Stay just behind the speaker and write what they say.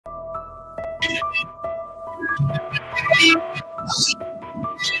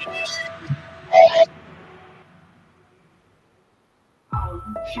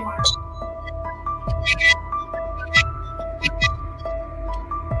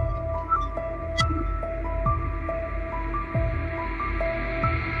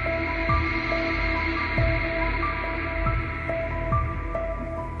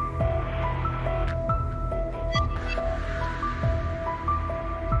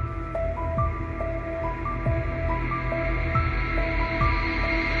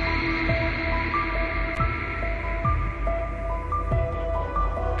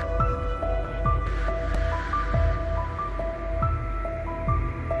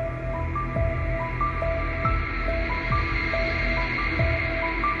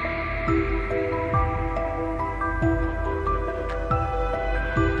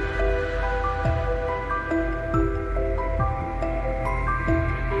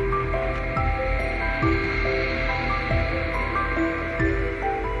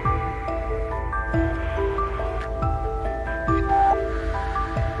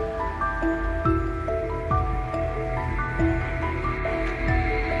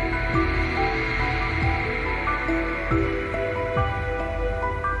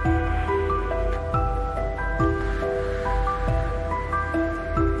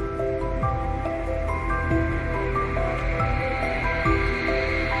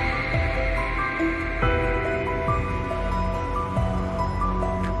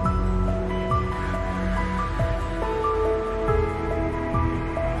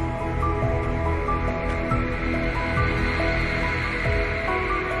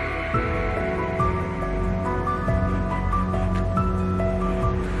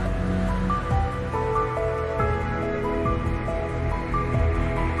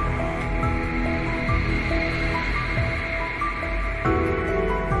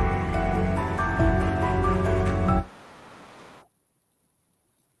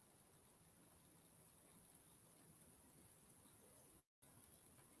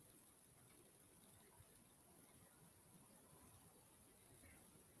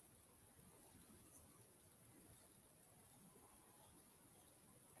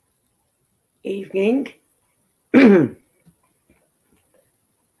Evening. Oh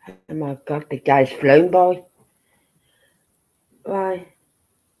my God, the day's flown by. Right.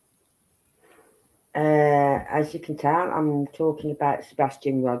 As you can tell, I'm talking about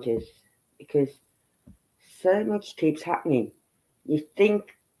Sebastian Rogers because so much keeps happening. You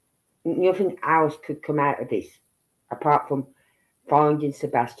think nothing else could come out of this apart from finding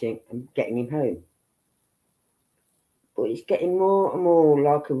Sebastian and getting him home. But it's getting more and more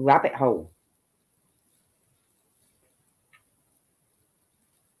like a rabbit hole.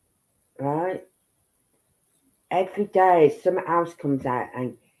 Right? Every day something else comes out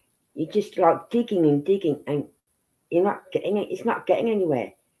and you're just like digging and you're not getting it. It's not getting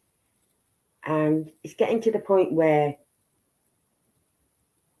anywhere. And it's getting to the point where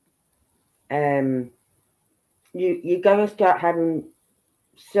you're going to start having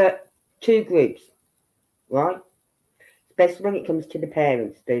two groups, right? Especially when it comes to the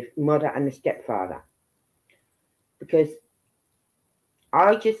parents, the mother and the stepfather. Because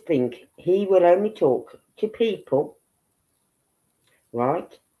I just think he will only talk to people,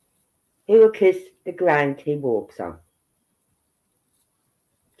 right, who will kiss the ground he walks on.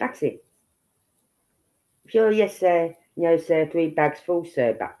 That's it. If you're yes sir, no sir, 3 bags full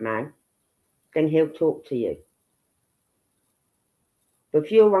sir, Batman, then he'll talk to you. But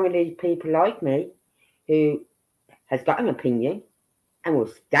if you're one of these people like me who has got an opinion and will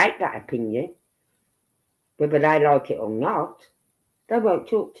state that opinion, whether they like it or not, they won't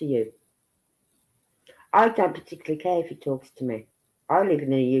talk to you. I don't particularly care if he talks to me. I live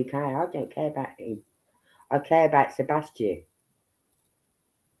in the UK. I don't care about him. I care about Sebastian.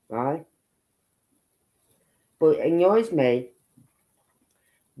 Right? But it annoys me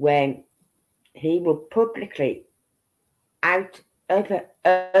when he will publicly out other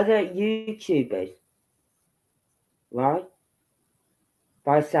YouTubers, right,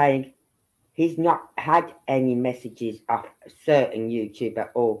 by saying he's not had any messages off a certain YouTuber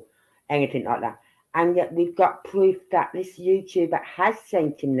or anything like that. And yet we've got proof that this YouTuber has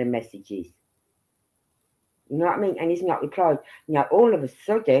sent him the messages. You know what I mean? And he's not replied. Now, all of a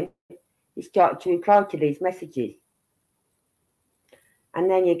sudden, he started to reply to these messages.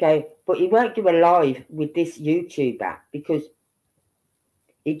 And then you go, but he won't do a live with this YouTuber because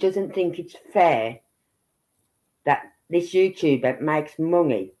he doesn't think it's fair that this YouTuber makes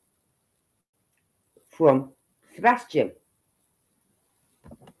money from Sebastian.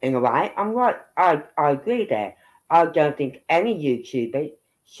 In a way, I'm right. I agree there. I don't think any YouTuber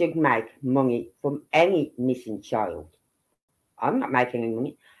should make money from any missing child. I'm not making any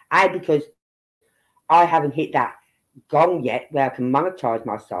money. Because I haven't hit that gong yet where I can monetize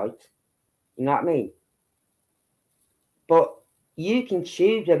my site. You know what I mean? But you can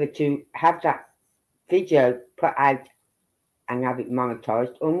choose whether to have that video put out and have it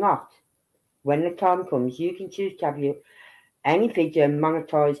monetized or not. When the time comes, you can choose to have any video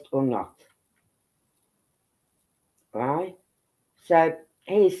monetized or not. Right? So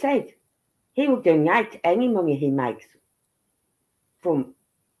he said he will donate any money he makes from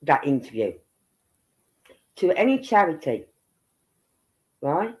that interview to any charity.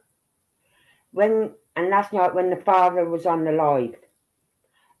 Right? And last night when the father was on the live,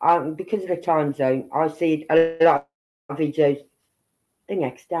 because of the time zone, I see a lot of videos the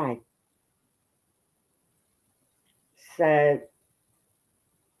next day. So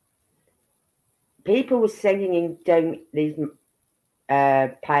people were sending in these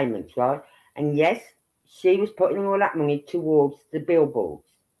payments, right? And yes, she was putting all that money towards the billboards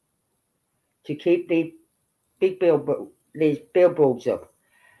to keep these billboards up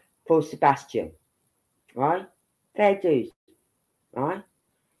for Sebastian, right? Fair dues, right?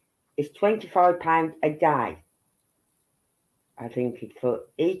 It's £25 a day, I think, for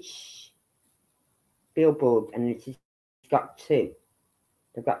each billboard, and it's got two.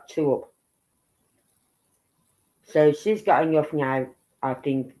 They've got two up. So she's got enough now, I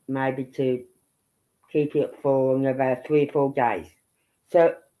think, maybe to keep it for another 3 or 4 days.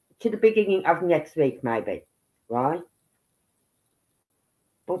 So to the beginning of next week, maybe, right?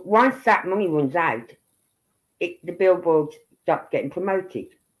 But once that money runs out, the billboards stop getting promoted.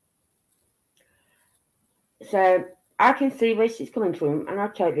 So I can see where she's coming from, and I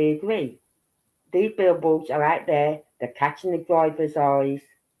totally agree. These billboards are out there. They're catching the driver's eyes.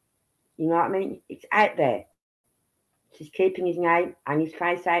 You know what I mean? It's out there. She's keeping his name and his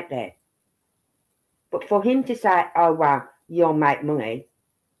face out there. But for him to say, oh, well, you'll make money,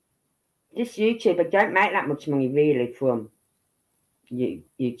 this YouTuber don't make that much money really from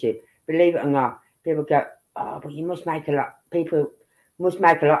YouTube. Believe it or not, people go, oh, but you must make a lot. People must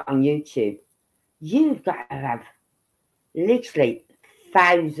make a lot on YouTube. You've got to have literally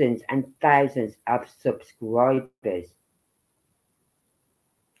thousands and thousands of subscribers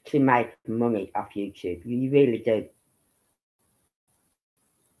to make money off YouTube. You really do.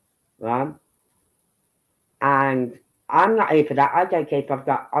 Right? And I'm not here for that. I don't care if I've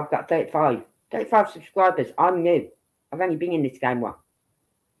got 35 subscribers. I'm new. I've only been in this game, what?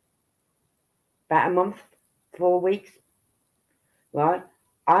 About a month, 4 weeks. Right?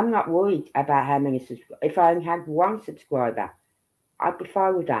 I'm not worried about how many subscribers. If I only had 1 subscriber, I'd be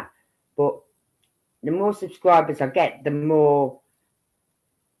fine with that. But the more subscribers I get, the more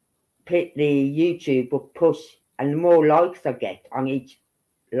the YouTube will push, and the more likes I get on each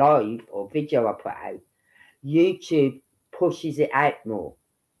live or video I put out, YouTube pushes it out more.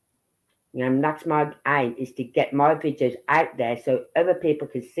 And that's my aim, is to get my videos out there so other people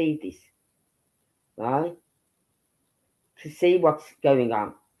can see this, right? To see what's going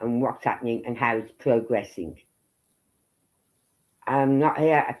on and what's happening and how it's progressing. I'm not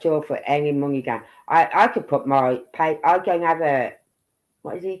here at all for any money gain. I could put my pay. I don't have a,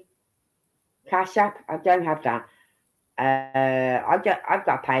 what is it? Cash App. I don't have that. I've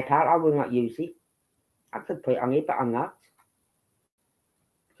got PayPal. I will not use it. I could put it on it, but I'm not,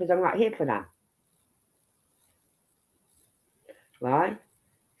 because I'm not here for that. Right?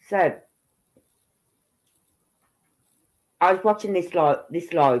 So I was watching this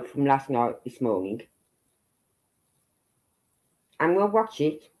live from last night, this morning, and we'll watch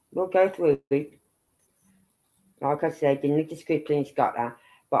it. We'll go through it. Like I said, in the description it's got that.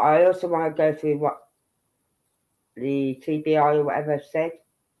 But I also want to go through what the TBI or whatever said.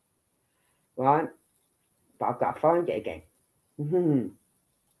 Right? But I've got to find it again.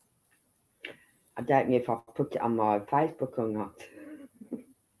 I don't know if I put it on my Facebook or not.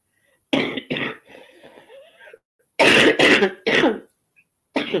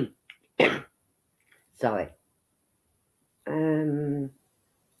 Sorry.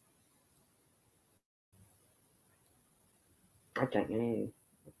 I don't know.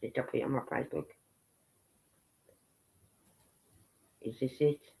 Did I put it on my Facebook? Is this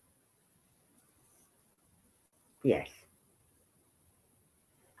it? Yes.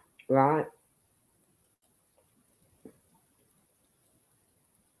 Right.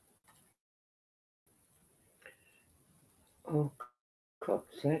 Oh, God's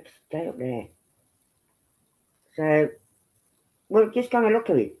sake, stay up there. So, we're just going to look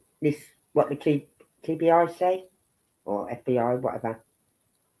at it. What the TBI say, or FBI, whatever.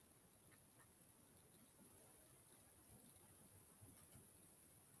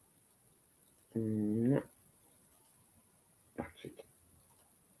 No, that's it.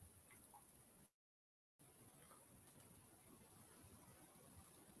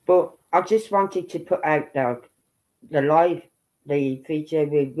 But I just wanted to put out the live, the feature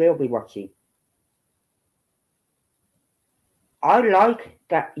we will be watching. I like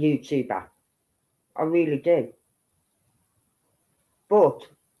that YouTuber. I really do. But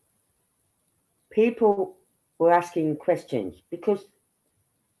people were asking questions because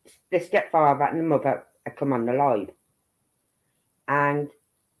the stepfather and the mother had come on the live. And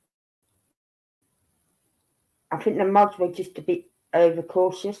I think the mods were just a bit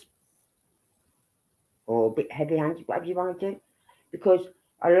overcautious or a bit heavy-handed, whatever you want to do. Because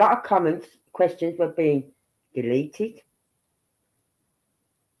a lot of comments, questions were being deleted.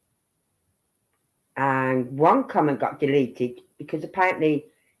 And one comment got deleted because apparently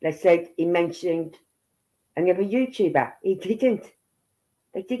they said he mentioned another YouTuber. He didn't.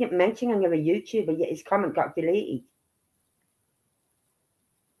 They didn't mention another YouTuber, yet his comment got deleted.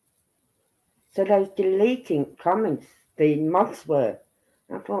 So those deleting comments, the mods were.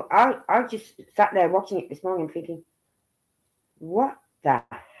 I thought, I just sat there watching it this morning thinking, what the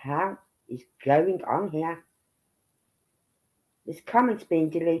hell is going on here? This comment's being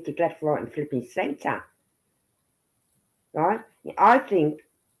deleted left, right, and flipping centre. Right? I think,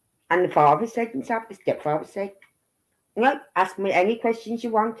 and the father said himself, the stepfather said, no, ask me any questions you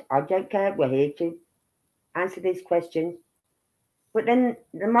want. I don't care. We're here to answer these questions. But then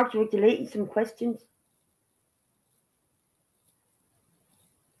the mods were deleting some questions.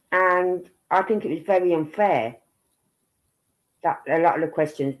 And I think it was very unfair that a lot of the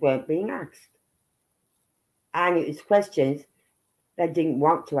questions weren't being asked. And it was questions they didn't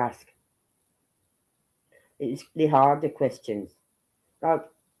want to ask. It was the harder questions. Like,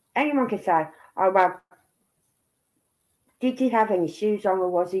 anyone can say, oh, well, did he have any shoes on or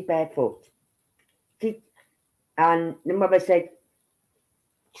was he barefoot? And the mother said,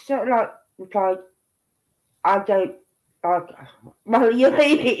 sort of like replied, I don't, well, you'll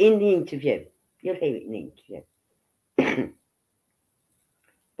hear it in the interview. You'll hear it in the interview.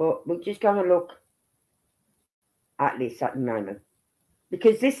 But we're just going to look at this at the moment.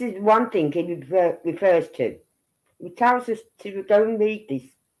 Because this is one thing he refers to. He tells us to go and read this.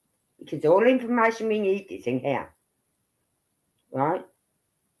 Because all the information we need is in here. Right?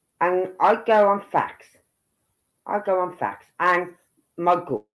 And I go on facts. And my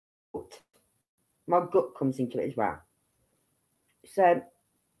gut. My gut comes into it as well. So,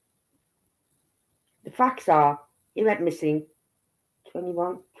 the facts are, he went missing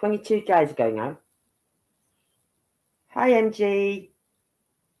 22 days ago now. Hi, MG.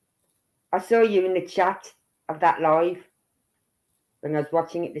 I saw you in the chat of that live when I was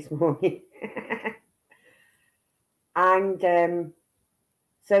watching it this morning. And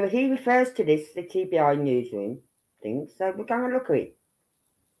so he refers to this, the TBI newsroom thing. So we're going to look at it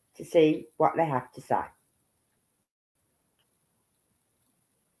to see what they have to say.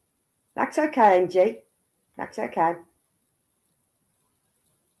 That's okay, MG. That's okay.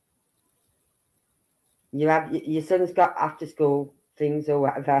 You have your son's got after school things or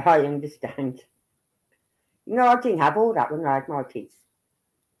whatever. I understand. You know, I didn't have all that when I had my kids.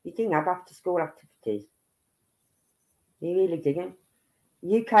 You didn't have after school activities. You really didn't.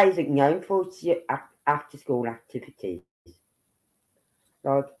 UK isn't known for its after school activities.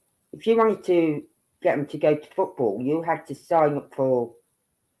 Like, if you wanted to get them to go to football, you had to sign up for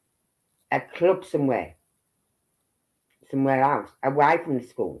a club somewhere else, away from the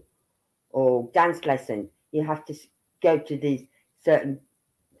school, or dance lesson. You have to go to these certain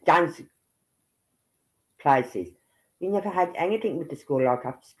dance places. We never had anything with the school like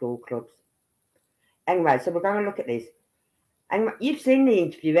after school clubs. Anyway, so we're going to look at this. And you've seen the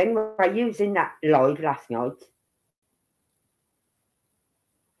interview anyway. You was in that live last night.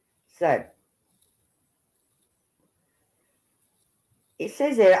 So, it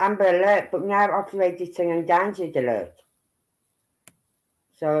says here Amber Alert, but now operated to endangered alert.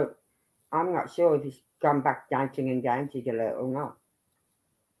 So, I'm not sure if it's gone back down to endangered alert or not.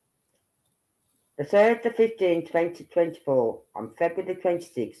 The 3rd to 15th, 2024, on February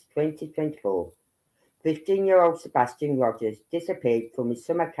 26, 2024, 15-year-old Sebastian Rogers disappeared from his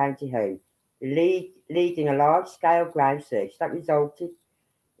Summer County home, leading a large-scale ground search that resulted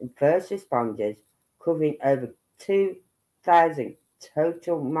in first responders covering over 2,000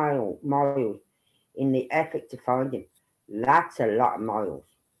 total miles in the effort to find him. That's a lot of miles.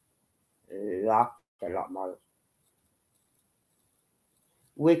 That's a lot of miles.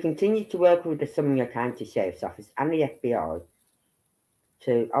 We continue to work with the Sumner County Sheriff's Office and the FBI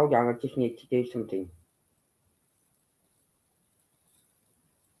to... Hold on, I just need to do something.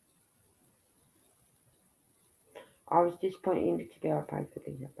 I was disappointed in the TBI paid for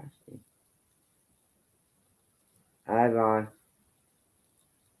the Sebastian. Oh, right.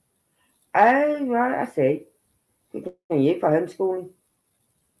 Oh, right, I see. Good on you for homeschooling.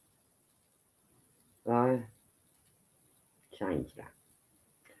 Right. Change that.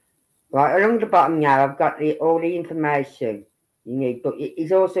 Right, along the bottom now, I've got all the information you need, but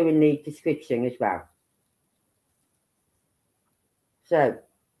it's also in the description as well. So,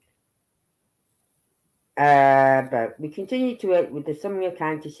 but we continue to work with the Sumner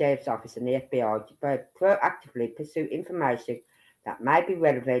County Sheriff's Office and the FBI to both proactively pursue information that may be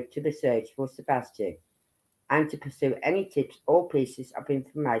relevant to the search for Sebastian and to pursue any tips or pieces of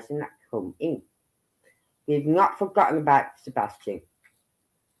information that come in. We've not forgotten about Sebastian.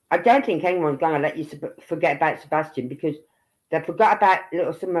 I don't think anyone's going to let you forget about Sebastian because they forgot about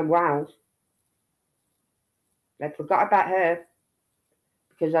little Summer Wells. They forgot about her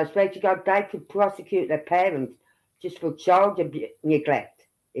because I swear to God, they could prosecute their parents just for child neglect,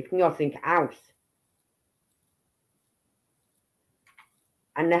 if nothing else.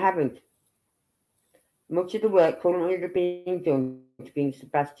 And they haven't. Much of the work currently being done to bring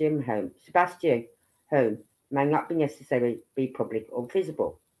Sebastian home may not be necessarily be public or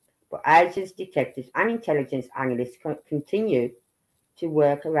visible, but agents, detectives, and intelligence analysts continue to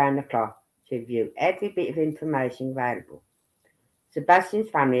work around the clock to review every bit of information available. Sebastian's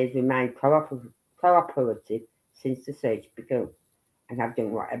family has remained cooperative since the search began and have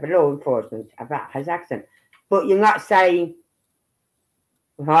done whatever law enforcement has asked them. But you're not saying,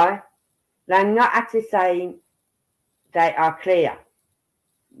 right? They're not actually saying they are clear,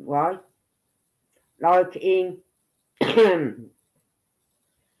 right? Like in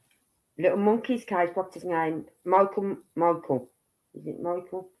Little Monkey's case, what's his name? Michael. Is it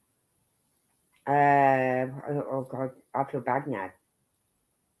Michael? Oh God, I feel bad now.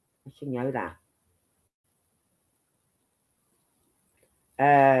 I should know that.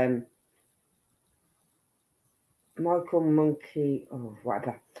 Michael Monkey, oh,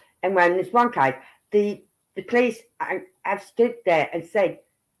 whatever. Anyway, in this one case, the police have stood there and said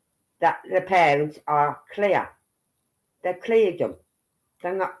that the parents are clear. They're cleared them.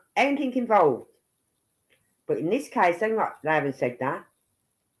 They're not anything involved. But in this case, they haven't said that.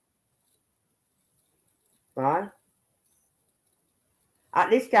 Right? At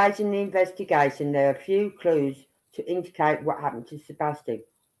this stage in the investigation, there are few clues to indicate what happened to Sebastian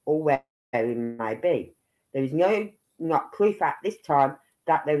or where he may be. There is not proof at this time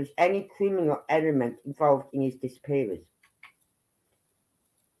that there is any criminal element involved in his disappearance.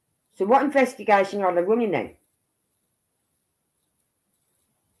 So what investigation are they running then?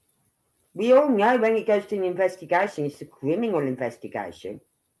 We all know when it goes to an investigation, it's a criminal investigation.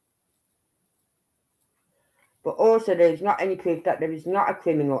 But also there is not any proof that there is not a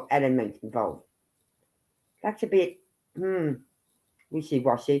criminal element involved. That's a bit,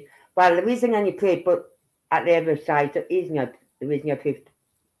 wishy-washy. Well, there isn't any proof, but at the other side, there is no proof.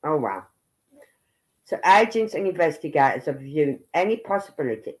 Oh, wow. So agents and investigators are reviewing any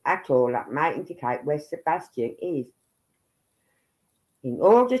possibility at all that might indicate where Sebastian is. In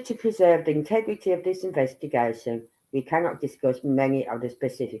order to preserve the integrity of this investigation, we cannot discuss many of the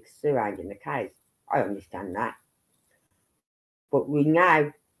specifics surrounding the case. I understand that. But we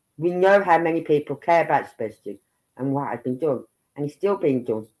know how many people care about Sebastian and what has been done, and is still being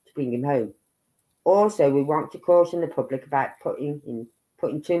done to bring him home. Also, we want to caution the public about putting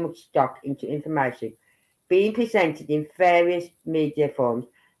too much stock into information being presented in various media forms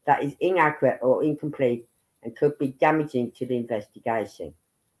that is inaccurate or incomplete and could be damaging to the investigation.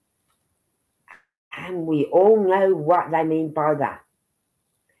 And we all know what they mean by that.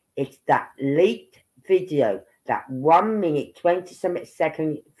 It's that leaked video, that 1 minute, 20-something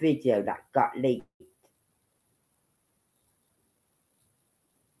second video that got leaked.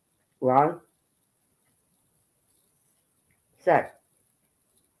 Right? So,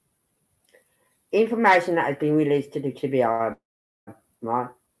 information that has been released to the TBI, right?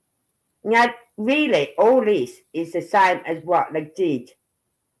 Now, really, all this is the same as what they did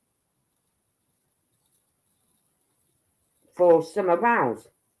for Summer Wells,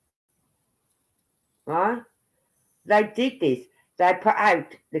 right? They did this. They put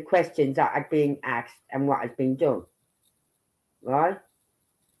out the questions that are being asked and what has been done, right?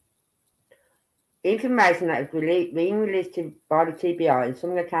 Information that has been released by the TBI and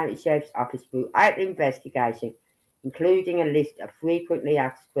Sumner County Sheriff's Office throughout the investigation, including a list of frequently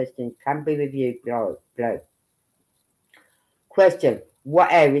asked questions, can be reviewed below. Question: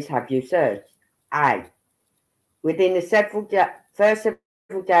 what areas have you searched? A. Within the first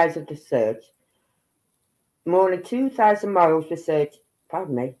several days of the search, more than 2,000 miles were searched,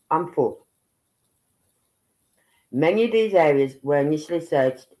 on foot. Many of these areas were initially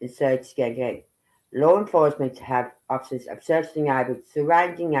searched and searched again. Law enforcement officers have searched the neighbourhoods,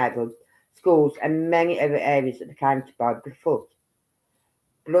 surrounding neighbourhoods, schools, and many other areas that became by foot.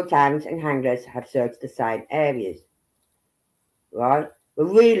 Bloodhounds and handlers have searched the same areas. Right? But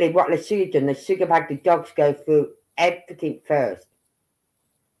really, what they should have done, they should have had the dogs go through everything first.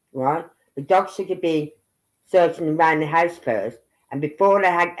 Right? The dogs should have been searching around the house first, and before they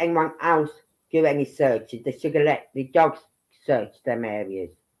had anyone else do any searches, they should have let the dogs search them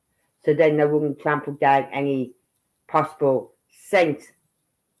areas. So then they wouldn't trample down any possible scent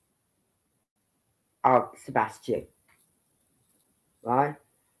of Sebastian. Right?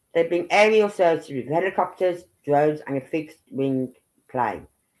 There have been aerial searches with helicopters, drones, and a fixed-wing plane.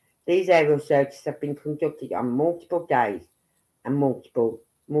 These aerial searches have been conducted on multiple days and multiple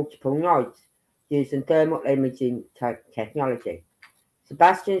nights using thermal imaging technology.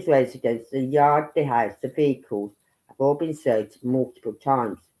 Sebastian's residence, the yard, the house, the vehicles have all been searched multiple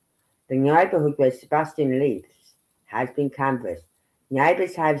times. The neighbourhood where Sebastian lives has been canvassed.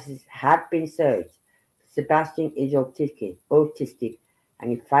 Neighbours' houses have been searched. Sebastian is autistic,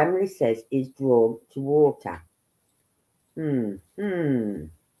 and his family says he's drawn to water. Pools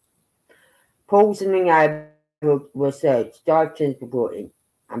in the neighbourhood were searched, dive tents were brought in,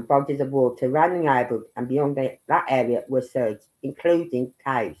 and bodies of water around the neighbourhood and beyond that area were searched, including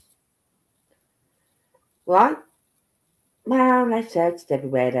caves. Right? Well, they searched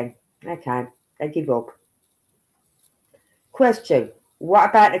everywhere then. Okay, they give up. Question.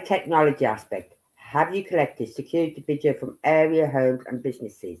 What about the technology aspect? Have you collected security video from area homes and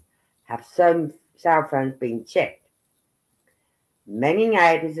businesses? Have some cell phones been checked? Many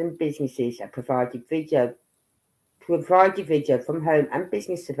neighbours and businesses have provided video from home and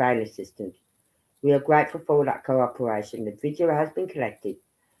business surveillance systems. We are grateful for that cooperation. The video has been collected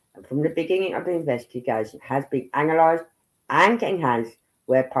and from the beginning of the investigation has been analysed and enhanced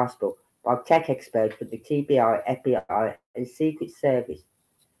where possible by tech experts for the TBI, FBI and Secret Service.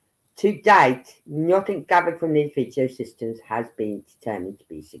 To date, nothing gathered from these video systems has been determined to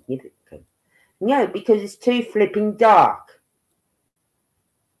be significant. No, because it's too flipping dark.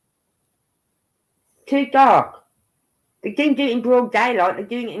 Too dark. They didn't do it in broad daylight, they're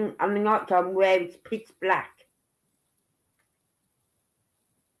doing it on the night time where it's pitch black.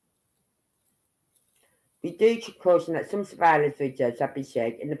 We do caution that some surveillance videos have been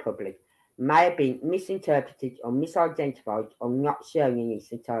shared in the public may have been misinterpreted or misidentified or not shown in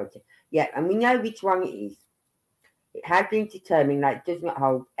its entirety. Yeah, and we know which one it is. It has been determined that it does not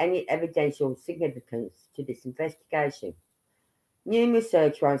hold any evidential significance to this investigation. Numerous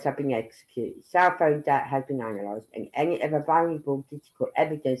search warrants have been executed, cell phone data has been analysed, and any other valuable digital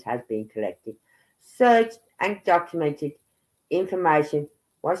evidence has been collected. Searched and documented information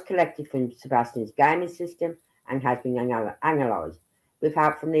was collected from Sebastian's gaming system and has been analysed with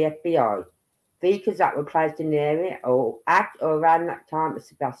help from the FBI. Vehicles that were placed in the area or at or around that time of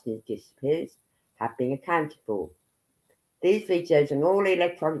Sebastian's disappearance have been accounted for. These videos and all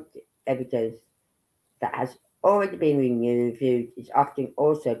electronic evidence that has already been reviewed is often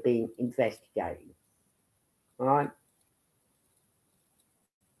also being investigated. Right?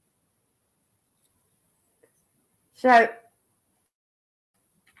 So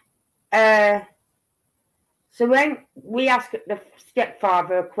when we ask the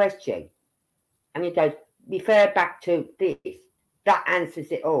stepfather a question, and he goes, refer back to this, that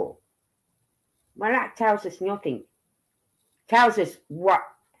answers it all. Well, that tells us nothing. Tells us what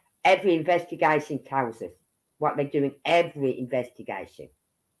every investigation tells us, what they do in every investigation.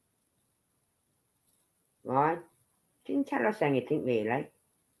 Right? Didn't tell us anything, really.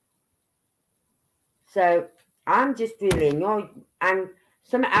 So, I'm just really annoyed. And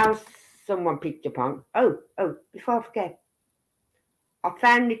something else someone picked up on. Oh, before I forget, I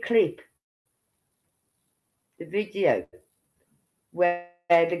found the clip, the video, where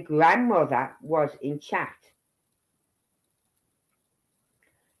the grandmother was in chat.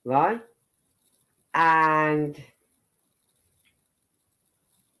 Right? And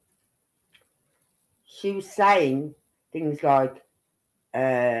she was saying things like,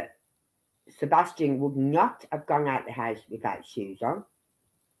 Sebastian would not have gone out the house without shoes on.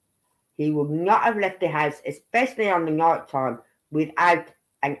 He would not have left the house, especially on the night time, without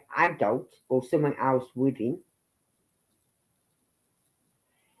an adult or someone else with him.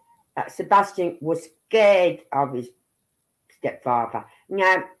 That Sebastian was scared of his stepfather.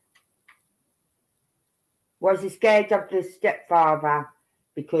 Now, was he scared of the stepfather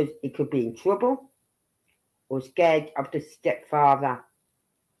because he could be in trouble, or scared of the stepfather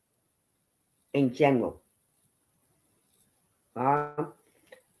in general?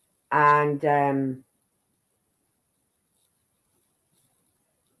 And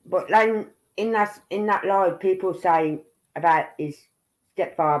But then in that live, people saying about his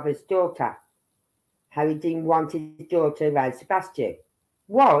stepfather's daughter, how he didn't want his daughter around Sebastian.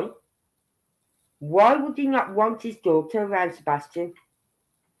 Why? Why would he not want his daughter around Sebastian?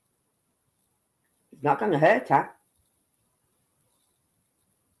 It's not going to hurt her.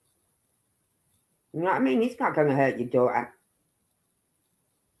 You know what I mean? It's not going to hurt your daughter.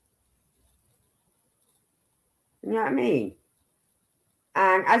 You know what I mean?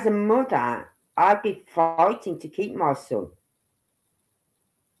 And as a mother, I'd be fighting to keep my son.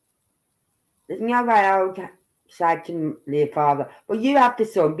 There's no way I would say to the father, well, you have the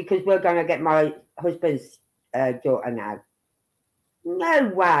son because we're going to get my husband's daughter now. No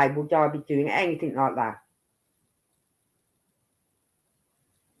way would I be doing anything like that.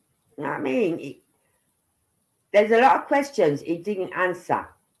 You know what I mean? There's a lot of questions he didn't answer.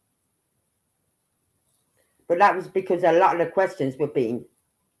 But that was because a lot of the questions were being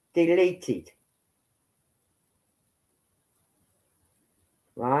deleted.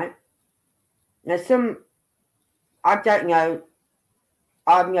 Right? Now I don't know,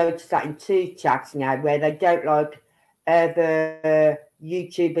 I've noticed that in 2 chats now where they don't like the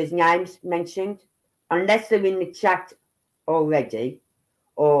YouTubers' names mentioned. Unless they're in the chat already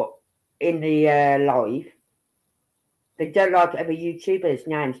or in the live. They don't like other YouTubers'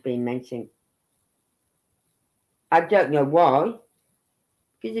 names being mentioned. I don't know why.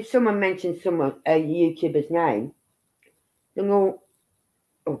 Because if someone mentions a YouTuber's name, then oh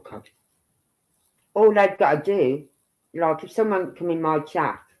God. All they've got to do, like if someone come in my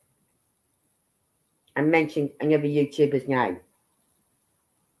chat and mention another YouTuber's name,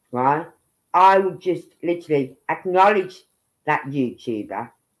 right? I would just literally acknowledge that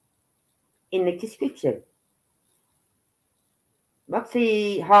YouTuber in the description. What's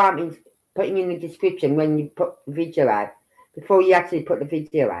the harm in putting in the description when you put the video out, before you actually put the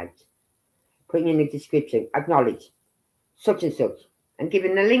video out? Putting in the description, acknowledge such and such, and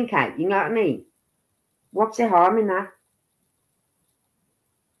giving the link out, you know what I mean? What's the harm in that?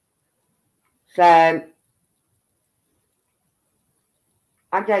 So,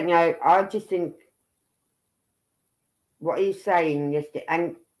 I don't know, I just think what he's saying yesterday,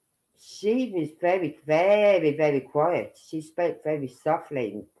 and she was very, very, very quiet. She spoke very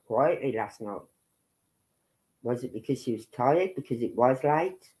softly and quietly last night. Was it because she was tired, because it was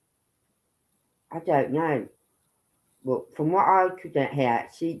late? I don't know. But from what I could hear,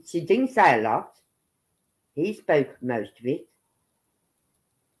 she didn't say a lot. He spoke most of it.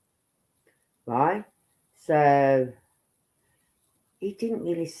 Right? So, he didn't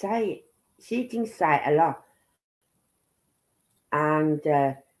really say it. She didn't say a lot. And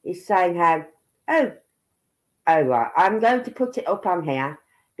he's saying how, right, I'm going to put it up on here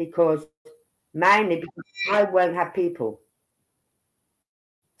mainly because I won't have people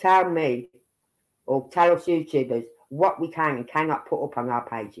tell me or tell us YouTubers what we can and cannot put up on our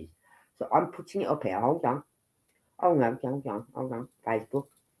pages. So I'm putting it up here. Hold on. Oh no, hold on. Facebook.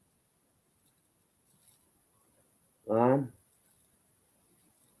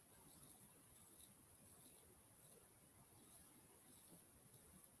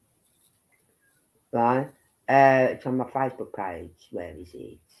 Right. It's on my Facebook page. Where is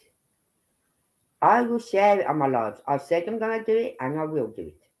it? I will share it on my lives. I said I'm going to do it, and I will do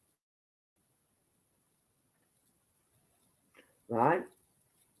it. Right.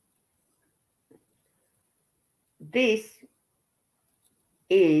 This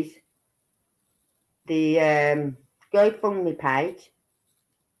is the GoFundMe page.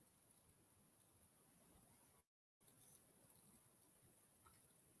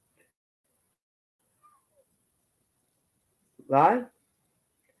 Right.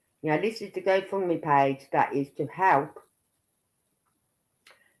 Now, this is the GoFundMe page that is to help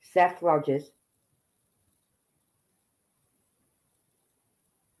Seth Rogers.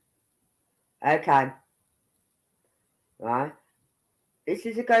 Okay. Right. This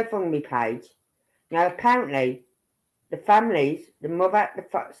is a GoFundMe page. Now, apparently, the families, the mother, the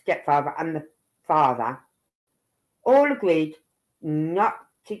stepfather, and the father, all agreed not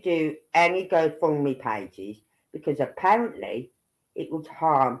to do any GoFundMe pages because apparently it would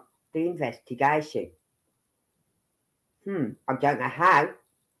harm the investigation. I don't know how.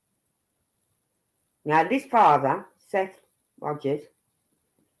 Now, this father, Seth Rogers,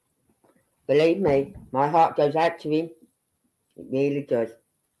 believe me, my heart goes out to him. It really does.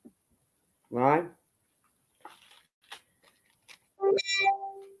 Right?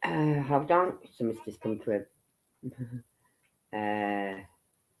 Hold on. Something's just come through.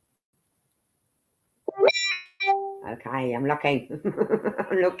 Okay, I'm looking.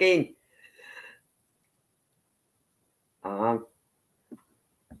 I'm looking.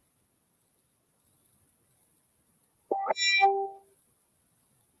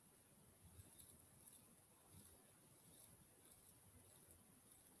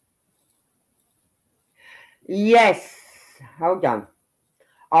 Yes. Hold on.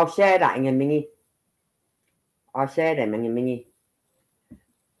 I'll share that in a minute. I'll share them in a minute.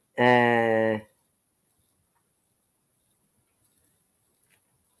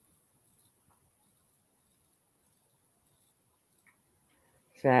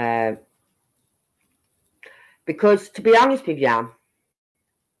 So, because to be honest with you,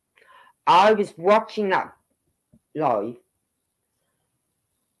 I was watching that live.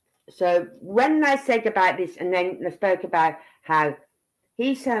 So when they said about this, and then they spoke about how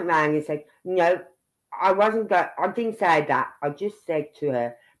he turned around and said, "No, I didn't say that. I just said to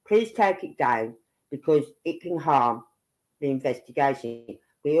her, please take it down because it can harm the investigation.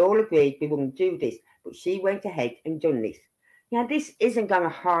 We all agreed we wouldn't do this, but she went ahead and done this. Now, this isn't going to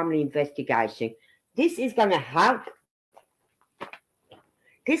harm the investigation. This is going to help.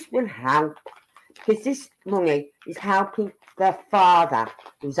 This will help because this money is helping the father,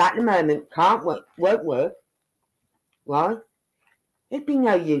 who's at the moment won't work, right? It'd be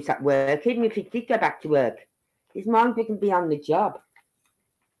no use at work, even if he did go back to work. His mind wouldn't be on the job,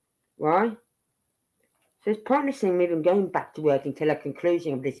 right? So it's pointless in even going back to work until a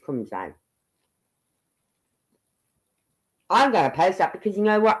conclusion of this comes out. I'm going to post that because you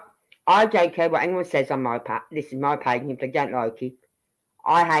know what? I don't care what anyone says on my page. This is my page, and if they don't like it,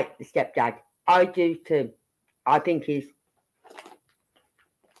 I hate the stepdad. I do too. I think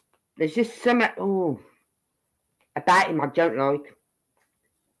there's just something about him I don't like.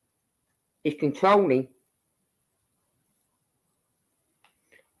 He's controlling.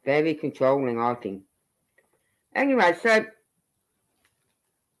 Very controlling, I think. Anyway, so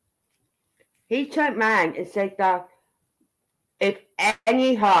he turned round and said that if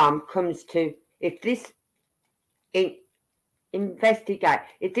any harm comes to, if this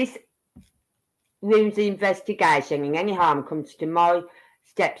if this ruins the investigation and any harm comes to my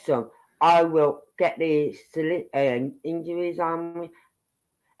stepson, I will get the injuries on me.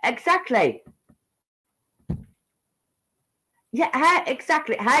 Exactly. Yeah,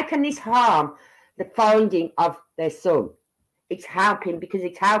 exactly. How can this harm the finding of their son? It's helping because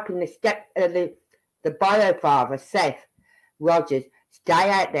it's helping the bio father, Seth Rogers, stay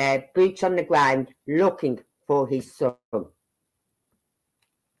out there, boots on the ground, looking for his son.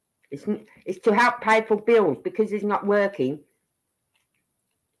 It's to help pay for bills because he's not working.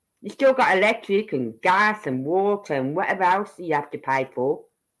 You still got electric and gas and water and whatever else you have to pay for.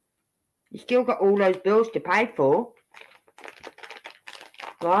 You still got all those bills to pay for.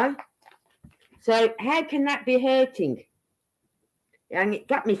 Right? So how can that be hurting? And it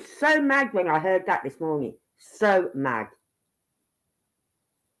got me so mad when I heard that this morning. So mad.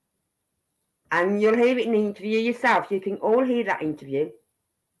 And you'll hear it in the interview yourself. You can all hear that interview.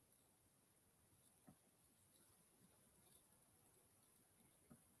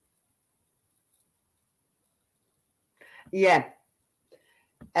 Yeah.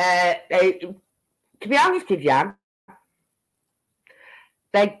 To be honest with you,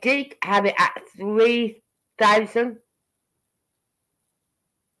 they did have it at 3,000.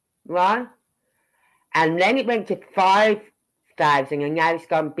 Right? And then it went to 5,000 and now it's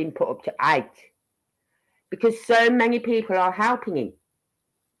been put up to 8. Because so many people are helping him.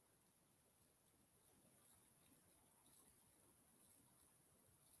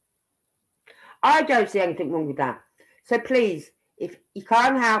 I don't see anything wrong with that. So please, if you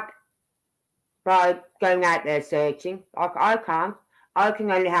can't help by going out there searching, I can't. I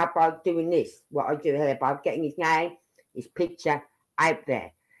can only help by doing this, what I do here, by getting his name, his picture out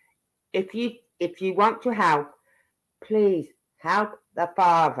there. If you want to help, please help the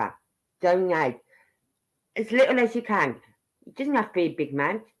father. Donate as little as you can. It doesn't have to be a big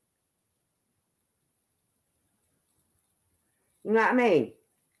amount. You know what I mean?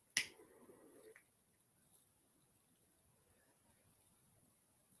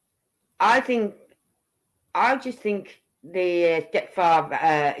 I just think the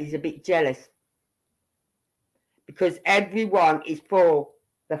stepfather is a bit jealous because everyone is for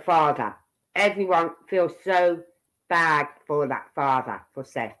the father. Everyone feels so bad for that father, for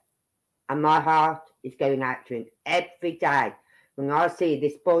Seth. And my heart is going out to him every day. When I see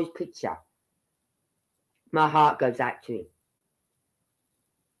this boy's picture, my heart goes out to him.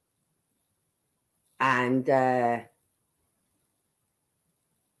 And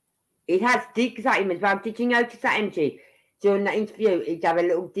it has digs at him as well. Did you notice that, MG? During that interview, he'd have a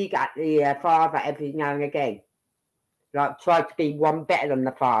little dig at the father every now and again. Like, try to be one better than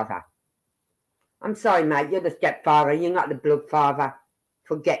the father. I'm sorry, mate, you're the stepfather. You're not the blood father.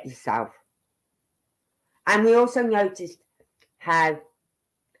 Forget yourself. And we also noticed how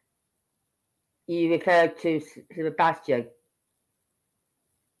you referred to Sebastian.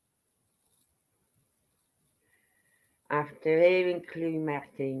 After hearing Clue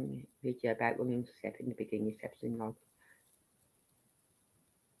Martin video about running step in the beginning, Sebastian Rogers.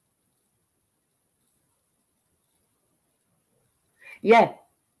 Yeah.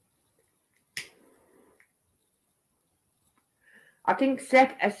 I think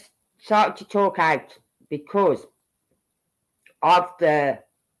Seth has started to talk out because of the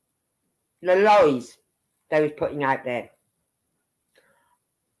lies they was putting out there.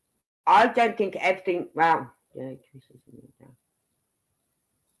 I don't think everything, well, yeah,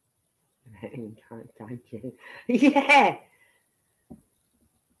 thank you. Yeah,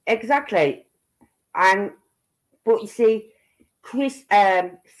 exactly. And but you see,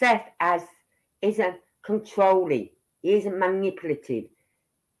 Seth isn't controlling, he isn't manipulative.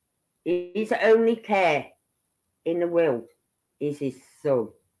 His only care in the world is his son.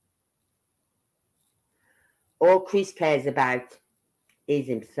 All Chris cares about is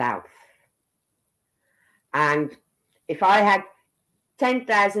himself. And if I had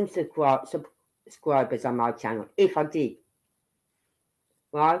 10,000 subscribers on my channel, if I did,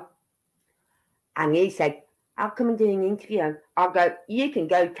 right? And he said, I'll come and do an interview. I'll go, you can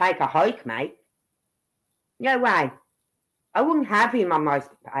go take a hike, mate. No way. I wouldn't have him on my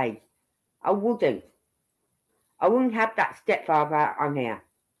page. I wouldn't. I wouldn't have that stepfather on here.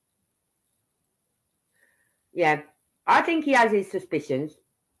 Yeah. I think he has his suspicions.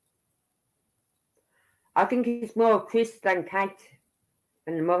 I think it's more Chris than Kate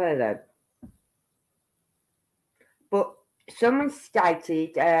and the mother, though. But someone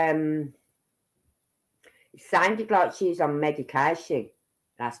stated it sounded like she was on medication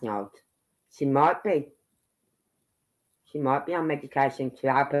last night. She might be. She might be on medication to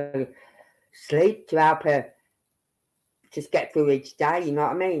help her sleep, to help her just get through each day, you know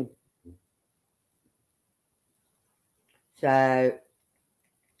what I mean? So,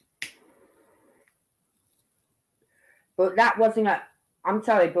 but that wasn't I'm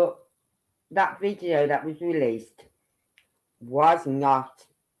sorry, but that video that was released was not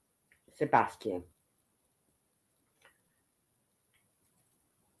Sebastian.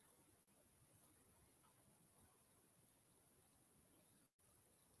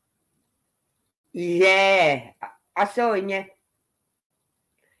 Yeah, I saw him, yeah.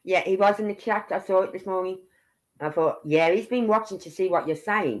 Yeah, he was in the chat. I saw it this morning. I thought, yeah, he's been watching to see what you're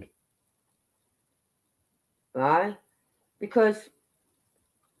saying. Right? Because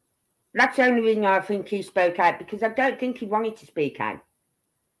that's the only reason I think he spoke out, because I don't think he wanted to speak out.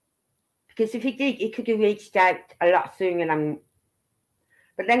 Because if he did, he could have reached out a lot sooner than...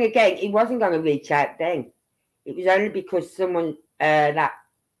 But then again, he wasn't going to reach out then. It was only because someone, that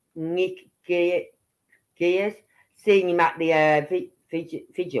Nick Gears, seeing him at the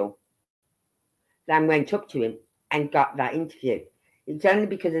vigil, then went up to him and got that interview. It's only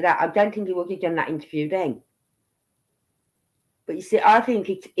because of that. I don't think he would have done that interview then. But you see, I think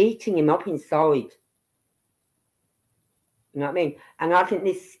it's eating him up inside. You know what I mean? And I think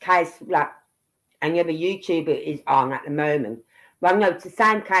this case, like any other YouTuber is on at the moment. Well, no, it's the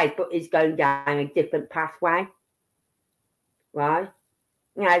same case, but he's going down a different pathway. Right?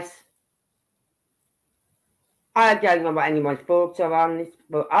 Yes. I don't know what anyone's thoughts are on this,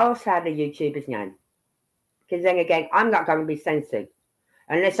 but I'll say the YouTuber's name. Because then again, I'm not going to be censored.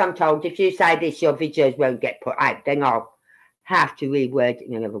 Unless I'm told, if you say this, your videos won't get put out, then I'll have to reword it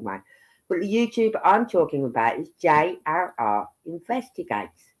in another way. But the YouTuber I'm talking about is JRR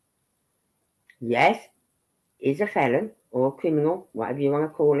Investigates. Yes, he's a felon or criminal, whatever you want to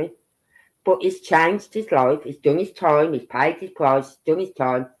call it. But he's changed his life. He's done his time. He's paid his price. He's done his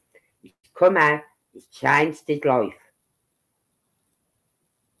time. He's come out. He's changed his life.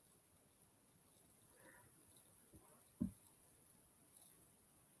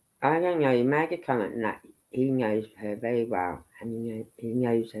 I don't know. He made a comment that he knows her very well, and he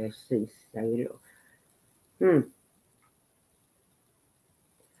knows her since so little.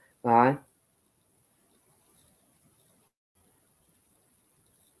 Right.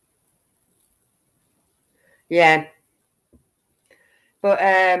 Yeah. But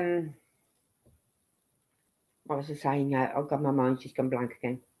what was I saying now? Oh God, my mind's just gone blank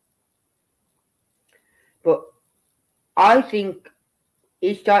again. But I think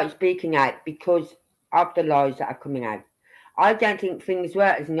he started speaking out because of the lies that are coming out. I don't think things were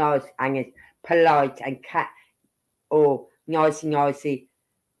as nice and as polite and or nicey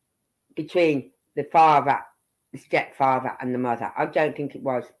between the father, the stepfather, and the mother. I don't think it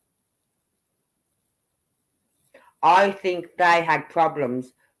was. I think they had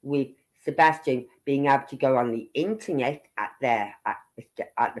problems with Sebastian being able to go on the internet at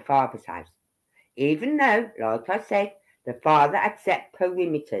the father's house. Even though, like I said, the father accepts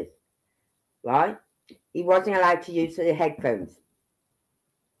perimeters, right? he wasn't allowed to use the headphones.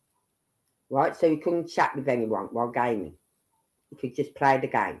 Right, so he couldn't chat with anyone while gaming. He could just play the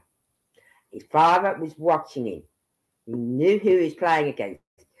game. His father was watching him. He knew who he was playing against.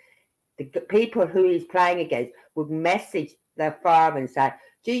 The people who he's playing against would message their father and say,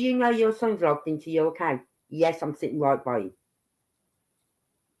 do you know your son's logged into your account? Yes, I'm sitting right by you.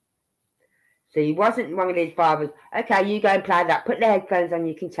 So he wasn't one of his fathers, okay, you go and play that, put the headphones on,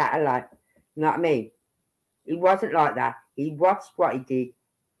 you can chat a lot. You know what I mean? He wasn't like that. He watched what he did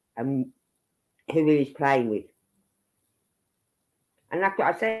and who he was playing with. And that's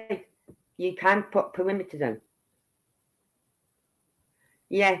what I said. You can put perimeters on.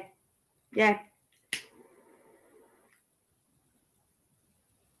 Yeah. Yeah.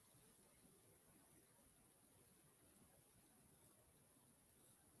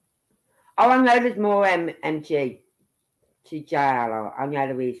 Oh, I know there's more MG to JLR. I know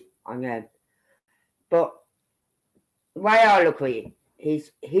there is. I know. But the way I look at it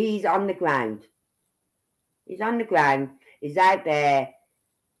is he's on the ground. He's on the ground. He's out there.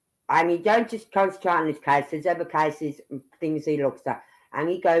 And he don't just concentrate on this case. There's other cases and things he looks at. And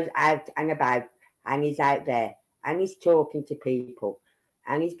he goes out and about. And he's out there. And he's talking to people.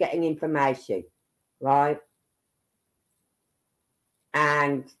 And he's getting information. Right?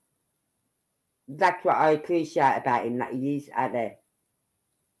 And that's what I appreciate about him, that he is out there.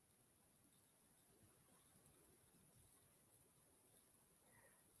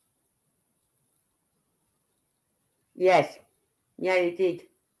 Yes. Yeah, he did.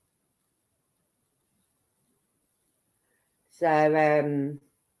 So,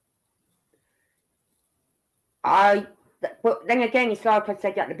 but then again, it's like I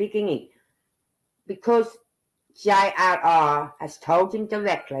said at the beginning, because JLR has told him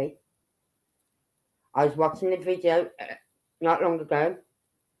directly. I was watching the video not long ago,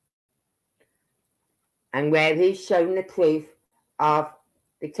 and where he's shown the proof of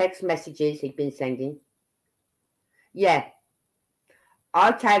the text messages he'd been sending. Yeah,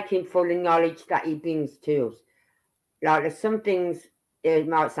 I take him for the knowledge that he brings to us. Like, there's some things he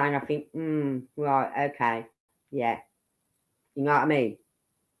might say, and I think, right, okay, yeah. You know what I mean?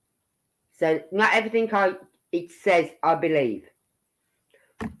 So, not everything it says, I believe.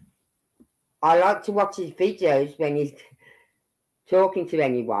 I like to watch his videos when he's talking to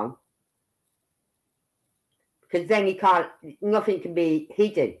anyone. Because then nothing can be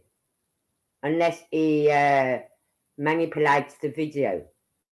hidden. Unless he manipulates the video,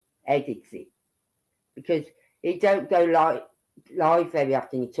 edits it. Because he don't go live very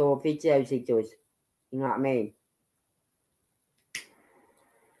often. It's all videos he does. You know what I mean?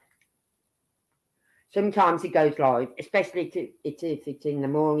 Sometimes he goes live, especially if it's in the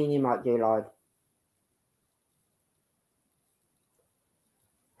morning, he might do live.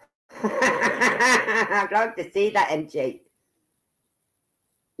 I'd like to see that, MG.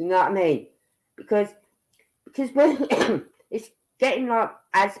 You know what I mean? Because it's getting like,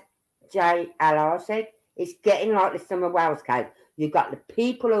 as JLR said, it's getting like the Summer Wales case. You've got the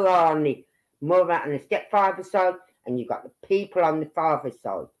people who are on the mother and the stepfather side, and you've got the people on the father's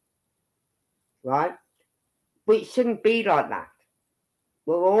side. Right? But it shouldn't be like that.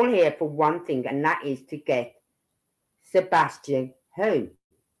 We're all here for one thing, and that is to get Sebastian home.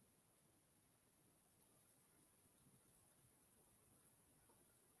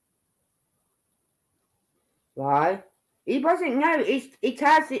 Right? He wasn't, no, he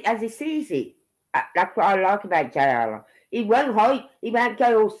tells it as he sees it. That's what I like about JLR. He won't hide, he won't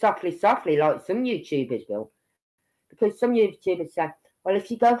go all softly like some YouTubers will. Because some YouTubers say, well, if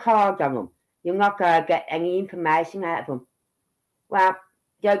you go hard on them, you're not going to get any information out of them. Well,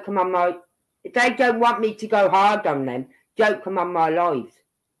 don't come on my... If they don't want me to go hard on them, don't come on my lives.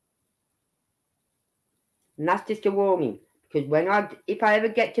 And that's just a warning. Because if I ever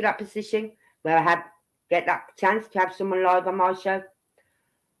get to that position where I get that chance to have someone live on my show,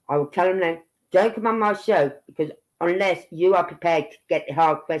 I will tell them then, don't come on my show, because unless you are prepared to get the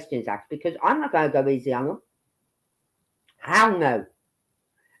hard questions asked, because I'm not going to go easy on them. Hell no.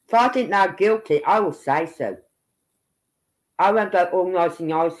 If I think they're guilty, I will say so. I won't go all nice and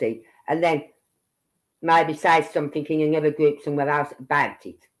nicey and then maybe say something in another group somewhere else about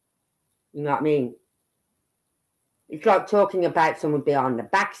it. You know what I mean? It's like talking about someone behind the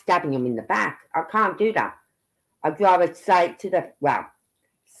back, stabbing them in the back. I can't do that. I'd rather say it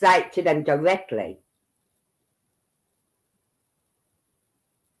to them directly.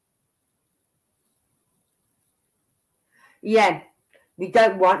 Yeah, we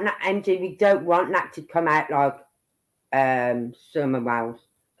don't want that, MG. We don't want that to come out like Summer Wales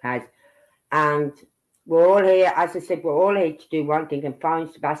has. And We're all here, as I said, we're all here to do one thing and find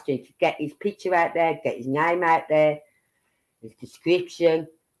Sebastian, to get his picture out there, get his name out there, his description,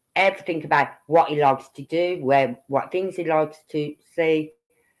 everything about what he likes to do, what things he likes to see.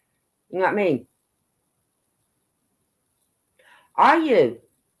 You know what I mean? Are you?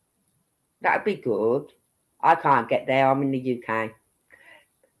 That'd be good. I can't get there. I'm in the UK.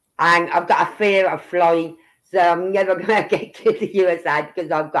 And I've got a fear of flying, so I'm never going to get to the USA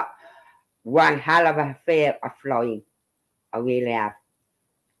because I've got one hell of a fear of flying. I really have.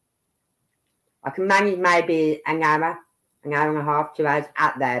 I can manage maybe an hour and a half, 2 hours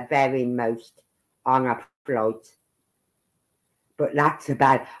at their very most on a flight. But that's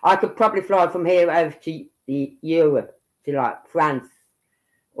about. I could probably fly from here over to Europe, to like France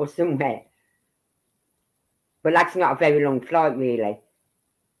or somewhere. But that's not a very long flight, really.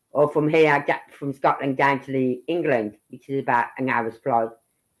 Or from here, I get from Scotland down to England, which is about an hour's flight.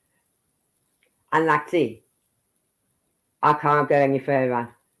 And that's it. I can't go any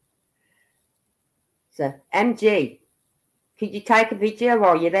further. So, MG, could you take a video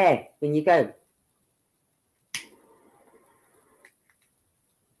while you're there, when you go?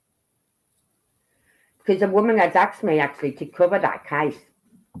 Because a woman has asked me, actually, to cover that case.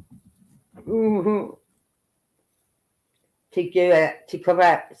 To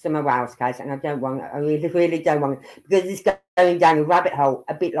cover Summer Wales case, and I don't want it. I really, really don't want it, because it's going down a rabbit hole,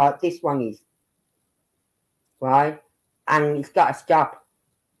 a bit like this one is. Right? And it's got to stop.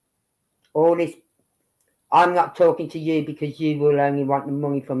 All this, I'm not talking to you because you will only want the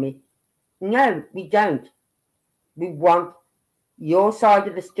money from me. No, we don't. We want your side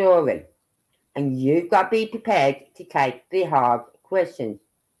of the story. And you've got to be prepared to take the hard questions.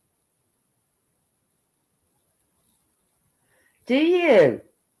 Do you?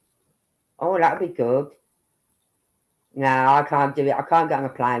 Oh, that'd be good. No, I can't do it. I can't get on a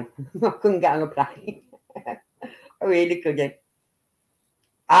plane. I couldn't get on a plane. I really couldn't.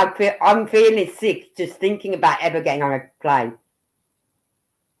 I'm feeling sick just thinking about ever getting on a plane.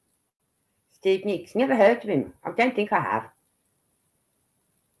 Steve Nicks, never heard of him. I don't think I have.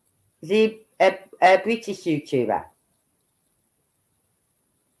 Is he a British YouTuber?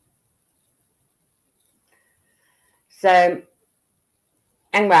 So,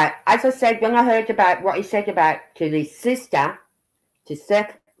 anyway, as I said, when I heard about what he said about to his sister, to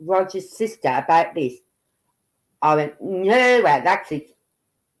Seth Rogers' sister about this, I went, no way, that's it.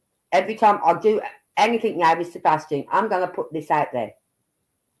 Every time I do anything now with Sebastian, I'm going to put this out there.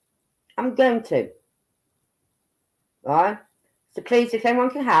 I'm going to. Right? So please, if anyone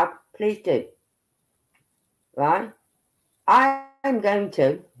can help, please do. Right? I'm going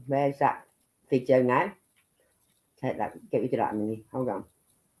to. Where's that video now? Take that, get rid of that a minute. Hold on.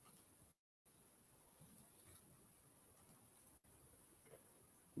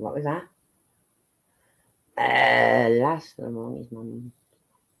 What was that? Last one is my.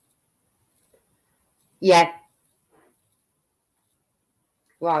 Yeah.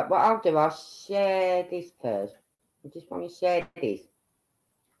 Right, what I'll do, I'll share this first. I just want to share this.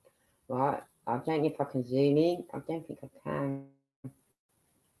 Right, I don't know if I can zoom in. I don't think I can.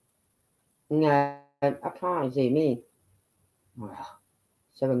 No, I can't zoom in. Oh,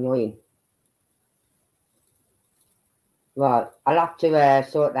 so annoying. Right, I'll have to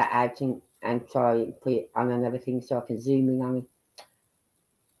sort that out and try and put it on another thing so I can zoom in on it.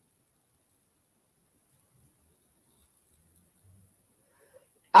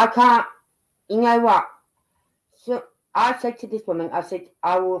 I can't, you know what? So I said to this woman, I said,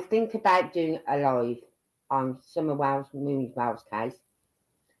 I will think about doing a live on Summer Wales, Moon Wales case.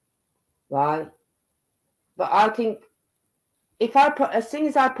 Right? But I think if I put, as soon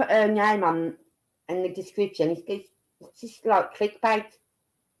as I put her name on in the description, it's just like clickbait.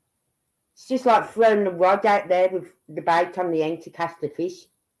 It's just like throwing the rod out there with the bait on the end to catch the fish.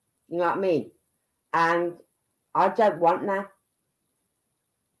 You know what I mean? And I don't want that.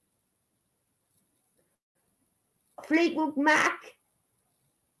 Fleetwood Mac.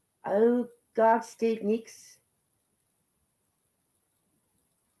 Oh, God, Steve Nicks.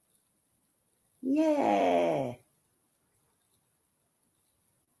 Yeah.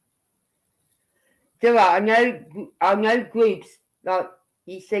 So I know groups, like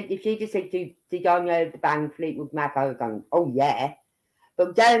you said, if you just said, did I know the band Fleetwood Mac, I was going, oh, yeah.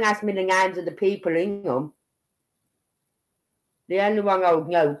 But don't ask me the names of the people in them. The only one I would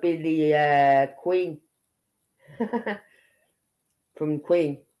know would be the Queen. From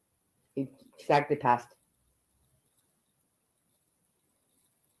Queen, who sadly passed.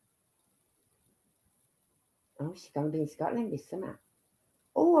 Oh, she's going to be in Scotland this summer.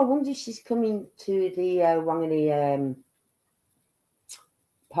 Oh, I wonder if she's coming to the one of the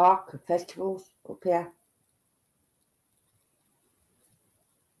park festivals up here.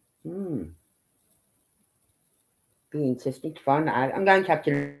 Be interesting to find that out. I'm going to have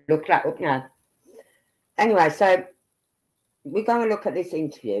to look that up now. Anyway, so we're going to look at this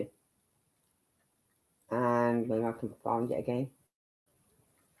interview. And when I can find it again.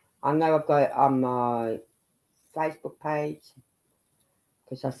 I know I've got it on my Facebook page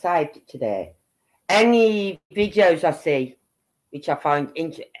because I saved it to there. Any videos I see which I find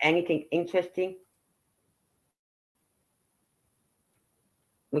anything interesting,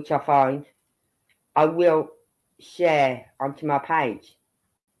 which I find, I will share onto my page.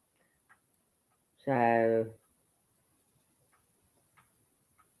 So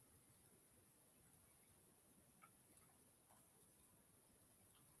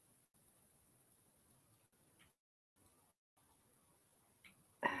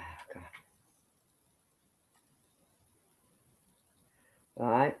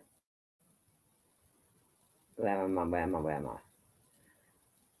right. Where am I?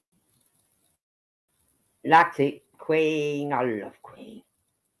 That's it. Queen. I love Queen.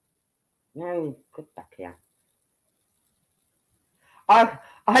 No, good back here. I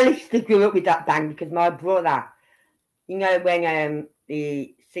literally grew up with that band because my brother, you know, when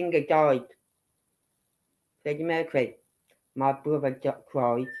the singer died, Freddie Mercury, my brother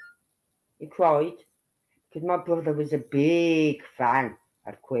cried. He cried because my brother was a big fan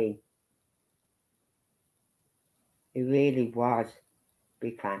of Queen. He really was a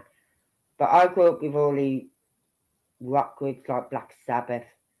big fan. But I grew up with all the rock groups like Black Sabbath,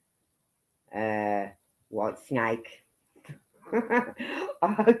 White Snake.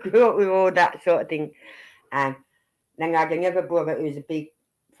 I grew up with all that sort of thing. And then I had another brother who was a big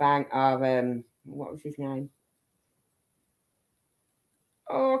fan of, what was his name?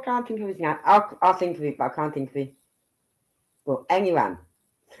 Oh, I can't think of his name. I'll think of it, but I can't think of it. But anyway,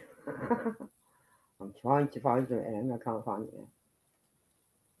 I'm trying to find it and I can't find it.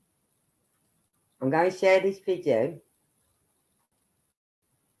 I'm going to share this video.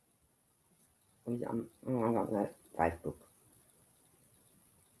 I don't know, Facebook.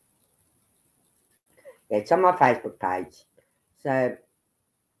 Yeah, it's on my Facebook page. So,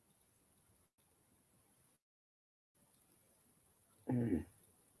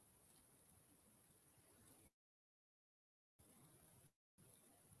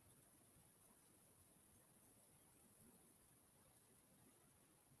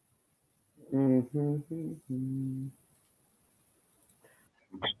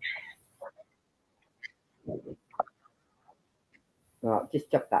 Right, just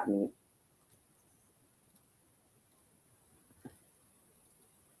stop that minute.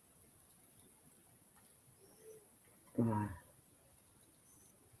 Right.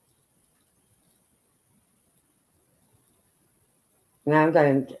 Now I've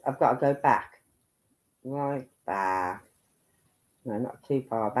got to go back. Right back. No, not too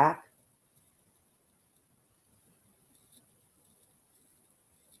far back.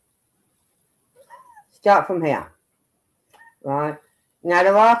 Start from here. Right. Now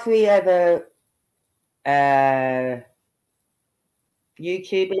there are 3 other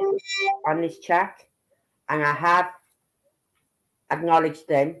YouTubers on this chat, and I have acknowledged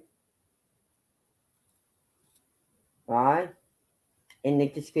them, right, in the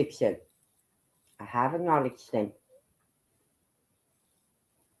description. I have acknowledged them.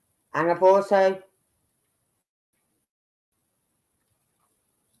 And I've also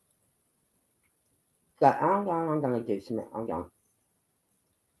got, hold on, I'm going to do something, hold on,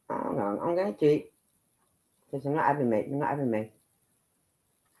 I'm going to do it, because they're not having me,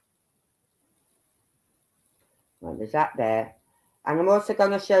 Right, there's that there. And I'm also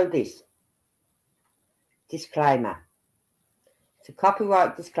going to show this disclaimer. It's a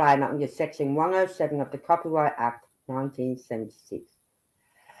copyright disclaimer under Section 107 of the Copyright Act 1976.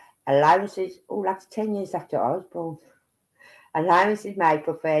 Allowances, oh, that's 10 years after I was born. Allowances made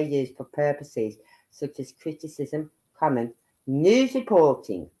for fair use for purposes such as criticism, comment, news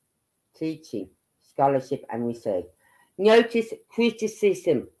reporting, teaching, scholarship, and research. Notice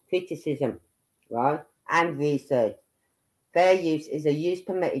criticism, right, and research. Fair use is a use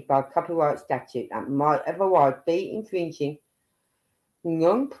permitted by copyright statute that might otherwise be infringing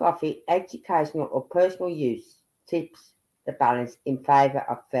non-profit, educational, or personal use. Tips the balance in favour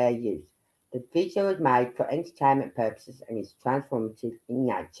of fair use. The video is made for entertainment purposes and is transformative in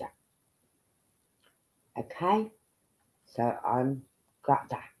nature. Okay, so I've got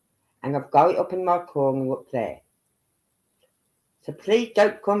that. And I've got it up in my corner up there. So please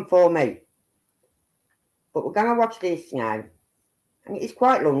don't come for me. But we're going to watch this now. And it's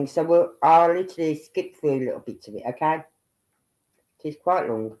quite long, so I'll literally skip through a little bit of it, okay? It's quite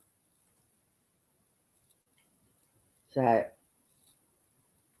long. So,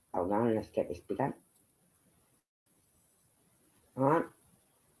 hold on, let's get this begun. Alright.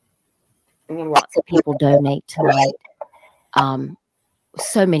 Lots of people donate tonight.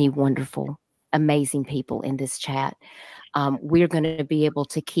 So many wonderful, amazing people in this chat. We're going to be able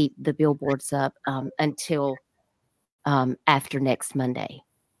to keep the billboards up until after next Monday.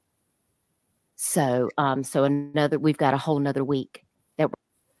 So, we've got a whole nother week that.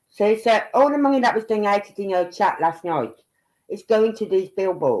 So all the money that was donated in your chat last night is going to these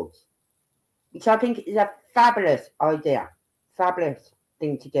billboards, which I think is a fabulous idea, fabulous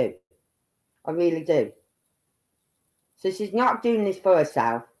thing to do. I really do. So she's not doing this for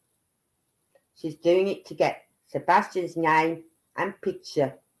herself. She's doing it to get Sebastian's name and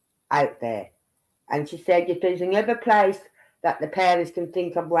picture out there. And she said if there's another place that the parents can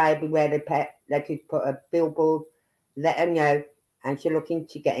think of where they could put a billboard, let her know. And she's looking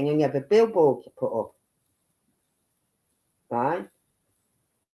to getting another billboard to put up. Right?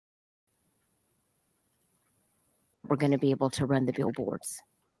 We're going to be able to run the billboards,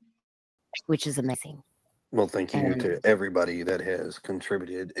 which is amazing. Well, thank you to everybody that has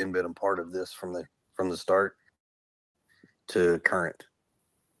contributed and been a part of this from the start to current.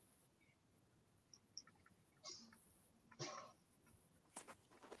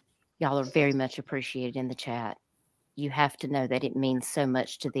 Y'all are very much appreciated in the chat. You have to know that it means so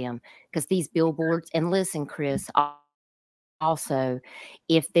much to them because these billboards, and listen, Chris, also,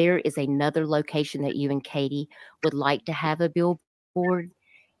 if there is another location that you and Katie would like to have a billboard,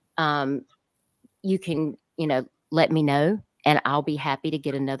 you can, let me know and I'll be happy to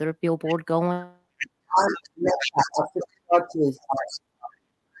get another billboard going.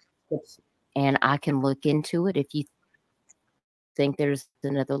 And I can look into it. If you think there's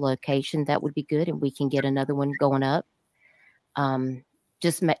another location, that would be good, and we can get another one going up.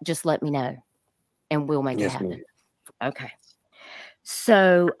 Just let me know, and we'll make it happen. Ma'am. Okay.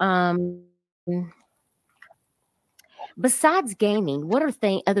 So, besides gaming, what are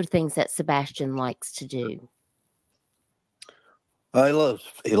other things that Sebastian likes to do?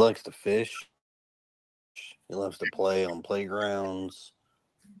 He likes to fish. He loves to play on playgrounds.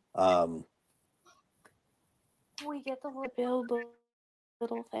 We get to build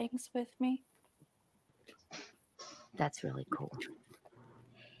little things with me. That's really cool.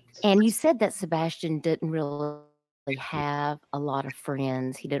 And you said that Sebastian didn't really have a lot of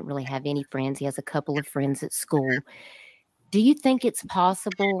friends. He didn't really have any friends. He has a couple of friends at school. Do you think it's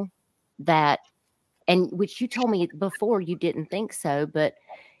possible that, and which you told me before you didn't think so, but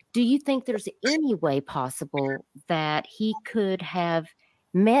do you think there's any way possible that he could have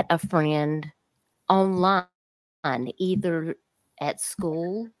met a friend online, either at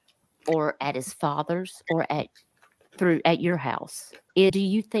school or at his father's or at your house? Do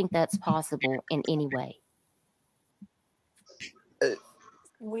you think that's possible in any way?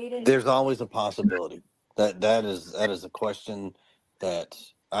 There's always a possibility. That is a question that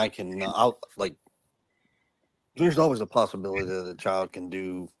I can. There's always a possibility that a child can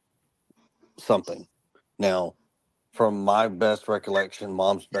do something. Now, from my best recollection,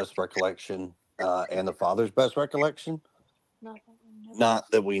 mom's best recollection, and the father's best recollection, not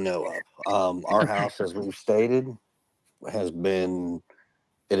that we know of. Our house, as we've stated,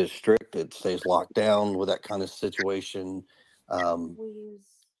 it is strict. It stays locked down with that kind of situation. We use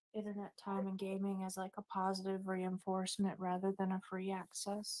internet time and gaming as like a positive reinforcement rather than a free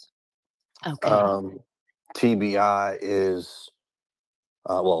access. Okay. TBI is,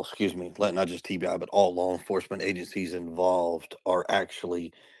 excuse me, not just TBI, but all law enforcement agencies involved are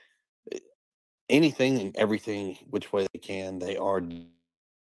actually anything and everything which way they can. They are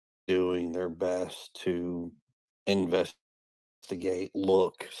doing their best to investigate,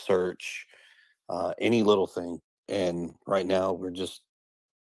 look, search, any little thing. And right now we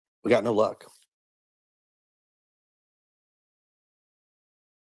got no luck.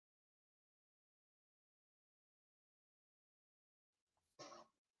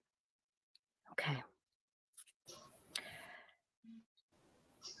 Okay.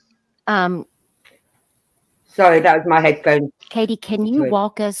 Sorry, that was my headphones. Katie, can you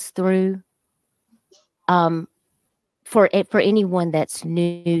walk us through, for anyone that's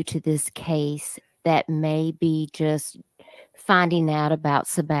new to this case that may be just finding out about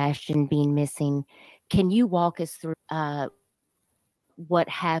Sebastian being missing, can you walk us through what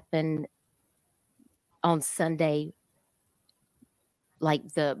happened on Sunday, like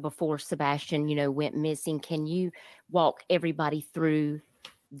before Sebastian, went missing? Can you walk everybody through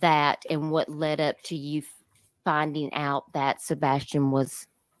that and what led up to you finding out that Sebastian was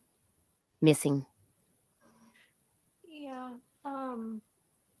missing? Yeah.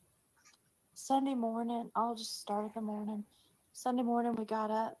 Sunday morning, I'll just start at the morning. Sunday morning, we got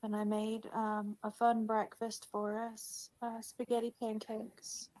up and I made a fun breakfast for us, spaghetti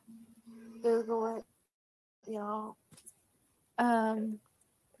pancakes. Google it, y'all. Um,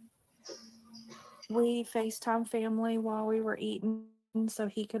 we FaceTime family while we were eating so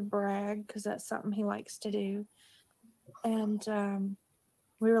he could brag because that's something he likes to do. And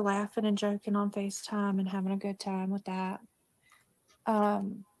we were laughing and joking on FaceTime and having a good time with that.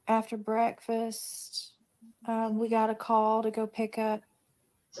 After breakfast, we got a call to go pick up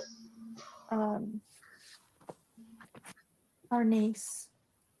um, our niece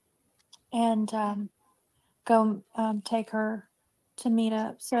and go take her to meet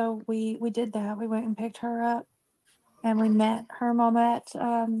up. So we did that. We went and picked her up, and we met her mom at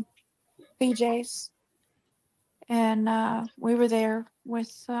BJ's, and we were there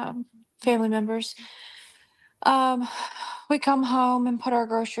with family members. We come home and put our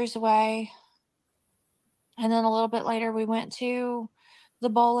groceries away, and then a little bit later we went to the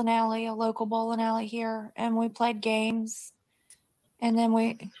bowling alley, a local bowling alley here, and we played games. And then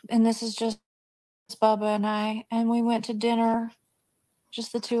this is just Bubba and I, and we went to dinner,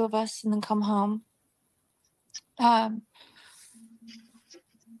 just the two of us, and then come home.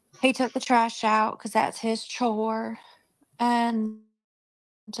 He took the trash out because that's his chore, and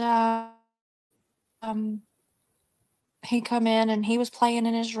he come in and he was playing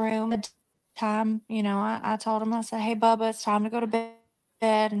in his room. At the time, I told him, I said, "Hey, Bubba, it's time to go to bed,"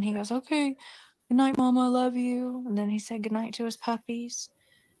 and he goes, "Okay, good night, Mama, I love you." And then he said good night to his puppies,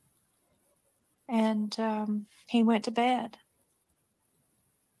 and he went to bed.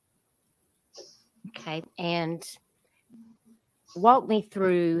 Okay, and walk me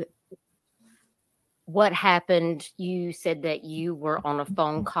through what happened. You said that you were on a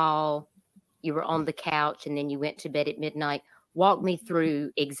phone call, you were on the couch, and then you went to bed at midnight. Walk me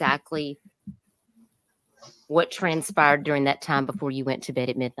through exactly what transpired during that time before you went to bed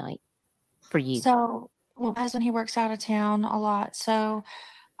at midnight for you. So, well, my husband, he works out of town a lot. So,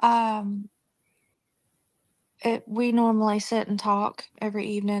 we normally sit and talk every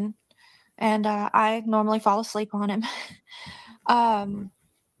evening, and I normally fall asleep on him.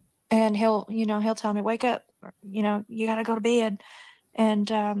 And he'll tell me, "Wake up, you got to go to bed."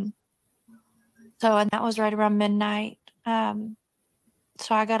 And and that was right around midnight.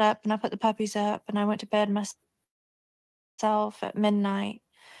 So I got up and I put the puppies up and I went to bed myself at midnight.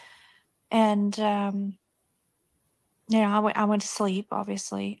 And I went to sleep,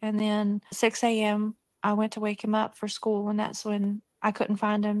 obviously. And then 6 a.m. I went to wake him up for school, and that's when I couldn't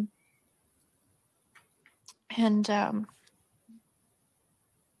find him. And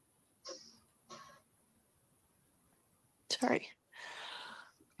sorry.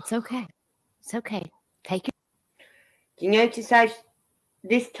 It's okay. It's okay. Take it. Do you notice how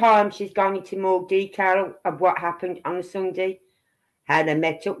this time she's gone into more detail of what happened on a Sunday? How they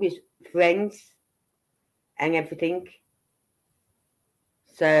met up with friends and everything.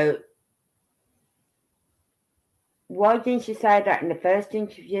 So, why didn't she say that in the first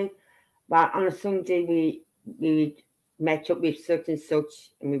interview? Well, on a Sunday we met up with such and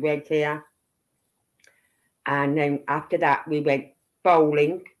such and we went here. And then after that we went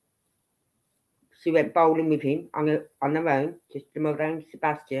bowling. She went bowling with him on her own, just the mother and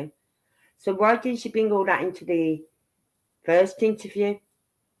Sebastian. So why didn't she bring all that into the first interview?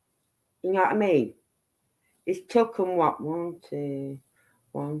 You know what I mean? It's took them what? 1, 2,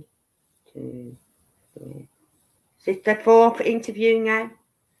 1, 2, 3. So it's the fourth interview now.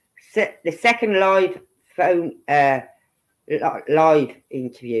 The second live phone live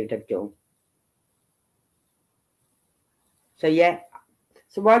interview they've done. So yeah.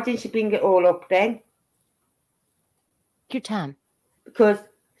 So why didn't she bring it all up then? Your time. Because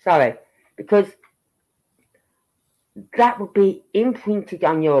that would be imprinted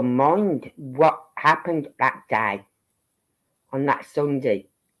on your mind what happened that day, on that Sunday.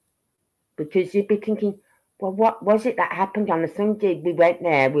 Because you'd be thinking, well, what was it that happened on a Sunday? We went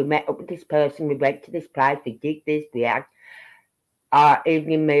there, we met up with this person, we went to this place, we did this, we had our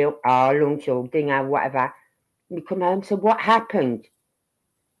evening meal, our lunch or dinner, whatever. We come home, so what happened?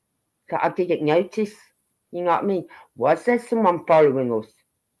 So I didn't notice, you know what I mean? Was there someone following us?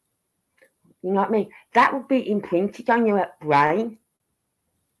 You know what I mean? That would be imprinted on your brain.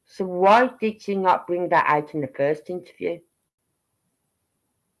 So why did she not bring that out in the first interview?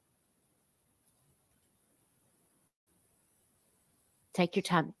 Take your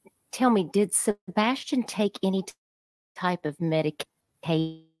time. Tell me, did Sebastian take any type of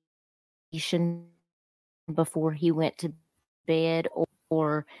medication before he went to bed,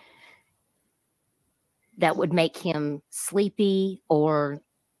 or that would make him sleepy, or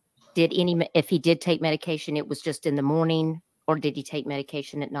if he did take medication, it was just in the morning, or did he take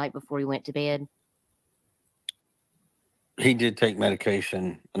medication at night before he went to bed? He did take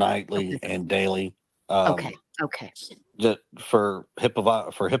medication nightly Okay. and daily. Okay. Okay. Just for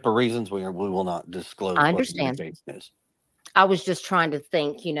HIPAA reasons, we will not disclose I what the understand. medication is. I was just trying to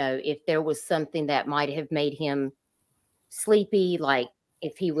think, if there was something that might have made him sleepy, like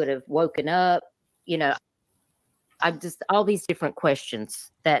if he would have woken up, I just, all these different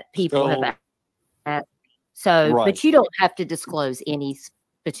questions that people have So, asked. So, right. but you don't have to disclose any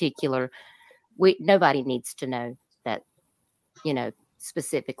particular, nobody needs to know that,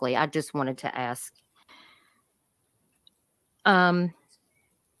 specifically. I just wanted to ask.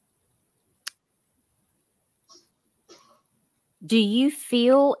 Do you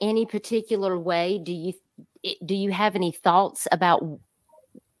feel any particular way? Do you have any thoughts about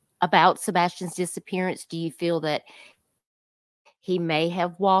Sebastian's disappearance? Do you feel that he may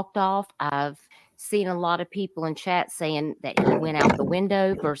have walked off? I've seen a lot of people in chat saying that he went out the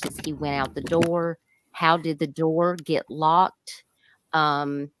window versus he went out the door. How did the door get locked?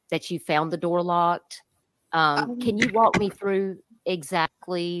 That you found the door locked? Can you walk me through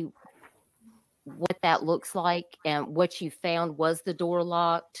exactly what that looks like, and what you found? Was the door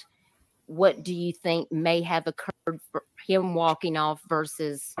locked? What do you think may have occurred for him walking off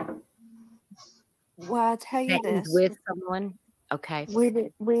versus Well, I'll tell you that he's this. with someone? Okay.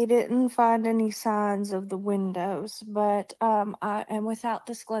 We didn't find any signs of the windows, but and without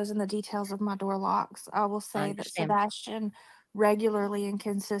disclosing the details of my door locks, I will I say that understand. Sebastian regularly and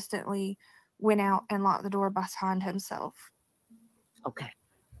consistently went out and locked the door behind himself. Okay.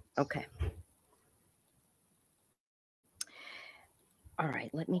 Okay. All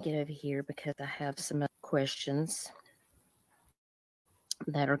right, let me get over here because I have some other questions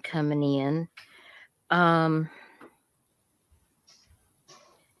that are coming in. Now,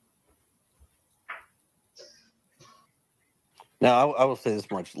 I will say this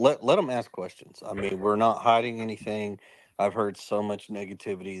much: let them ask questions. I mean, we're not hiding anything. I've heard so much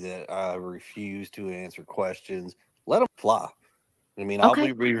negativity that I refuse to answer questions. Let them fly. I mean, I'll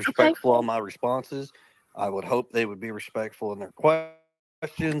Okay. be Okay. respectful on my responses. I would hope they would be respectful in their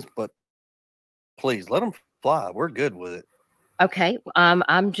questions, but please let them fly. We're good with it. Okay.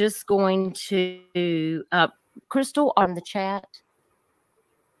 I'm just going to Crystal on the chat.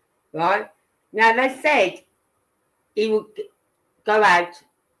 Right? Now, they said he would go out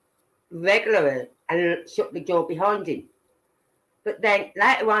regularly and shut the door behind him. But then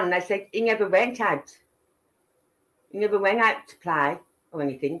later on, they said he never went out. He never went out to play or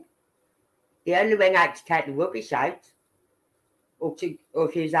anything. He only went out to take the rubbish out, or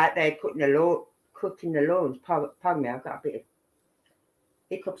if he was out there cutting the lawns. Pardon me, I've got a bit of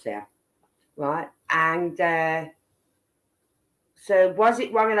hiccups there, right? And so was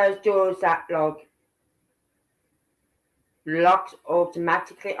it one of those doors that locks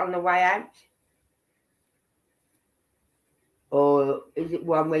automatically on the way out, or is it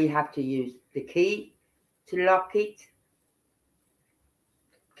one where you have to use the key to lock it?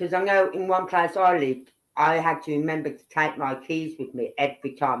 Because I know in one place I lived, I had to remember to take my keys with me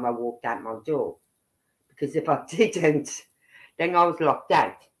every time I walked out my door. Because if I didn't, then I was locked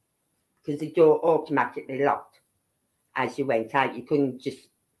out. Because the door automatically locked as you went out. You couldn't just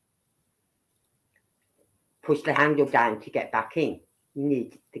push the handle down to get back in. You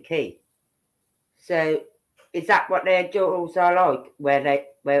needed the key. So is that what their doors are like, where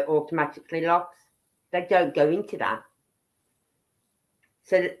it automatically locks? They don't go into that.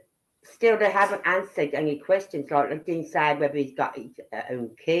 So still, they haven't answered any questions. Like they didn't say whether he's got his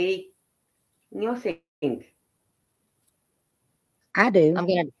own key. Nothing. I do.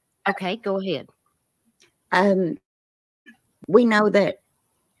 Okay, go ahead. We know that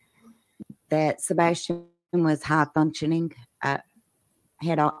Sebastian was high functioning, had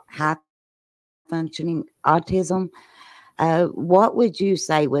high functioning autism. What would you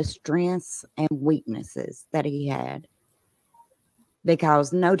say was strengths and weaknesses that he had?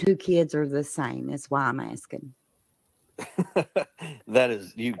 Because no two kids are the same. That's why I'm asking. That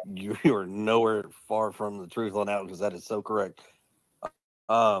is you are nowhere far from the truth on that, because that is so correct.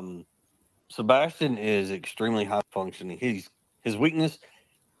 Sebastian is extremely high functioning. His weakness,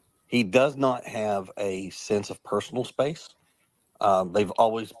 he does not have a sense of personal space. They've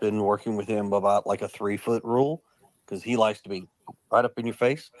always been working with him about like a 3-foot rule, because he likes to be right up in your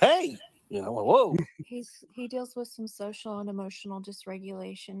face. Hey, whoa. He deals with some social and emotional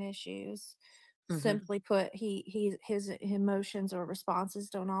dysregulation issues. Mhm. Simply put, his emotions or responses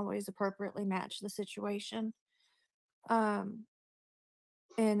don't always appropriately match the situation. And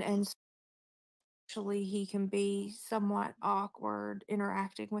actually he can be somewhat awkward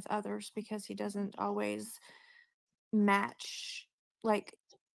interacting with others because he doesn't always match, like,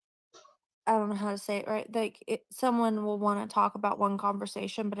 I don't know how to say it right. Like, someone will want to talk about one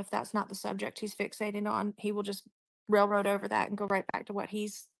conversation, but if that's not the subject he's fixated on, he will just railroad over that and go right back to what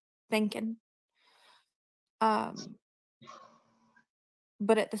he's thinking. But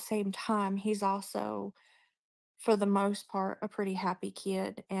at the same time, he's also, for the most part, a pretty happy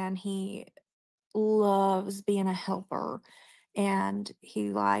kid, and he loves being a helper, and he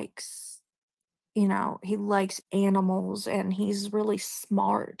likes, he likes animals, and he's really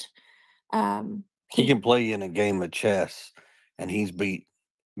smart. He He can play in a game of chess, and he's beat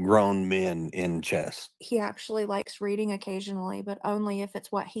grown men in chess. he actually likes reading occasionally, but only if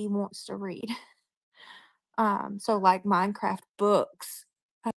it's what he wants to read. So like Minecraft books,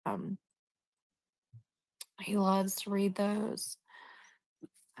 he loves to read those.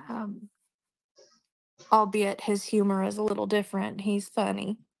 Albeit his humor is a little different. He's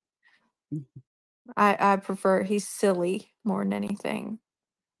funny. I prefer he's silly more than anything.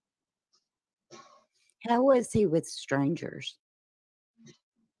 How was he with strangers?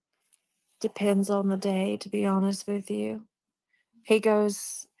 Depends on the day, to be honest with you. He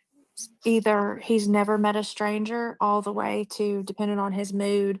goes either he's never met a stranger all the way to, depending on his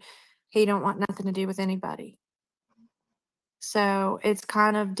mood, he don't want nothing to do with anybody. So it's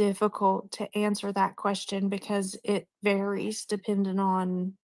kind of difficult to answer that question because it varies depending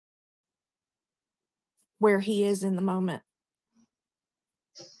on where he is in the moment.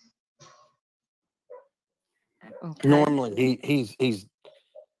 Okay. Normally, he's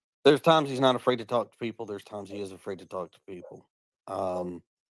there's times he's not afraid to talk to people. There's times he is afraid to talk to people.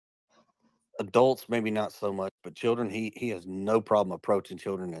 Adults, maybe not so much, but children, he has no problem approaching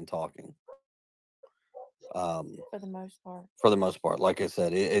children and talking. For the most part. For the most part, like I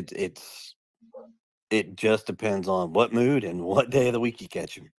said, it just depends on what mood and what day of the week you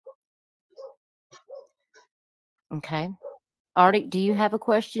catch him. Okay. Artie, do you have a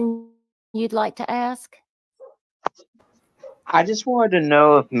question you'd like to ask? I just wanted to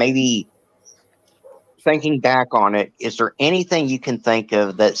know if maybe thinking back on it, is there anything you can think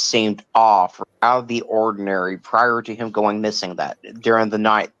of that seemed off or out of the ordinary prior to him going missing that during the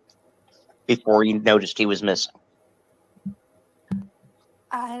night before you noticed he was missing?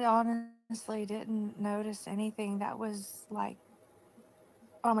 I honestly didn't notice anything that was like,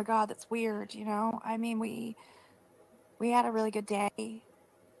 oh my God, that's weird, I mean, we had a really good day,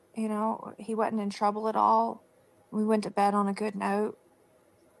 he wasn't in trouble at all. We went to bed on a good note.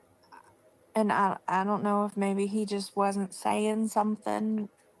 And I don't know if maybe he just wasn't saying something,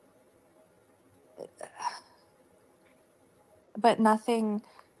 but nothing.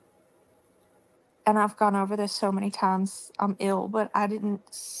 And I've gone over this so many times. I'm ill, but I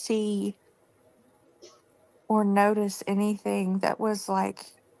didn't see or notice anything that was like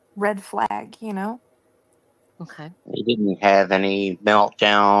red flag, Okay. He didn't have any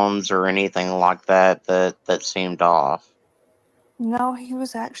meltdowns or anything like that seemed off. No, he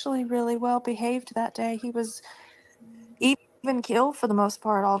was actually really well behaved that day. He was even killed for the most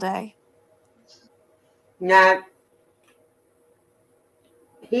part all day. Now,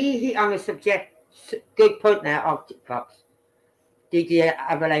 he on the subject, good point there, Arctic Fox. Did you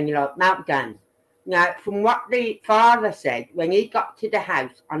have any like meltdowns? Now, from what the father said, when he got to the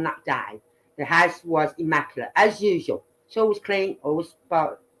house on that day, the house was immaculate, as usual. It's always clean, always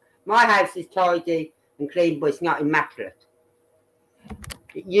spotless. My house is tidy and clean, but it's not immaculate.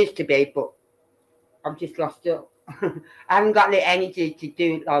 It used to be, but I've just lost it. I haven't got the energy to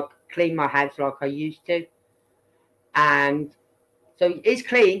do like clean my house like I used to. And so it's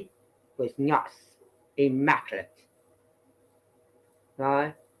clean, but it's not immaculate.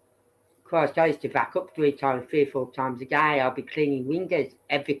 Right? Of course, I used to back up 3 or 4 times a day. I'll be cleaning windows.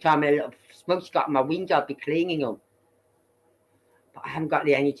 Every time a little smoke's got in my window, I'll be cleaning them. But I haven't got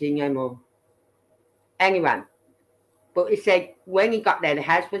the energy no more. Anyway, but he said when he got there, the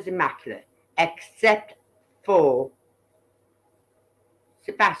house was immaculate, except for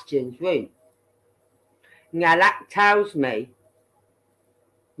Sebastian's room. Now that tells me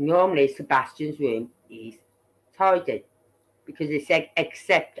normally Sebastian's room is tidy, because he said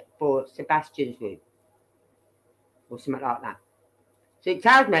except for Sebastian's room or something like that. So it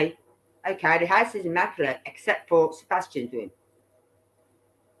tells me, okay, the house is immaculate except for Sebastian's room.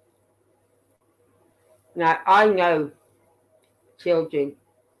 Now I know children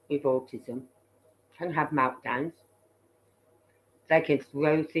with autism can have meltdowns. They can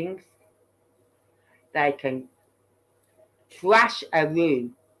throw things. They can trash a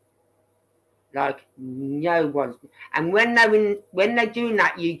room like no one's. And when they're doing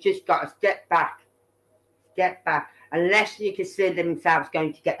that, you just got to step back Get back. Unless you consider themselves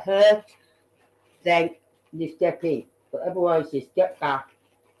going to get hurt, then you step in. But otherwise, just get back,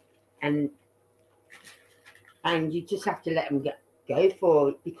 and you just have to let them go for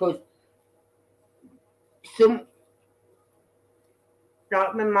it, because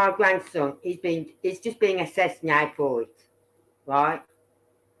like with my grandson, he's just being assessed now for it, right?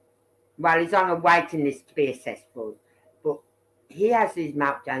 Well, he's on a waiting list to be assessed for it, but he has these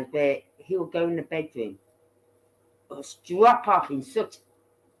meltdowns where he'll go in the bedroom, or drop off in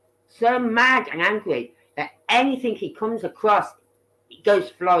so mad and angry that anything he comes across, it goes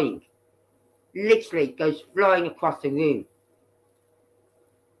flying. Literally goes flying across the room,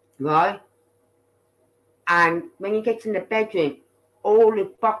 right? And when he gets in the bedroom, all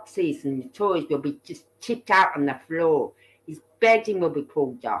the boxes and the toys will be just tipped out on the floor. His bedding will be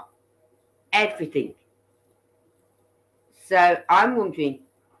pulled off. Everything. So I'm wondering,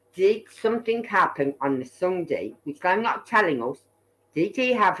 did something happen on the Sunday, which they're not telling us? Did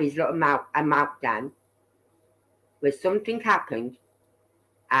he have his little meltdown where something happened,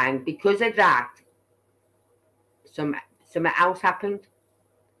 and because of that, something else happened?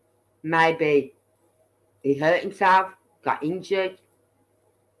 Maybe he hurt himself, got injured,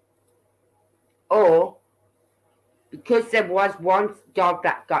 or because there was one dog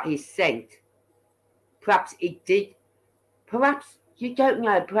that got his scent, perhaps it did. Perhaps, you don't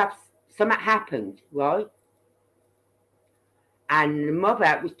know, perhaps something happened, right? And the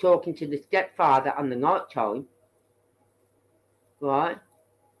mother was talking to the stepfather on the night time, right?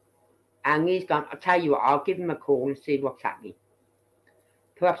 And he's gone, I'll tell you what, I'll give him a call and see what's happening.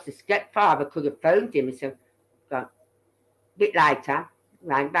 Perhaps the stepfather could have phoned him and said, a bit later,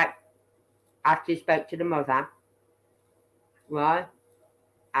 right back after he spoke to the mother, right?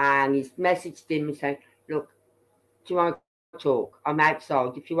 And he's messaged him and said, look, do you want to talk? I'm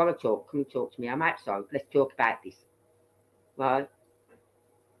outside. If you want to talk, come and talk to me. I'm outside. Let's talk about this, right?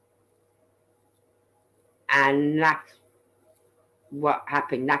 And that's what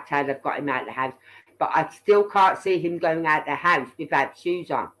happened. That's how they've got him out of the house. But I still can't see him going out of the house without shoes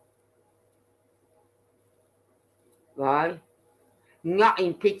on, right? Not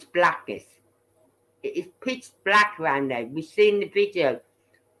in pitch blackness. It is pitch black around there. We've seen the video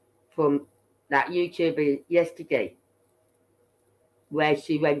from that YouTuber yesterday where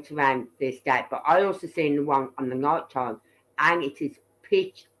she went around the estate, but I also seen the one on the night time, and it is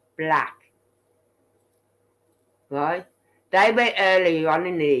pitch black, right? They went earlier on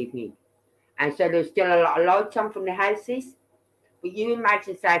in the evening, and so there's still a lot of lights on from the houses. But you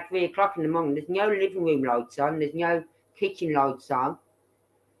imagine, say, 3 o'clock in the morning, there's no living room lights on, there's no kitchen lights on,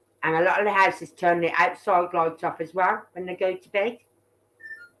 and a lot of the houses turn the outside lights off as well when they go to bed.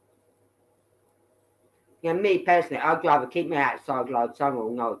 You know, me personally, I'd rather keep my outside lights on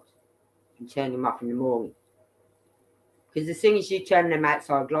all night and turn them off in the morning. Because as soon as you turn them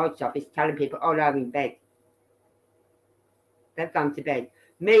outside lights off, it's telling people, oh, they're in bed. They've gone to bed.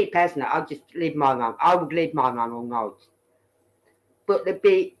 Me personally, I'd just leave mine on. I would leave mine on all night. But there'd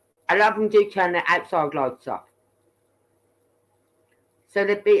be, a lot of them do turn their outside lights off. So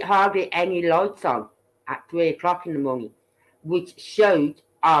there'd be hardly any lights on at 3 o'clock in the morning, which showed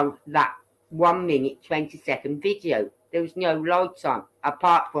on that 1 minute 20-second video. There was no lights on,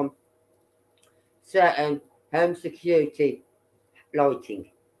 apart from certain home security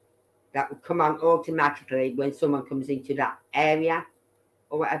lighting that would come on automatically when someone comes into that area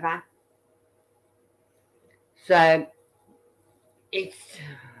or whatever. So it's...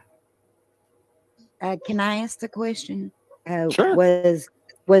 Can I ask the question? Sure.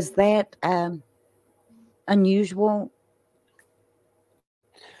 Was that unusual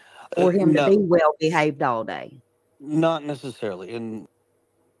for him to No, be well behaved all day? not necessarily. And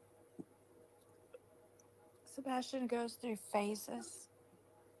Sebastian goes through phases.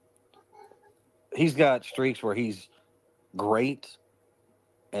 he's got streaks where he's great,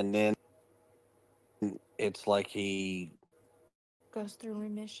 and then it's like he, Goes through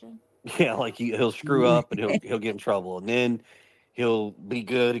remission. yeah, like he'll screw up and he'll get in trouble, and then he'll be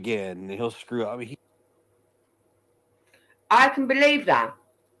good again, and he'll screw up. I mean, I can believe that.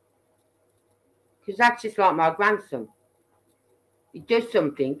 Because that's just like my grandson. He does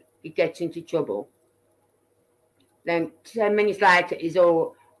something, he gets into trouble. Then 10 minutes later, he's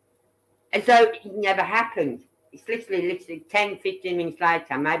all as though it never happened. It's literally 10, 15 minutes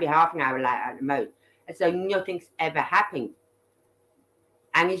later, maybe half an hour later at the most, as though nothing's ever happened.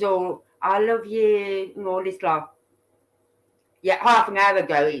 And he's all, I love you, and all this stuff. Yet half an hour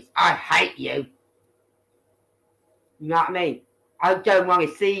ago, it's, I hate you. You know what I mean? I don't want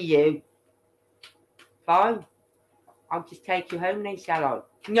to see you. Fine. I'll just take you home then, shall I?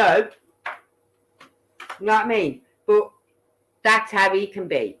 No. You know what I mean? But that's how he can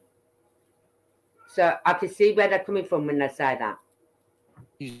be. So I can see where they're coming from when they say that.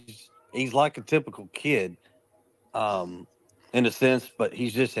 He's like a typical kid, in a sense, but he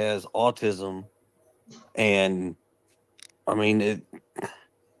just has autism, and I mean it's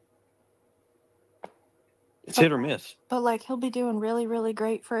hit or miss. But like he'll be doing really, really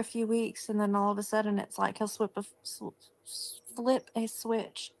great for a few weeks, and then all of a sudden it's like he'll flip a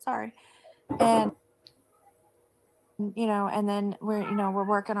switch. Sorry, and and then we're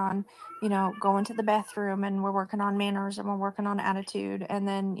working on going to the bathroom, and we're working on manners, and we're working on attitude, and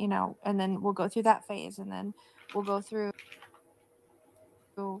then and then we'll go through that phase, and then we'll go through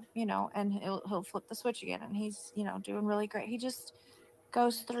and he'll flip the switch again, and he's doing really great. He just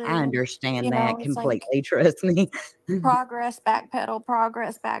goes through. I understand that it's like completely. Trust me. progress, backpedal,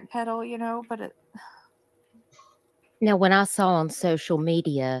 but Now, when I saw on social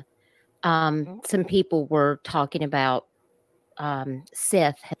media, some people were talking about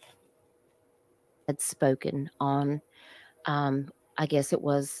Seth had spoken on, I guess it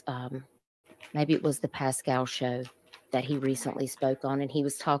was, maybe it was the Pascal show that he recently spoke on, and he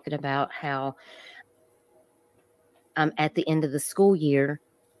was talking about how at the end of the school year,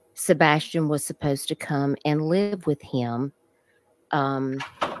 Sebastian was supposed to come and live with him. And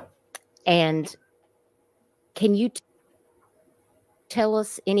can you tell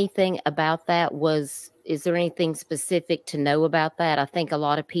us anything about that? Is there anything specific to know about that? I think a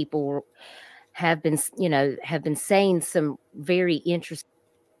lot of people have been saying some very interesting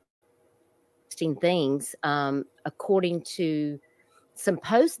things. According to some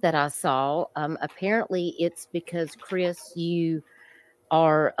posts that I saw, apparently it's because Chris, you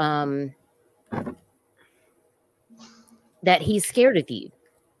are that he's scared of you.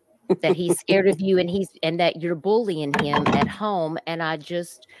 That he's scared of you, and that you're bullying him at home. And I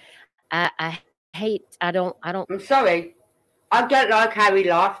hate. I don't. I'm sorry. I don't like how he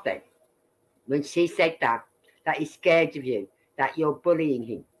laughed then when she said that he's scared of you, that you're bullying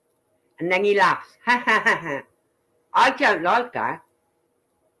him. And then he laughs. Ha ha ha ha. I don't like that.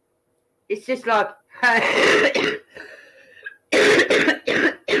 It's just like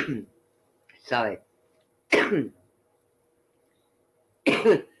sorry.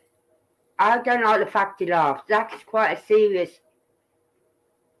 I don't like the fact he laughs. That's quite a serious,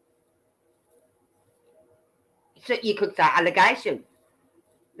 so you could say, allegation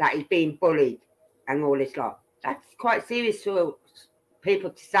that he's being bullied and all this lot. That's quite serious for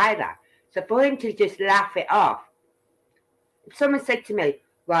people to say that. So for him to just laugh it off. If someone said to me,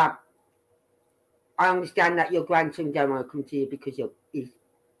 well, I understand that your grandson don't want to come to you because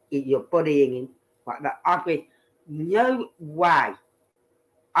you're bullying him like that, I'd be, no way.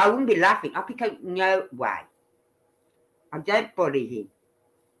 I wouldn't be laughing. I'd be going, no way. I don't bully him.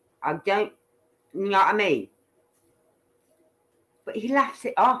 I don't, you know what I mean? But he laughs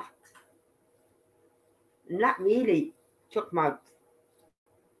it off. And that really took my... I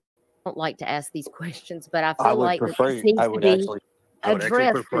don't like to ask these questions, but I feel I would like prefer. it seems I to would be actually. I would actually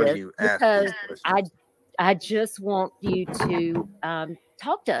address prefer this you ask because these questions. I just want you to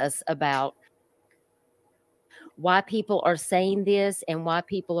talk to us about why people are saying this, and why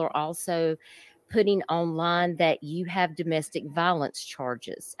people are also putting online that you have domestic violence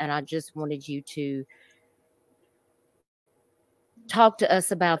charges. And I just wanted you to talk to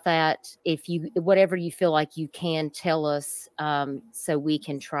us about that. If you, whatever you feel like you can tell us, so we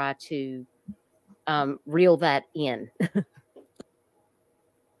can try to reel that in.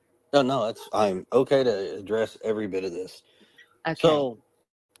 No, I'm okay to address every bit of this. Okay. So,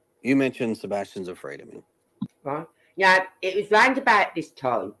 you mentioned Sebastian's afraid of me. Right? Now, it was round about this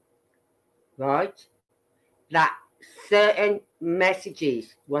time, right, that certain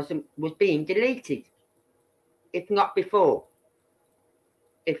messages was being deleted. If not before.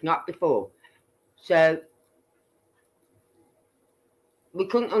 So, we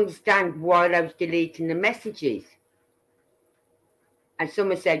couldn't understand why they was deleting the messages. And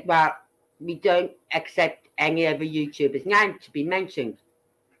someone said, well, we don't accept any other YouTubers' name to be mentioned.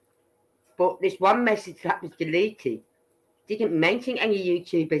 But this one message that was deleted didn't mention any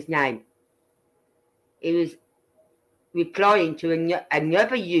YouTuber's name. It was replying to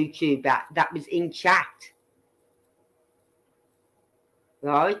another YouTuber that was in chat.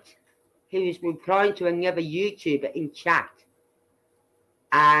 Right? He was replying to another YouTuber in chat.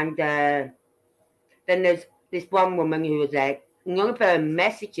 And then there's this one woman who was there. None of her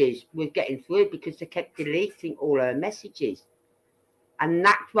messages was getting through because they kept deleting all her messages. And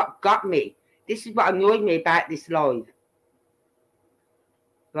that's what got me. This is what annoyed me about this live.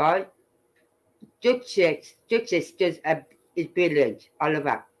 Right? Dutchess is brilliant. I love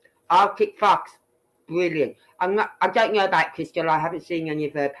her. Arctic Fox, brilliant. I don't know about Crystal. I haven't seen any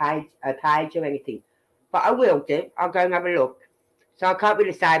of her page or anything, but I will do. I'll go and have a look. So I can't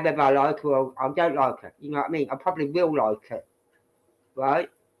really say whether I like her or I don't like her. You know what I mean? I probably will like her, right?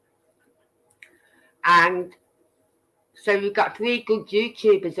 And so we've got 3 good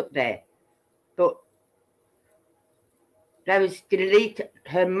YouTubers up there, but there was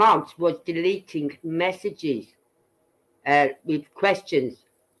her mom was deleting messages with questions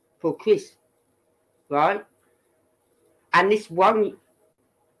for Chris, right? And this one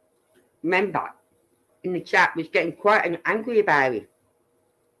member in the chat was getting quite angry about it.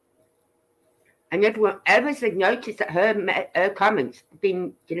 And everyone else had noticed that her comments had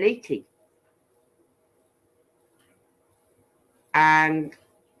been deleted. And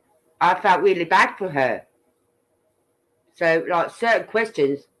I felt really bad for her. So, like, certain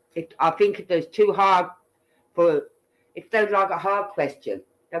questions, I think if there's too hard if there's like a hard question,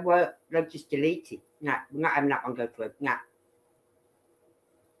 they'll just delete it. Nah, we're not having that one go through. Nah.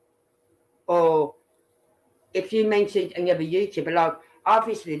 Or if you mentioned another YouTuber, like,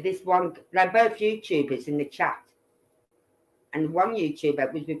 obviously this one, they're both YouTubers in the chat. And one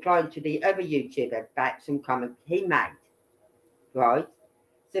YouTuber was replying to the other YouTuber about some comment he made, right?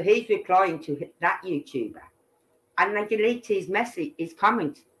 So he's replying to that YouTuber. And they delete his message, his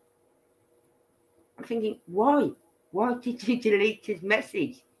comment. I'm thinking, why? Why did you delete his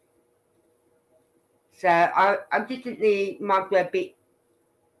message? So I just think they might be a bit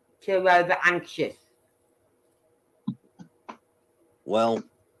too over anxious. Well,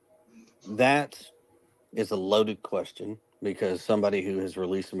 that is a loaded question because somebody who has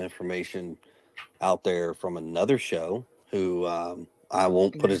released some information out there from another show who I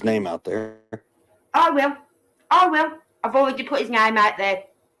won't put his name out there. I will. I've already put his name out there.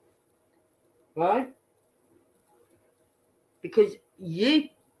 Right? Because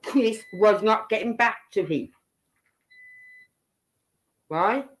Chris, was not getting back to him.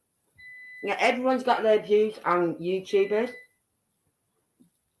 Right? Now, everyone's got their views on YouTubers.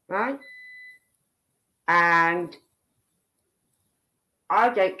 Right? And I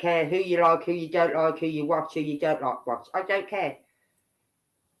don't care who you like, who you don't like, who you watch, who you don't like watch. I don't care.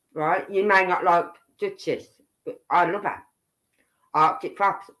 Right? You may not like Dutchess, but I love her. Arctic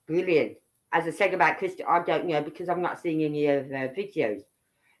Fox, brilliant. As I said about Krista, I don't know because I'm not seeing any of her videos.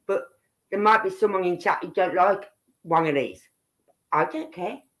 But there might be someone in chat who don't like one of these. I don't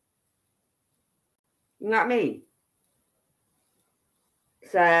care. You know what I mean?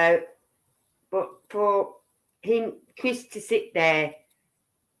 So, but for him, Chris, to sit there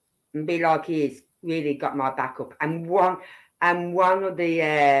and be like he is, really got my back up. And one of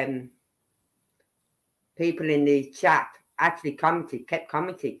the people in the chat actually kept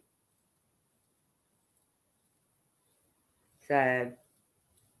commenting. So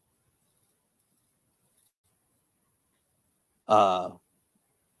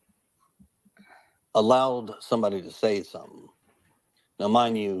allowed somebody to say something. Now,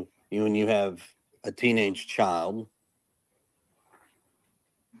 mind you, when you have a teenage child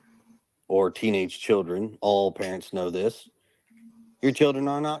or teenage children, all parents know this, your children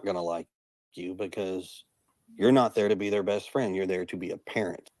are not going to like you because you're not there to be their best friend. You're there to be a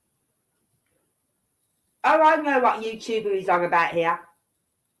parent. Oh, I know what YouTuber he's on about here.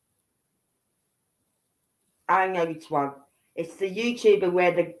 I know which one. It's the YouTuber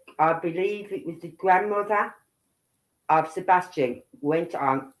where I believe it was the grandmother of Sebastian went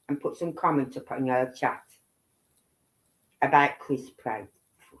on and put some comments up in her chat about Chris Pratt.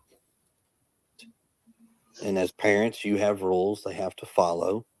 And as parents, you have rules they have to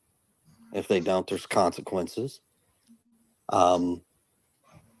follow. If they don't, there's consequences.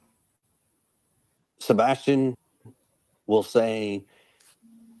 Sebastian will say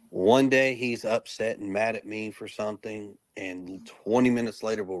one day he's upset and mad at me for something, and 20 minutes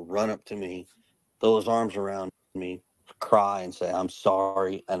later will run up to me, throw his arms around me, cry and say, I'm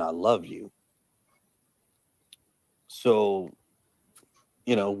sorry and I love you. So,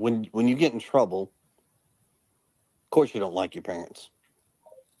 you know, when you get in trouble, of course you don't like your parents.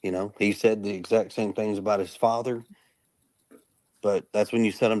 You know, he said the exact same things about his father, but that's when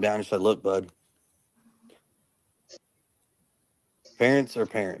you set him down and say, look, bud, parents are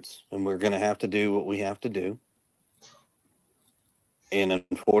parents, and we're going to have to do what we have to do. And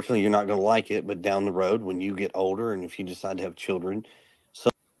unfortunately, you're not going to like it, but down the road, when you get older and if you decide to have children,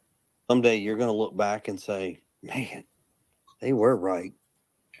 someday you're going to look back and say, man, they were right.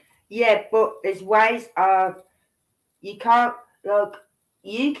 Yeah, but there's ways of, you can't, like,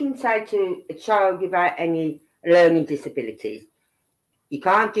 you can say to a child without any learning disabilities, you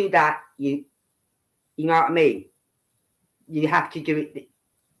can't do that, you know what I mean? You have to do it.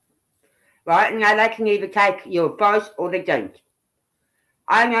 right? Now they can either take your advice or they don't.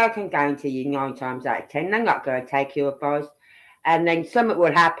 I know I can guarantee you 9 times out of 10, they're not going to take your advice. And then something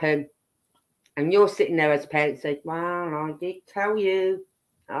will happen, and you're sitting there as a parent saying, well, I did tell you.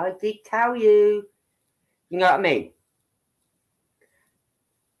 I did tell you. You know what I mean?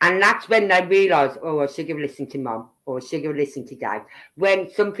 And that's when they realise, oh, I should have listened to mum, or I should have listened to dad.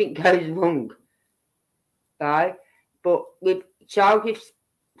 When something goes wrong, right? But with child with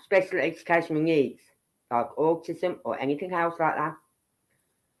special educational needs, like autism or anything else like that,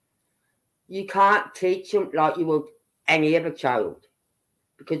 you can't teach them like you would any other child,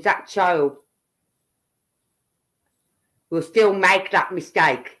 because that child will still make that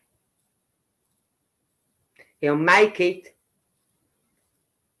mistake. He'll make it,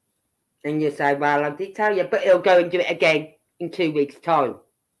 and you say, well, I did tell you, but he'll go and do it again in 2 weeks' time.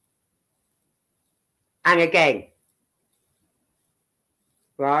 And again.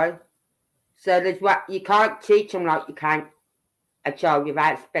 Right? So there's what you can't teach them like you can a child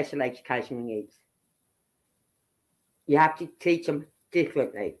without special educational needs. You have to teach them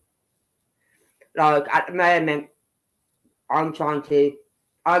differently. Like at the moment, I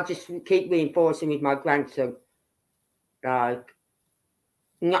just keep reinforcing with my grandson, like,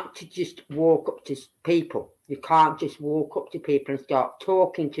 not to just walk up to people. You can't just walk up to people and start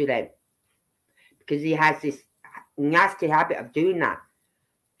talking to them, because he has this nasty habit of doing that.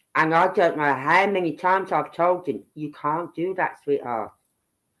 And I don't know how many times I've told him, you can't do that, sweetheart.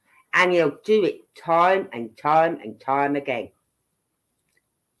 And he'll do it time and time and time again.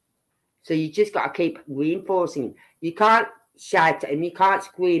 So you just got to keep reinforcing him. You can't shout at him, you can't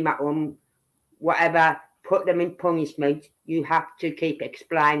scream at them, whatever, put them in punishment. You have to keep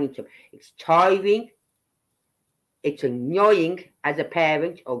explaining to them. It's tiring, it's annoying as a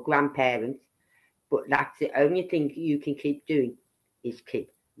parent or grandparent, but that's the only thing you can keep doing, is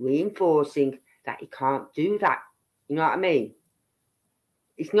keep reinforcing that you can't do that. You know what I mean?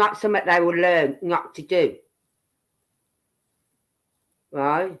 It's not something they will learn not to do.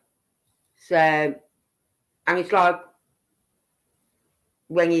 Right? So, and it's like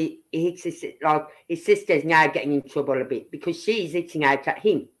when he hits his sister's now getting in trouble a bit because she's hitting out at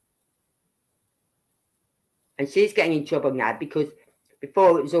him. And she's getting in trouble now because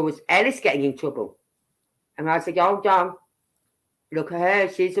before it was always Ellis getting in trouble. And I said, hold on. Look at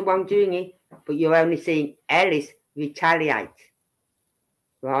her, she's the one doing it, but you're only seeing Ellis retaliate,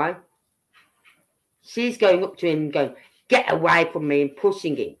 right? She's going up to him and going, get away from me, and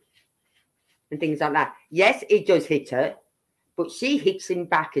pushing him and things like that. Yes, he does hit her, but she hits him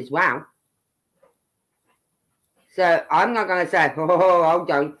back as well. So I'm not going to say, oh,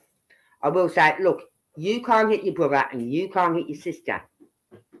 hold on. I will say, look, you can't hit your brother and you can't hit your sister,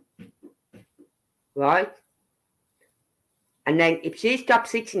 right? And then if she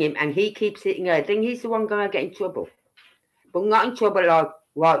stops hitting him and he keeps hitting her, then he's the one going to get in trouble. But not in trouble like,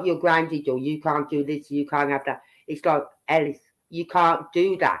 well, you're grounded or you can't do this, you can't have that. It's like, Ellis, you can't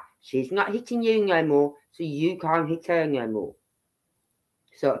do that. She's not hitting you no more, so you can't hit her no more.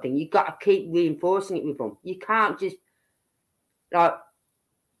 Sort of thing. You've got to keep reinforcing it with them. You can't just, like,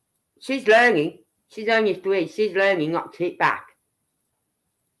 she's learning. She's only 3. She's learning not to hit back.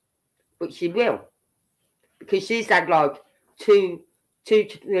 But she will. Because she's had, like, 2 to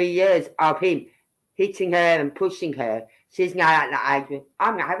 3 years of him hitting her and pushing her. She's now at that age where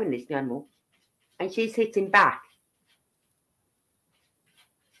I'm not having this no more. And she's hitting back.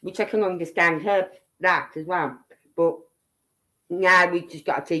 Which I can understand her that as well. But now we just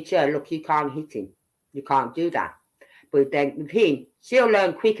got to teach her, look, you can't hit him. You can't do that. But then with him, she'll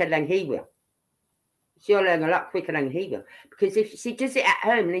learn quicker than he will. She'll learn a lot quicker than he will. Because if she does it at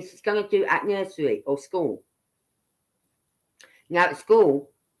home, then she's going to do it at nursery or school. Now at school,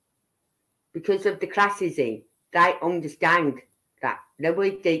 because of the classes in, they understand that there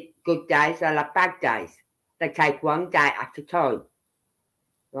will be good days, they'll have bad days. They take one day at a time,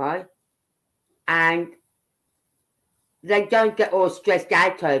 right? And they don't get all stressed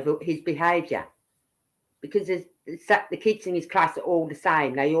out over his behaviour. Because the kids in his class are all the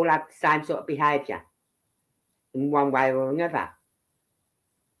same. They all have the same sort of behaviour in one way or another.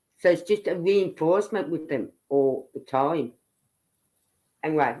 So it's just a reinforcement with them all the time.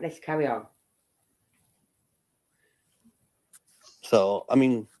 Anyway, let's carry on. So, I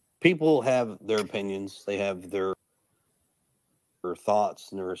mean, people have their opinions. They have their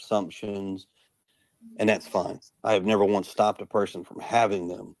thoughts and their assumptions, and that's fine. I have never once stopped a person from having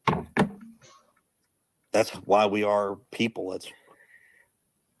them. That's why we are people. That's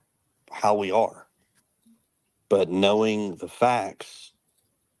how we are. But knowing the facts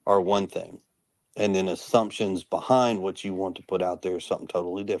are one thing, and then assumptions behind what you want to put out there is something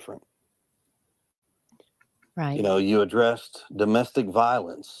totally different. Right. You addressed domestic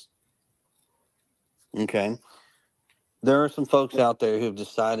violence. Okay. There are some folks out there who've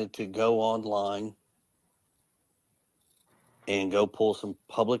decided to go online and go pull some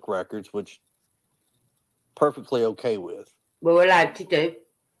public records, which perfectly okay with. We're allowed to do.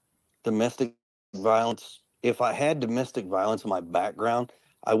 Domestic violence. If I had domestic violence in my background,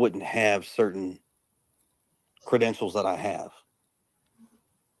 I wouldn't have certain credentials that I have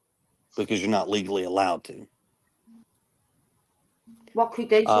because you're not legally allowed to. What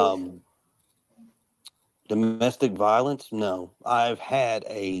credentials? Domestic violence? No. I've had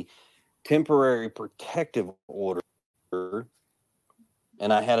a temporary protective order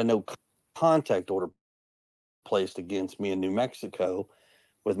and I had a no contact order placed against me in New Mexico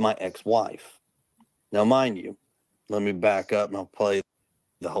with my ex-wife. Now, mind you, let me back up and I'll play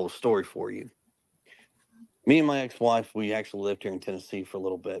the whole story for you. Me and my ex-wife, we actually lived here in Tennessee for a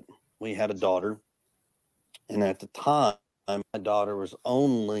little bit. We had a daughter, and at the time, my daughter was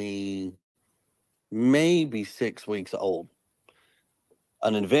only maybe 6 weeks old.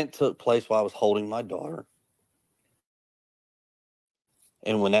 An event took place while I was holding my daughter.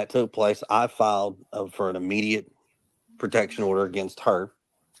 And when that took place, I filed for an immediate protection order against her.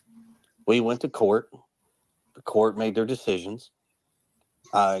 We went to court. The court made their decisions.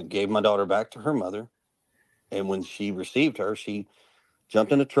 I gave my daughter back to her mother. And when she received her, she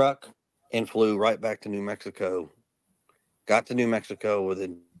jumped in a truck and flew right back to New Mexico. Got to New Mexico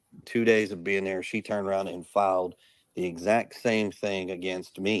within 2 days of being there. She turned around and filed the exact same thing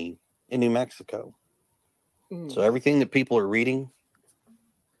against me in New Mexico. So everything that people are reading,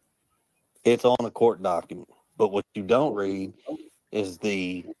 it's on a court document. But what you don't read is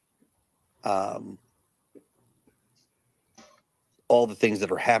all the things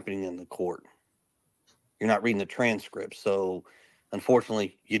that are happening in the court. You're not reading the transcript. So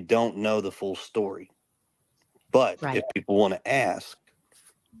unfortunately, you don't know the full story. But Right. if people want to ask,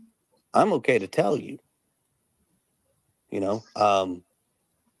 I'm okay to tell you.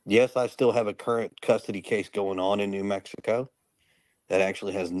 Yes, I still have a current custody case going on in New Mexico that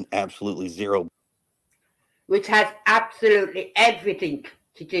actually has absolutely zero. Which has absolutely everything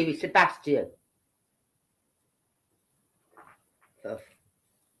to do with Sebastian. For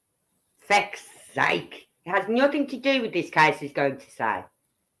feck's sake. It has nothing to do with this case, he's going to say.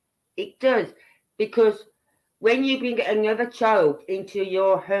 It does, because when you bring another child into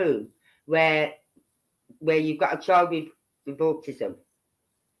your home where you've got a child with autism,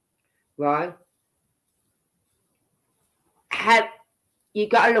 right? You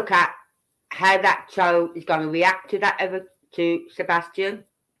got to look at how that child is going to react to Sebastian,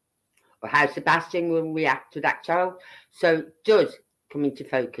 or how Sebastian will react to that child. So it does come into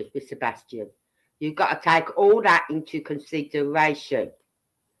focus with Sebastian. You've got to take all that into consideration,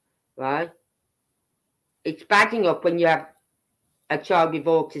 right? It's bad enough when you have a child with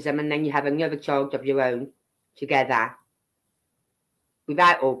autism and then you have another child of your own together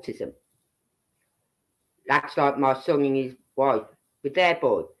without autism. That's like my son and his wife with their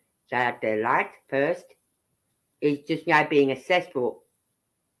boy. They had their light first. He's just now being assessed for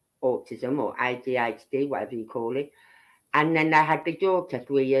autism or ADHD, whatever you call it. And then they had the daughter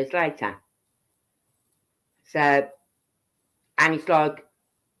 3 years later. So, and it's like,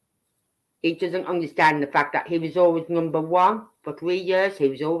 he doesn't understand the fact that he was always number one. For 3 years, he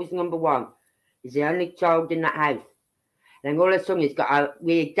was always number one. He's the only child in that house. And then all of a sudden, he's got to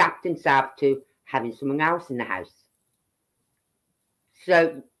readapt himself to having someone else in the house.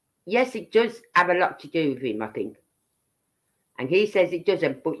 So, yes, it does have a lot to do with him, I think. And he says it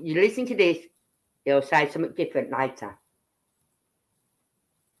doesn't, but you listen to this, he'll say something different later.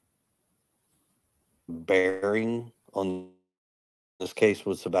 Bearing on this case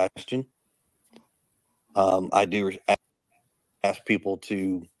with Sebastian. I do ask people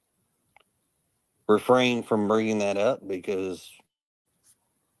to refrain from bringing that up because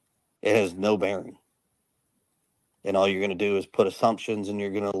it has no bearing. And all you're going to do is put assumptions, and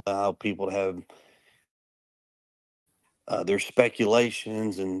you're going to allow people to have their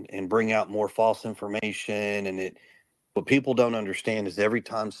speculations and bring out more false information. And what people don't understand is every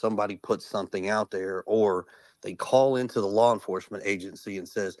time somebody puts something out there, or they call into the law enforcement agency and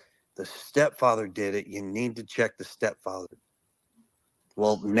says, the stepfather did it, you need to check the stepfather.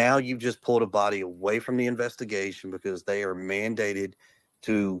 Well, now you've just pulled a body away from the investigation because they are mandated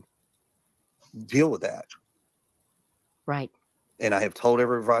to deal with that. Right. And I have told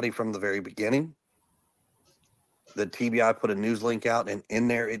everybody from the very beginning, the TBI put a news link out, and in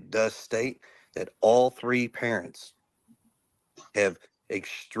there it does state that all three parents have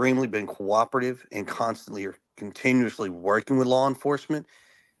extremely been cooperative and constantly are continuously working with law enforcement.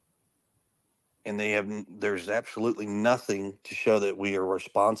 and there's absolutely nothing to show that we are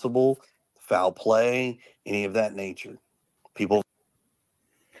responsible, foul play, any of that nature. People.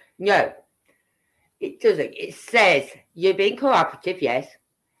 No, it doesn't. It says you're being cooperative, yes,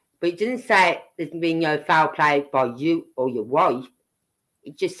 but it doesn't say there's been no foul play by you or your wife.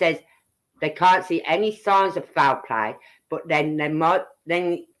 It just says they can't see any signs of foul play, but then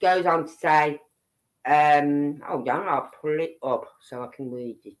it goes on to say, hold on, I'll pull it up so I can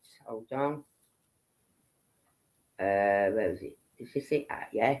read it. Hold on. Where is it? Is this it?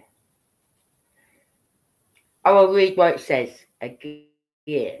 Yeah. I'll read what it says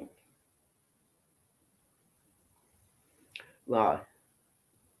again. Right.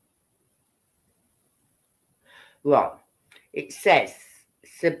 Right. It says,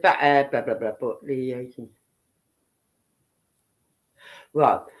 blah, blah, blah, but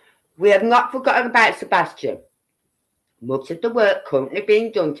right. We have not forgotten about Sebastian. Much of the work currently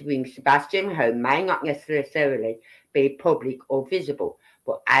being done to bring Sebastian home may not necessarily be public or visible,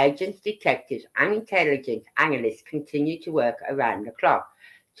 but agents, detectives, and intelligence analysts continue to work around the clock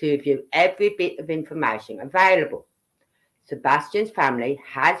to review every bit of information available. Sebastian's family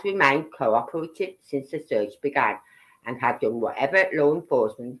has remained cooperative since the search began and have done whatever law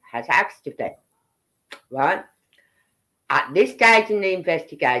enforcement has asked of them. Right? At this stage in the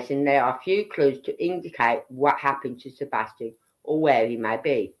investigation, there are few clues to indicate what happened to Sebastian or where he may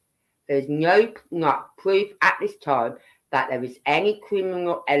be. There is not proof at this time that there is any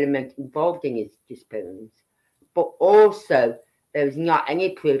criminal element involved in his disappearance, but also there is not any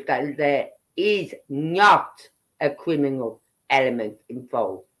proof that there is not a criminal element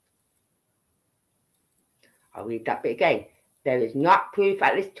involved. I'll read that bit again. There is not proof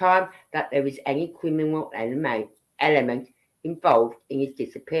at this time that there is any criminal element involved in his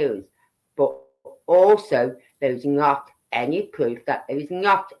disappearance, but also there is not any proof that there is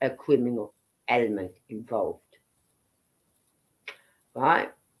not a criminal element involved.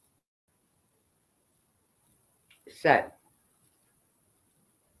 Right? So,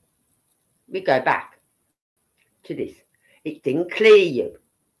 we go back to this. It didn't clear you.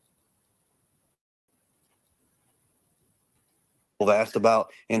 I've asked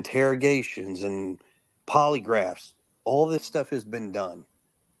about interrogations and polygraphs. All this stuff has been done.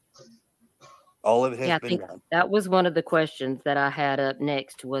 All of it has been done. That was one of the questions that I had up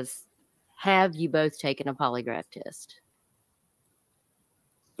next was, have you both taken a polygraph test?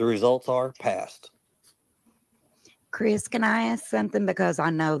 The results are passed. Chris, can I ask something? Because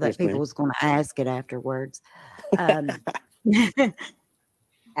I know that Yes, people's going to ask it afterwards. He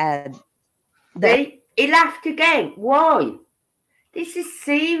laughed again. Why? This is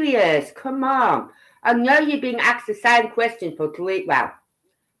serious. Come on. I know you've been asked the same question for 2 weeks. Well,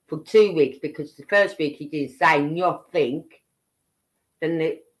 for 2 weeks, because the first week you didn't say nothing. Then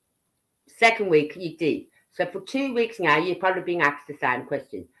the second week you did. So for 2 weeks now, you've probably been asked the same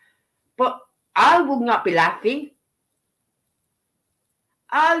question. But I would not be laughing.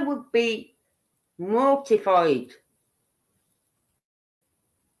 I would be mortified.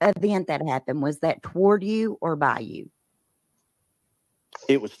 Event that happened, was that toward you or by you?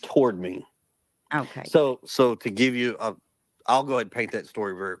 It was toward me. Okay. So to give you, I'll go ahead and paint that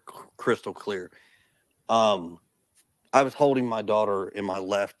story very crystal clear. I was holding my daughter in my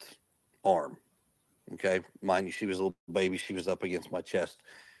left arm. Okay, mind you, she was a little baby. She was up against my chest,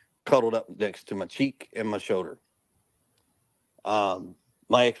 cuddled up next to my cheek and my shoulder.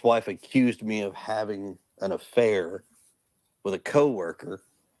 My ex-wife accused me of having an affair with a coworker,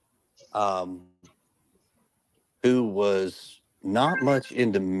 who was not much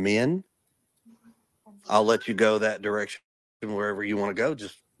into men. I'll let you go that direction wherever you want to go.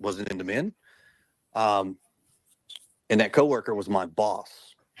 Just wasn't into men. And that coworker was my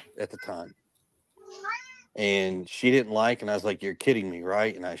boss at the time. And she didn't like, and I was like, "You're kidding me,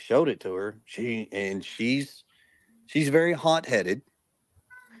 right?" And I showed it to her. She's very hot-headed.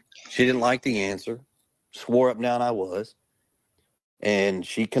 She didn't like the answer, swore up and down I was. And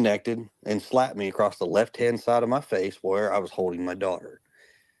she connected and slapped me across the left-hand side of my face where I was holding my daughter.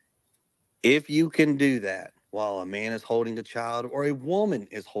 If you can do that while a man is holding a child, or a woman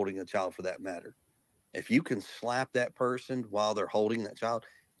is holding a child for that matter, if you can slap that person while they're holding that child,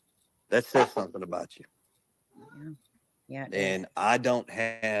 that says something about you. Yeah. And I'm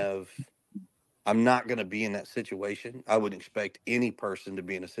not going to be in that situation. I wouldn't expect any person to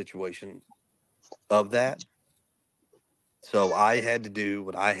be in a situation of that. So I had to do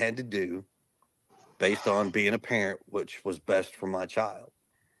what I had to do based on being a parent, which was best for my child.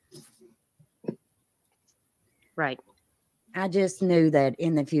 Right. I just knew that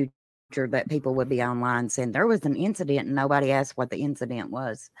in the future that people would be online saying there was an incident and nobody asked what the incident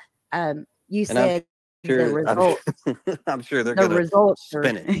was. You And I'm said the sure, results. I'm sure they're The going to results are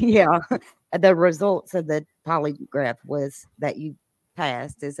spin it. yeah. The results of the polygraph was that you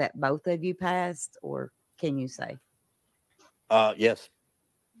passed. Is that both of you passed, or can you say? Yes.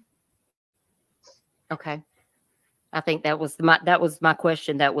 Okay. I think that was my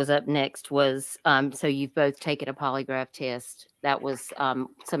question that was up next was so you've both taken a polygraph test. That was some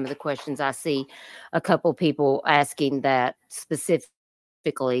of the questions I see a couple people asking that specifically.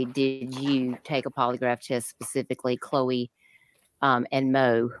 Did you take a polygraph test specifically? Chloe and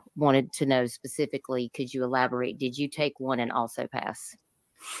Mo wanted to know specifically. Could you elaborate? Did you take one and also pass?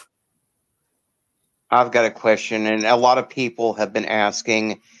 I've got a question, and a lot of people have been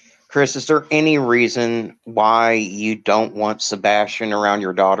asking, Chris, is there any reason why you don't want Sebastian around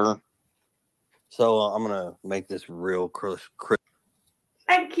your daughter? So I'm going to make this real crisp.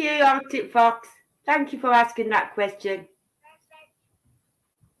 Thank you, Arctic Fox. Thank you for asking that question.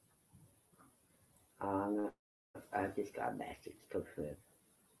 I just got a message come through.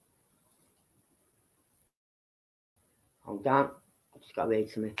 Hold on. I just got to read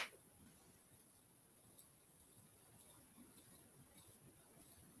something.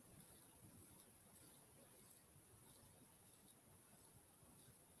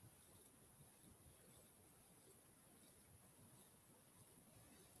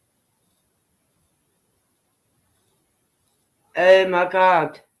 Oh my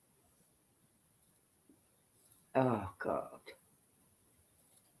God. Oh God.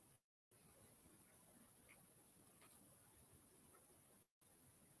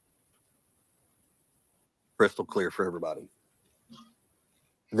 Crystal clear for everybody.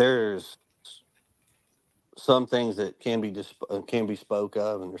 There's some things that can be spoke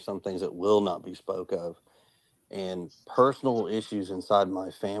of, and there's some things that will not be spoke of. And personal issues inside my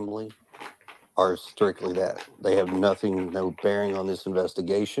family are strictly that. They have no bearing on this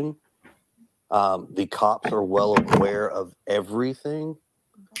investigation. The cops are well aware of everything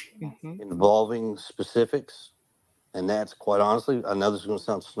involving specifics. And that's quite honestly, I know this is going to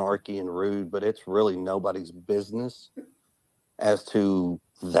sound snarky and rude, but it's really nobody's business as to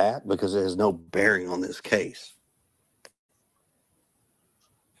that because it has no bearing on this case.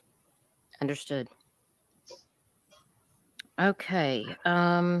 Understood. Okay.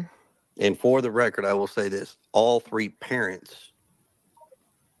 And for the record, I will say this. All three parents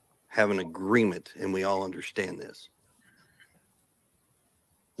have an agreement, and we all understand this.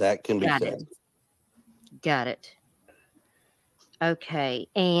 That can be said. Got it. Okay.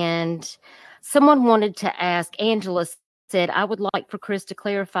 And someone wanted to ask, Angela said, I would like for Chris to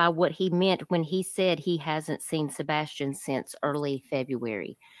clarify what he meant when he said he hasn't seen Sebastian since early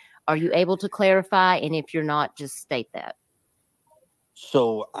February. Are you able to clarify? And if you're not, just state that.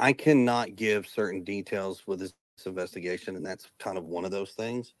 So I cannot give certain details with this investigation, and that's kind of one of those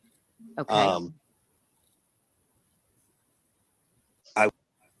things. Okay.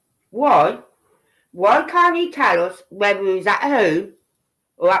 Why can't he tell us whether he was at home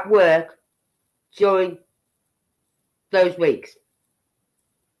or at work during those weeks?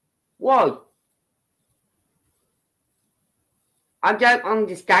 Why? I don't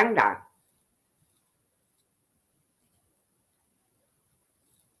understand that.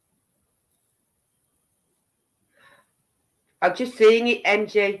 I've just seen it,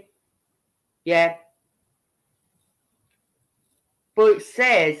 MG. Yeah. But it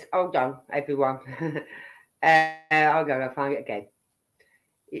says, hold on, everyone. Hold on, I'll find it again.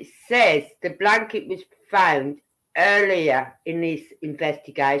 It says the blanket was found earlier in this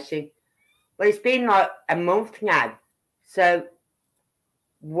investigation. Well, it's been like a month now. So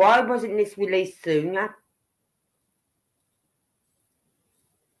why wasn't this released sooner?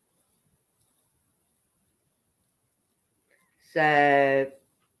 So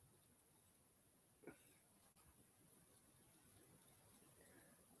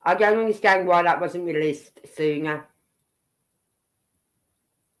I don't understand why that wasn't released sooner.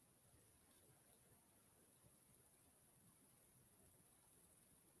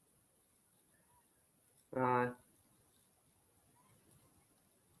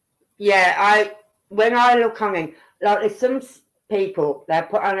 Yeah, when I look on it, like there's some people they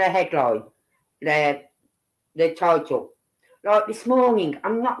put on a headline, their title. Like this morning,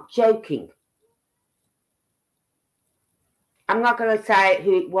 I'm not joking. I'm not going to say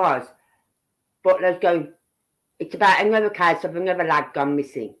who it was, but they're going. It's about another case of another lad gone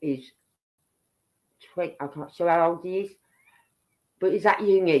missing. He's 20, I'm not sure how old he is, but he's at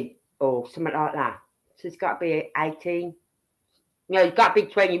uni or something like that. So it's got to be 18. No, it's got to be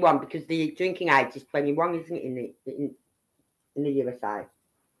 21 because the drinking age is 21, isn't it, in the USA?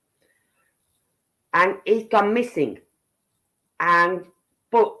 And he's gone missing.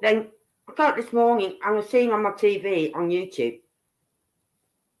 But then I got this morning and I was seeing on my TV on YouTube,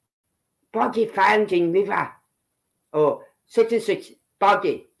 body found in river, or such and such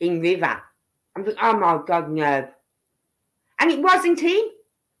body in river. I'm like, oh my God, no. And it wasn't him.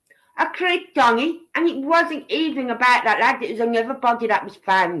 I clicked on it, and it wasn't even about that lad. It was another body that was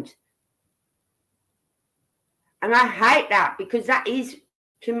found. And I hate that, because that is,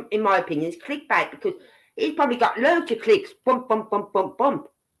 in my opinion, is clickbait, because he's probably got loads of clicks, bump, bump, bump, bump, bump.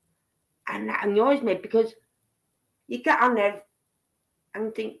 And that annoys me, because you get on there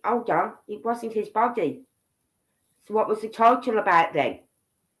and think, hold on, it wasn't his body. So what was the title about then?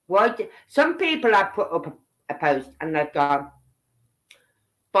 Why some people have put up a post and they've gone,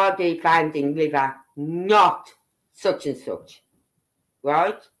 body found in river, not such and such.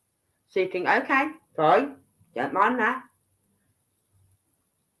 Right? So you think, okay, fine, don't mind that.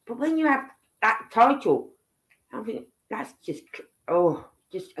 But when you have that title, I think that's just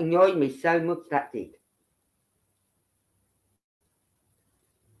annoyed me so much, that did.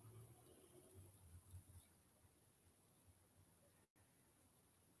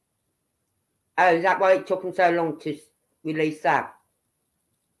 Oh, is that why it took them so long to release that?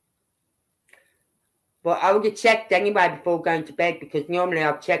 But I would have checked anyway before going to bed, because normally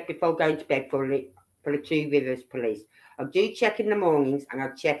I'll check before going to bed for the Two Rivers Police. I do check in the mornings, and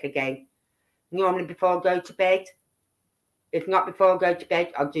I'll check again normally before I go to bed. If not before I go to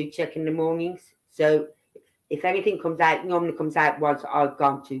bed, I'll do check in the mornings. So if anything comes out, normally comes out once I've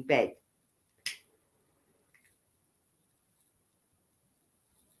gone to bed.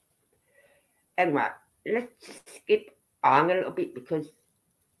 Anyway, let's skip on a little bit, because,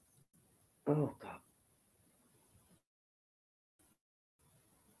 oh God.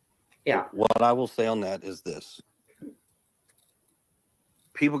 Yeah. What I will say on that is this.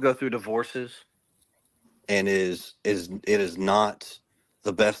 People go through divorces, and it is not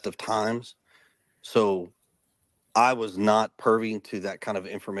the best of times. So I was not privy to that kind of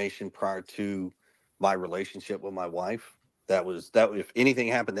information prior to my relationship with my wife. That if anything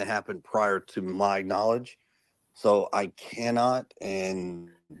happened, that happened prior to my knowledge. So I cannot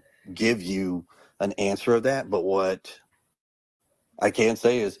give you an answer of that. But what I can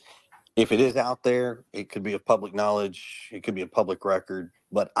say is, if it is out there, it could be of public knowledge. It could be a public record,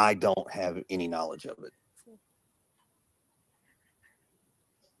 but I don't have any knowledge of it.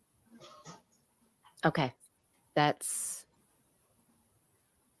 Okay. That's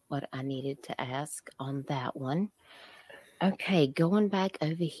what I needed to ask on that one. Okay, going back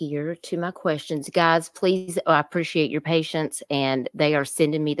over here to my questions. Guys, please, I appreciate your patience, and they are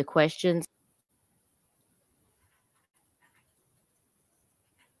sending me the questions.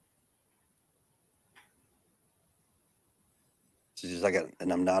 I got,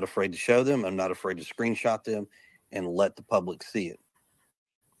 and I'm not afraid to show them. I'm not afraid to screenshot them and let the public see it.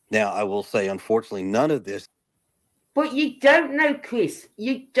 Now, I will say, unfortunately, none of this. But you don't know, Chris.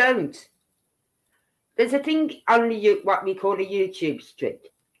 You don't. There's a thing on what we call a YouTube strip,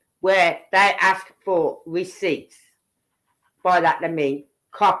 where they ask for receipts. By that, I mean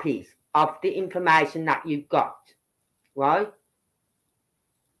copies of the information that you've got, right?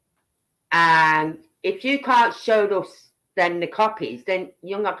 And if you can't show us then the copies, then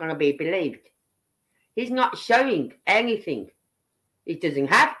you're not going to be believed. He's not showing anything. He doesn't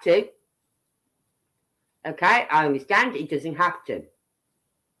have to. Okay, I understand he doesn't have to.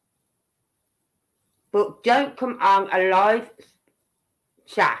 But don't come on a live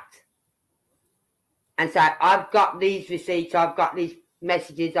chat and say, I've got these receipts, I've got these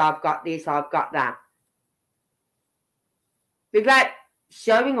messages, I've got this, I've got that. Without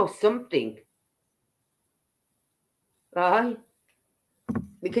showing us something. Right?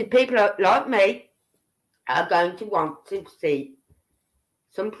 Because people like me are going to want to see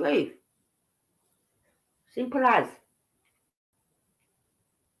some proof. Simple as.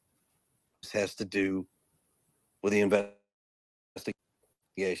 This has to do with the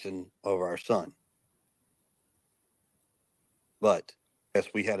investigation of our son. But yes,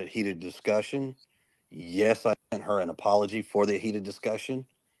 we had a heated discussion. Yes, I sent her an apology for the heated discussion.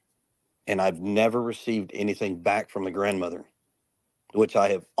 And I've never received anything back from the grandmother, which I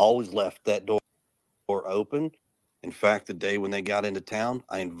have always left that door open. In fact, the day when they got into town,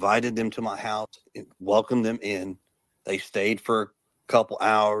 I invited them to my house and welcomed them in. They stayed for a couple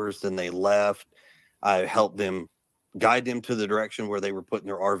hours, then they left. I helped them, guide them to the direction where they were putting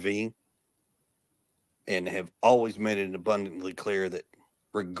their RV, and have always made it abundantly clear that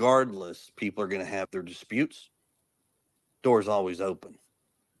regardless, people are going to have their disputes. Door's always open.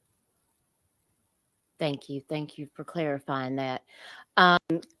 Thank you. Thank you for clarifying that.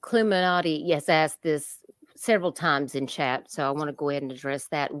 Cluminati, yes, asked this several times in chat, so I want to go ahead and address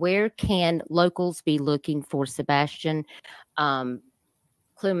that. Where can locals be looking for Sebastian?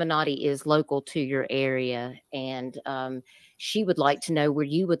 Cluminati is local to your area, and she would like to know where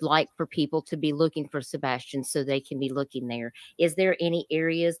you would like for people to be looking for Sebastian so they can be looking there. Is there any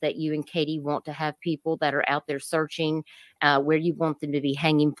areas that you and Katie want to have people that are out there searching, where you want them to be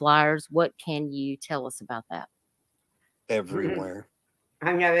hanging flyers? What can you tell us about that? Everywhere.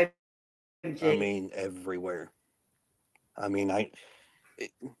 I know. I mean, everywhere. I mean,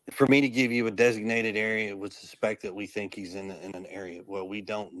 for me to give you a designated area would suspect that we think he's in an area. Well, we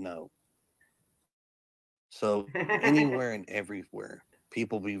don't know. So anywhere and everywhere,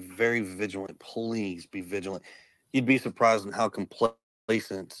 people be very vigilant. Please be vigilant. You'd be surprised at how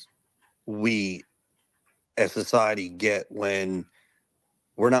complacent we as society get when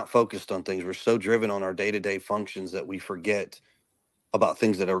we're not focused on things. We're so driven on our day-to-day functions that we forget about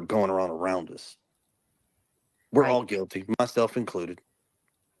things that are going on around us. We're all guilty, myself included.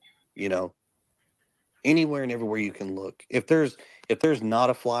 You know, anywhere and everywhere you can look. If there's not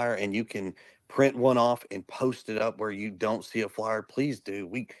a flyer and you can print one off and post it up where you don't see a flyer, please do.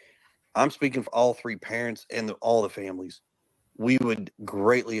 I'm speaking for all three parents and all the families. We would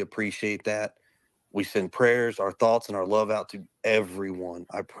greatly appreciate that. We send prayers, our thoughts, and our love out to everyone.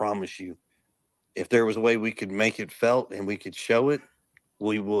 I promise you. If there was a way we could make it felt and we could show it,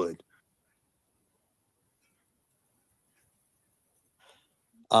 we would.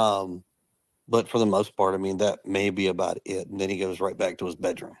 But for the most part, I mean, that may be about it. And then he goes right back to his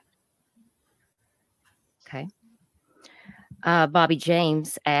bedroom. Okay. Bobby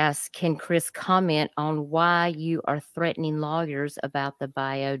James asks, can Chris comment on why you are threatening lawyers about the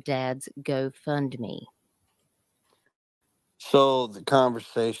Bio Dad's GoFundMe? So the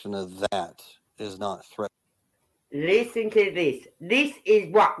conversation of that is not threatening. Listen to this. This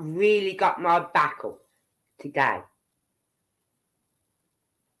is what really got my back up today.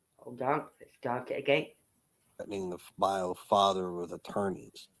 Hold on. Let's start it again. Threatening the bio father with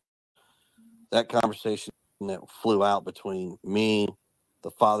attorneys. That conversation that flew out between me,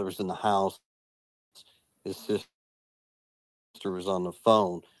 the father was in the house, his sister was on the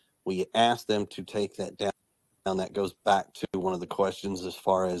phone. We asked them to take that down. That goes back to one of the questions as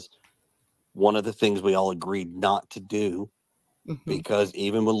far as one of the things we all agreed not to do, because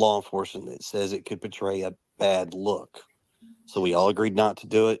even with law enforcement, it says it could portray a bad look. So we all agreed not to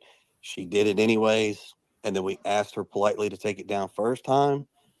do it. She did it anyways. And then we asked her politely to take it down first time.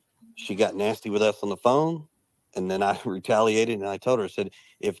 She got nasty with us on the phone. And then I retaliated and I told her, I said,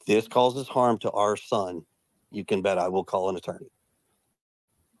 if this causes harm to our son, you can bet I will call an attorney.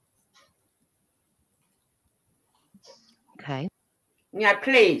 Okay. Now,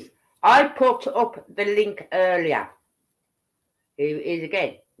 please, I put up the link earlier. Here it is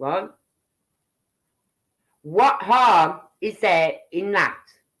again, right? What harm is there in that?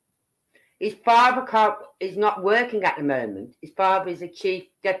 His father is not working at the moment. His father is a chief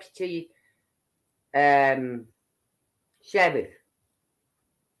deputy sheriff,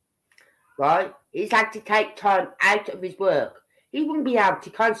 right? He's had to take time out of his work. He wouldn't be able to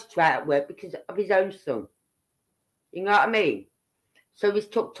concentrate at work because of his own son. You know what I mean? So he's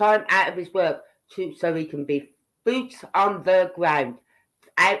took time out of his work so he can be boots on the ground,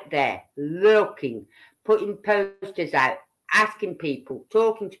 out there, looking, putting posters out, asking people,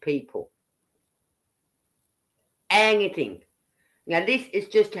 talking to people. Anything. Now, this is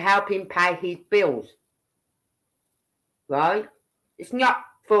just to help him pay his bills. Right? It's not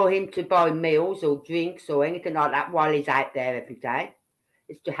for him to buy meals or drinks or anything like that while he's out there every day.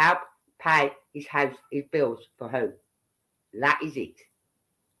 It's to help pay his bills for home. That is it.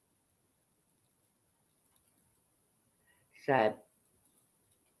 So,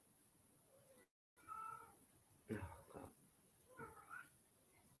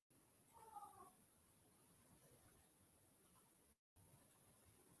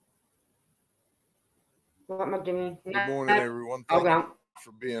 what am I doing? Good morning, everyone. Thank you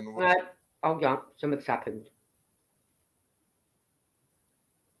for being with us. Hold on. Something's happened.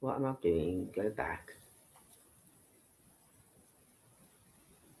 What am I doing? Go back.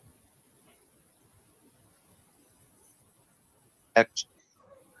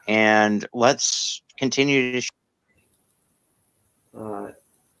 And let's continue to. Alright.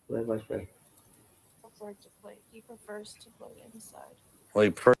 Where was we? He prefers to play inside.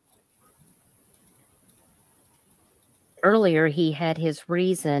 Well, earlier he had his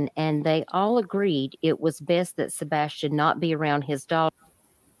reason, and they all agreed it was best that Sebastian not be around his daughter.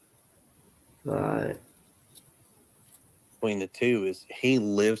 Right. Between the two is he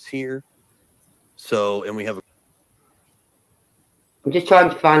lives here. So, and we have I'm just trying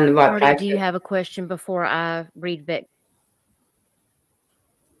to find the right Marty, place. do you have a question before I read Vet?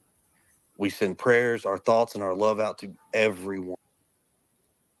 We send prayers, our thoughts, and our love out to everyone.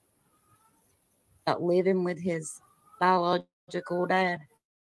 About living with his biological dad.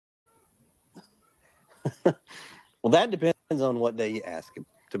 Well, that depends on what day you ask him,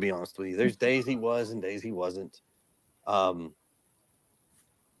 to be honest with you. There's days he was and days he wasn't. I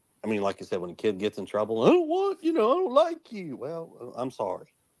mean, like I said, when a kid gets in trouble, I don't like you. Well, I'm sorry.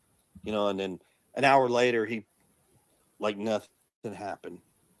 And then an hour later, like nothing happened.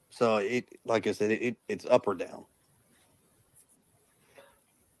 So like I said, it's up or down.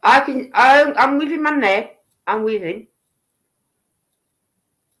 I'm with him on there. I'm with him.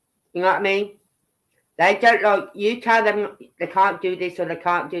 You know what I mean? They don't like, you tell them they can't do this or they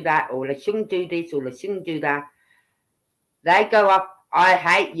can't do that or they shouldn't do this or they shouldn't do that. They go up, I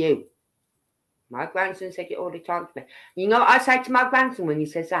hate you. My grandson said it all the time to me. You know what I say to my grandson when he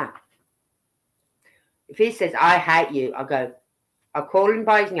says that? If he says, I hate you, I'll call him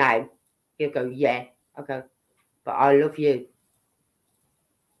by his name. He'll go, yeah. I go, but I love you.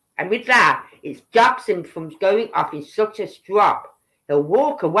 And with that, it stops him from going off in such a strop. He'll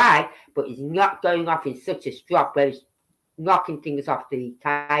walk away, but he's not going off in such a strop where he's knocking things off the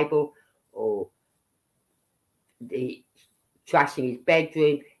table or the trash in his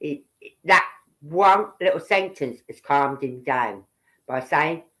bedroom. That one little sentence has calmed him down by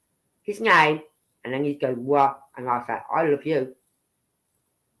saying his name, and then he's going, what? And I say, I love you.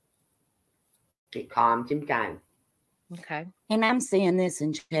 It calms him down. Okay. And I'm seeing this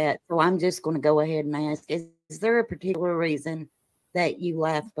in chat, so I'm just going to go ahead and ask, is there a particular reason that you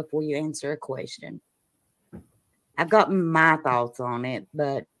laugh before you answer a question? I've got my thoughts on it,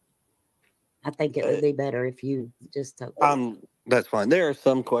 but I think it would be better if you just told me. That's fine. There are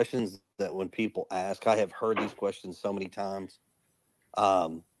some questions that when people ask, I have heard these questions so many times.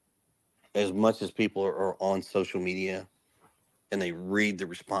 As much as people are on social media and they read the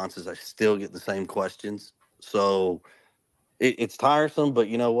responses, I still get the same questions. So it's tiresome, but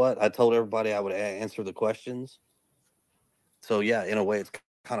you know what? I told everybody I would answer the questions. So yeah, in a way, it's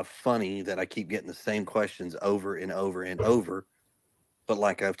kind of funny that I keep getting the same questions over and over and over. But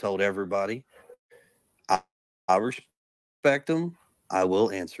like I've told everybody, I respect them. I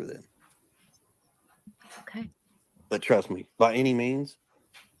will answer them. Okay. But trust me, by any means,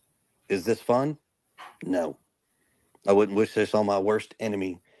 is this fun? No. I wouldn't wish this on my worst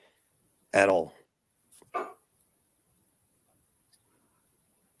enemy at all.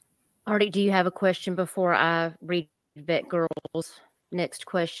 Artie, do you have a question before I read Vet Girl's next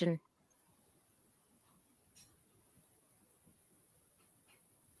question?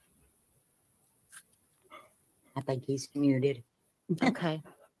 I think he's muted. Okay.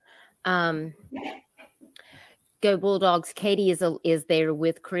 Go Bulldogs. Katie is there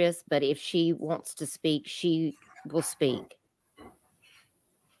with Chris, but if she wants to speak, she will speak.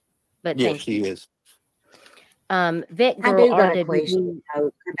 But yes, she is. Vet I Girl, do got a question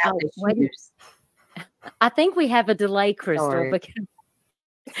about the shoes. I think we have a delay, Crystal. Sorry. Because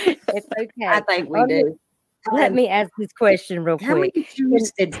it's okay. I think we do. Let me ask this question real How quick. many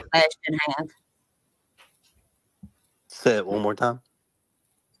shoes did Sebastian have? Say it one more time.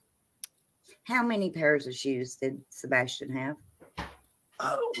 How many pairs of shoes did Sebastian have?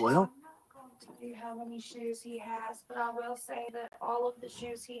 Well, I'm not going to tell you how many shoes he has, but I will say that all of the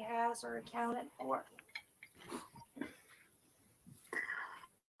shoes he has are accounted for.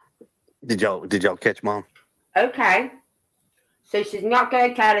 Did y'all catch Mom? Okay. So she's not going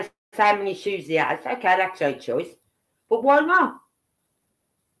to tell us how many shoes he has. Okay, that's her choice. But why not?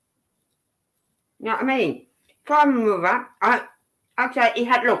 You know what I mean? If I'm a mother, okay, he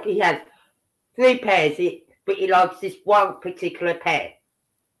has 3 pairs, but he likes this one particular pair.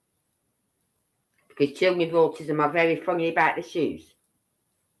 Because children with autism are very funny about the shoes.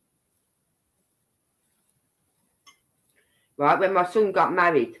 Right, when my son got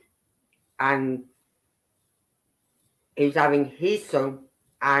married, and he was having his son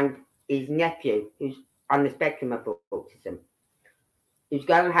and his nephew, who's on the spectrum of autism, he was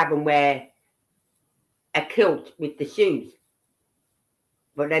going to have them wear a kilt with the shoes.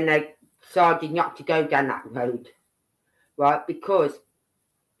 But then they decided not to go down that road, right? Because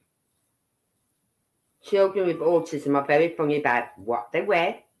children with autism are very funny about what they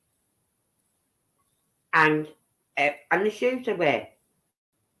wear and the shoes they wear.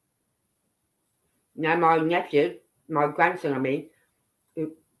 Now my nephew, my grandson,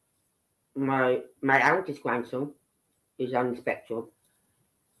 my eldest grandson, who's on the spectrum,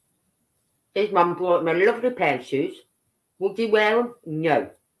 his mum brought him a lovely pair of shoes. Would he wear them? No,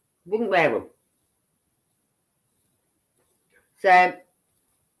 wouldn't wear them. So I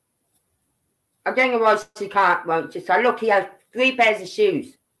don't know why she won't just say, look, he has 3 pairs of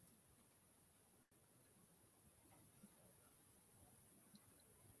shoes.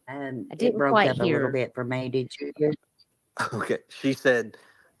 I It didn't broke quite up a little hear. bit for me. Did you hear? Okay. She said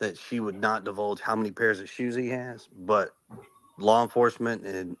that she would not divulge how many pairs of shoes he has, but law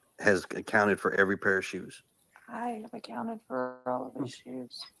enforcement has accounted for every pair of shoes. I have accounted for all of his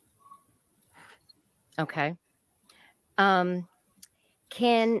shoes. Okay.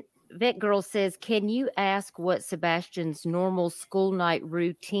 Can Vet Girl says, can you ask what Sebastian's normal school night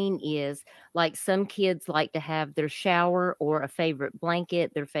routine is? Like some kids like to have their shower or a favorite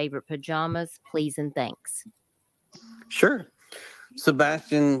blanket, their favorite pajamas. Please and thanks. Sure.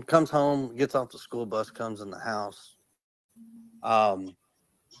 Sebastian comes home, gets off the school bus, comes in the house,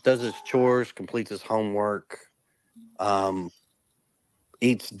 does his chores, completes his homework,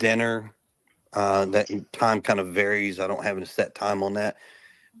 eats dinner. That time kind of varies. I don't have a set time on that.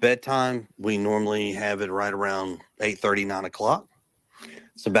 Bedtime, we normally have it right around 8:30, 9 o'clock.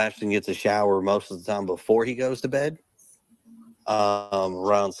 Sebastian gets a shower most of the time before he goes to bed,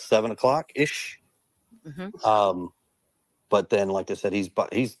 around 7 o'clock ish. Mm-hmm. But then, like I said,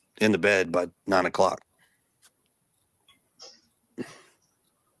 he's in the bed by 9 o'clock.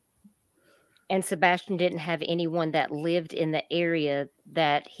 And Sebastian didn't have anyone that lived in the area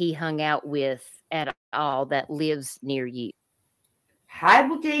that he hung out with at all that lives near you. How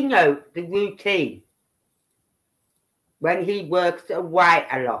would he know the routine when he works away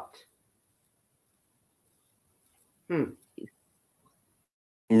a lot?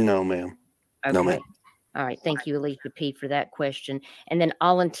 No, ma'am. Okay. No, ma'am. All right. Thank you, Alicia P., for that question. And then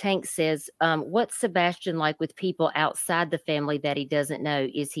Alan Tank says, what's Sebastian like with people outside the family that he doesn't know?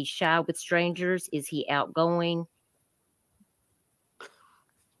 Is he shy with strangers? Is he outgoing?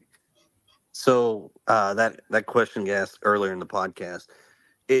 So that question you asked earlier in the podcast,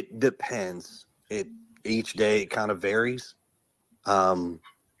 it depends. Each day it kind of varies.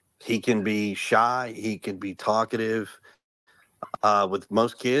 He can be shy. He can be talkative. With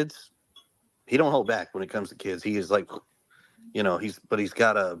most kids, he don't hold back when it comes to kids. He is like, he's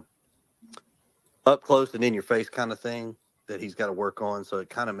got a up close and in your face kind of thing that he's got to work on. So it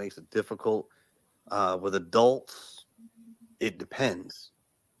kind of makes it difficult. With adults, it depends.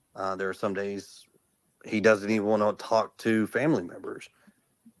 There are some days he doesn't even want to talk to family members,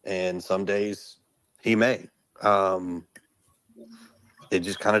 and some days he may. It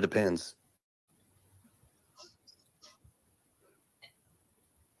just kind of depends.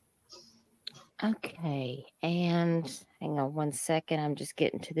 Okay. And hang on one second. I'm just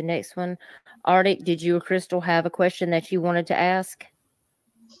getting to the next one. Arctic, did you or Crystal have a question that you wanted to ask?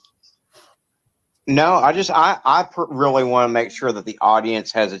 No, I really want to make sure that the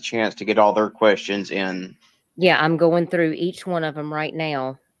audience has a chance to get all their questions in. Yeah, I'm going through each one of them right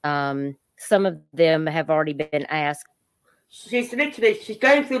now. Some of them have already been asked. She's going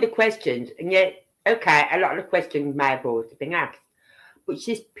through the questions, and yet, okay, a lot of the questions may have already been asked, but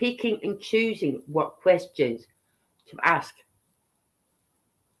she's picking and choosing what questions to ask.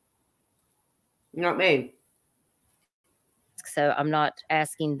 You know what I mean? So I'm not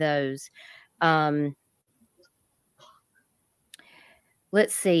asking those.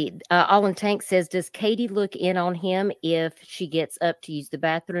 Let's see. Alan Tank says, does Katie look in on him if she gets up to use the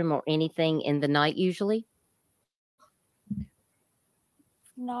bathroom or anything in the night usually?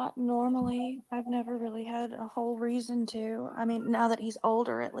 Not normally. I've never really had a whole reason to. I mean, now that he's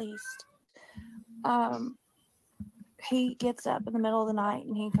older, at least. He gets up in the middle of the night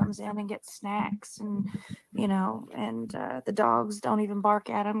and he comes in and gets snacks, and the dogs don't even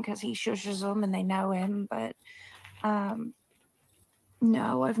bark at him because he shushes them and they know him. But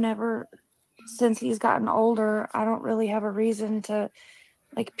no, I've never, since he's gotten older, I don't really have a reason to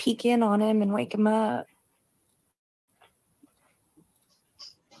like peek in on him and wake him up.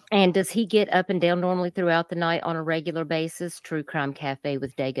 And does he get up and down normally throughout the night on a regular basis? True Crime Cafe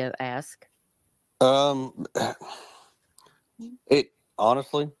with Dago ask. It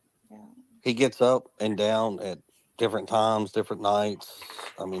honestly, Yeah. he gets up and down at different times, different nights.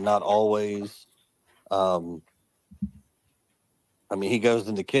 I mean, not always. He goes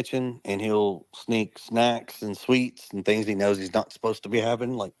in the kitchen and he'll sneak snacks and sweets and things he knows he's not supposed to be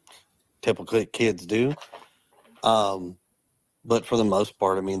having, like typical kids do. But for the most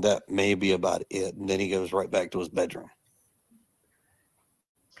part, that may be about it. And then he goes right back to his bedroom.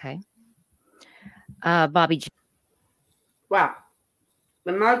 Okay. Bobby J. Well,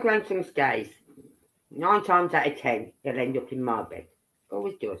 when my grandson stays, 9 times out of 10, he'll end up in my bed.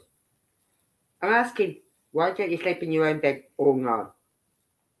 Always does. I'm asking, why don't you sleep in your own bed all night?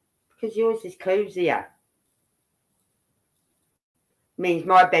 Because yours is cozier. means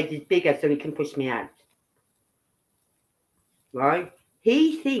my bed is bigger so he can push me out. Right?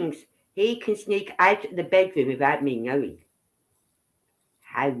 He thinks he can sneak out of the bedroom without me knowing.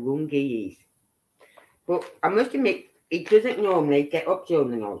 How wrong he is. But I must admit, he doesn't normally get up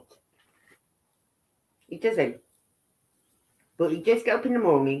during the night. He doesn't. But he just get up in the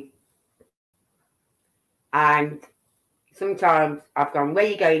morning, and sometimes I've gone, where are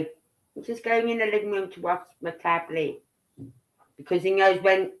you going? I'm just going in the living room to watch my tablet. Because he knows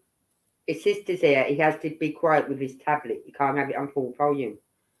when his sister's here, he has to be quiet with his tablet. He can't have it on full volume.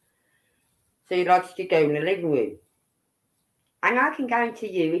 So he likes to go in the living room. And I can guarantee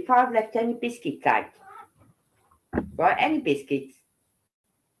you, if I've left any biscuits out, right, any biscuits,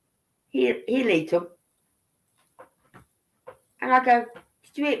 he'll eat them. And I go,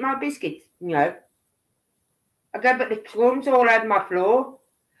 did you eat my biscuits? No. I go, but the crumbs all over my floor.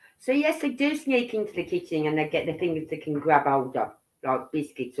 So yes, they do sneak into the kitchen and they get the things they can grab hold of, like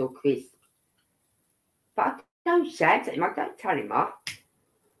biscuits or crisps. But I don't shout at him, I don't tell him off.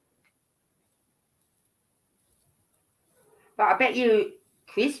 But I bet you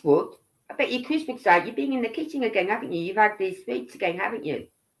Chris would. I bet you Chris would say, you've been in the kitchen again, haven't you? You've had these sweets again, haven't you?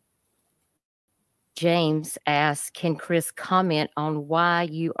 James asks, can Chris comment on why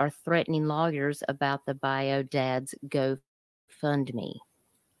you are threatening lawyers about the bio dad's GoFundMe?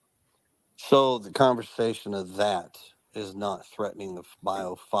 So the conversation of that is not threatening the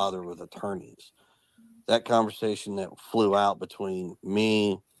bio father with attorneys. That conversation that flew out between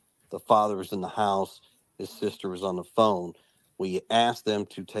me, the father was in the house, his sister was on the phone. We asked them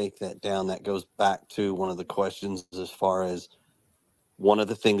to take that down. That goes back to one of the questions as far as one of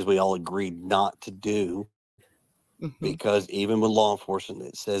the things we all agreed not to do, because even with law enforcement,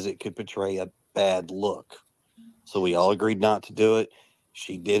 it says it could portray a bad look. So we all agreed not to do it.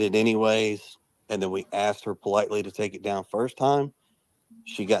 She did it anyways. And then we asked her politely to take it down first time.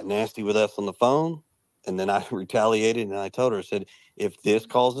 She got nasty with us on the phone. And then I retaliated and I told her, I said, if this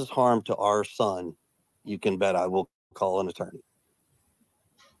causes harm to our son, you can bet I will call an attorney.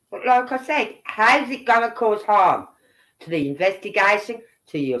 But like I said, how's it going to cause harm to the investigation,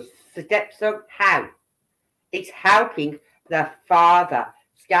 to your stepson? How? It's helping the father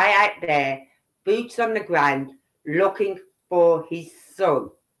stay out there, boots on the ground, looking for his son.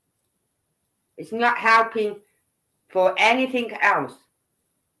 It's not helping for anything else.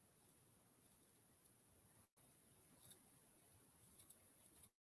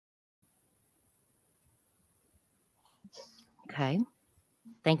 Okay.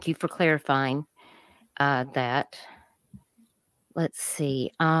 Thank you for clarifying that. Let's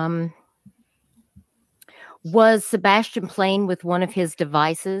see. Was Sebastian playing with one of his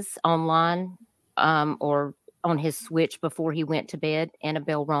devices online or on his Switch before he went to bed?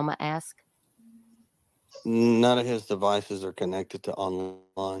 Annabelle Roma asked. None of his devices are connected to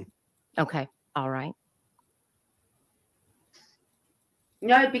online. Okay. All right.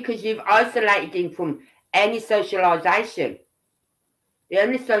 No, because you've isolated him from any socialisation. The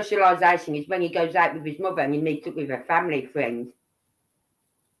only socialisation is when he goes out with his mother and he meets up with a family friend,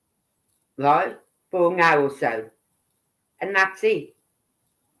 right, for an hour or so. And that's it.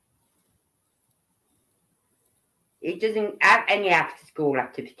 He doesn't have any after-school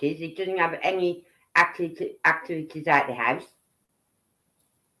activities. He doesn't have any activities out the house,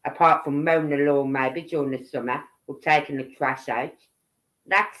 apart from mowing the lawn maybe during the summer or taking the trash out.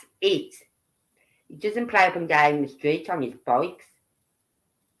 That's it. He doesn't play up and down the street on his bikes.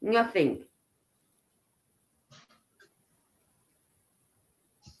 Nothing.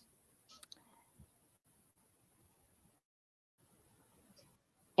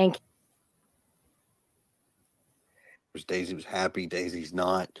 And Daisy was happy. Daisy's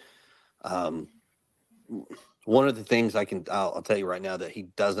not. One of the things I'll tell you right now that he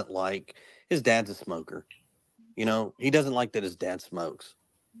doesn't like, his dad's a smoker. You know, he doesn't like that his dad smokes.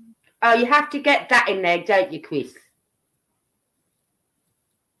 Oh, you have to get that in there, don't you, Chris?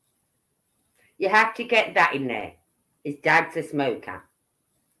 You have to get that in there. His dad's a smoker.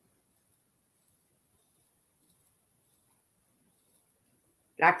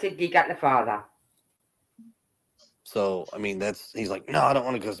 That's a dig at the father. So, I mean, he's like, no, I don't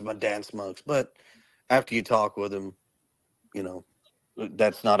want to because my dad smokes. But after you talk with him, you know,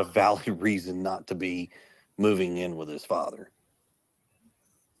 that's not a valid reason not to be moving in with his father.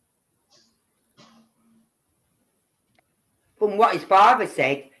 From what his father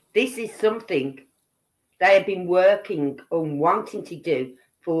said, this is something they have been working on wanting to do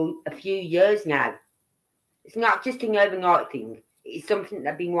for a few years now. It's not just an overnight thing. It's something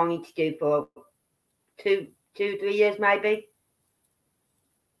they've been wanting to do for 2, 3 years maybe.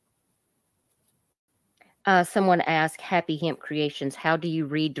 Someone asked Happy Hemp Creations, how do you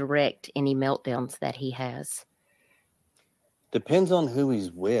redirect any meltdowns that he has? Depends on who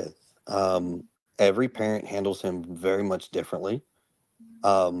he's with. Every parent handles him very much differently.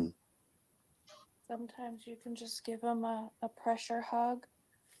 Sometimes you can just give him a pressure hug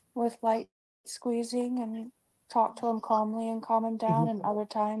with light squeezing and talk to him calmly and calm him down. And other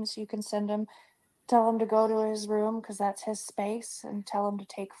times you can tell him to go to his room because that's his space, and tell him to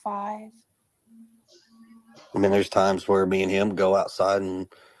take 5. I mean, there's times where me and him go outside and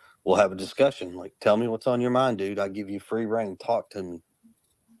we'll have a discussion. Like, tell me what's on your mind, dude. I give you free reign. Talk to me.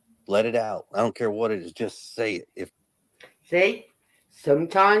 Let it out. I don't care what it is. Just say it. See,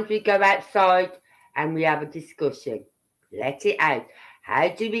 sometimes we go outside and we have a discussion. Let it out. How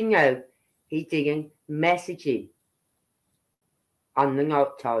do we know he didn't message you on the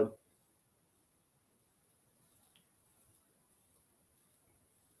night time?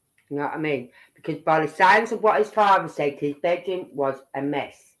 You know what I mean? Because by the sounds of what his father said, his bedroom was a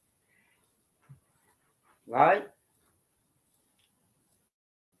mess. Right?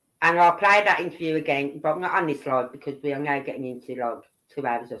 And I'll play that interview again, but not on this live because we are now getting into like 2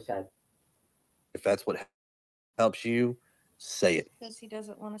 hours or so. If that's what helps you, say it. Because he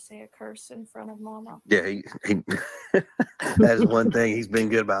doesn't want to say a curse in front of Mama. Yeah, he that's one thing he's been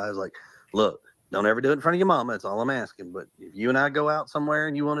good about. Is like, look, don't ever do it in front of your mama. That's all I'm asking. But if you and I go out somewhere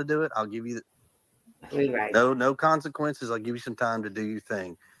and you want to do it, I'll give you no consequences. I'll give you some time to do your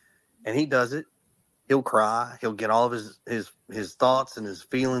thing. And he does it. He'll cry. He'll get all of his thoughts and his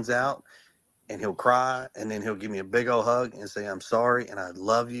feelings out, and he'll cry, and then he'll give me a big old hug and say, "I'm sorry and I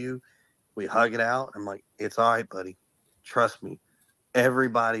love you." We hug it out. I'm like, "It's all right, buddy. Trust me.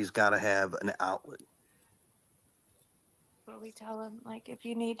 Everybody's got to have an outlet." But we tell him, like, if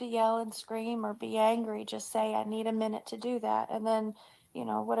you need to yell and scream or be angry, just say, I need a minute to do that. And then, you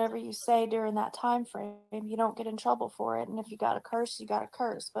know, whatever you say during that time frame, you don't get in trouble for it. And if you got to curse, you got to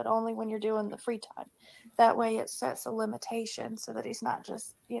curse, but only when you're doing the free time. That way it sets a limitation so that he's not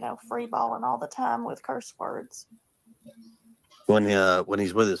just, you know, free balling all the time with curse words. When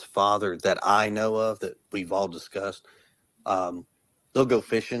he's with his father that I know of, that we've all discussed, they'll go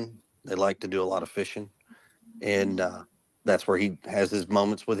fishing. They like to do a lot of fishing. And that's where he has his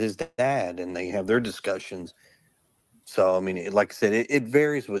moments with his dad, and they have their discussions. So, I mean, like I said, it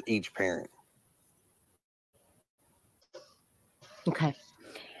varies with each parent. Okay.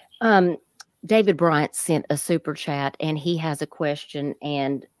 David Bryant sent a super chat, and he has a question,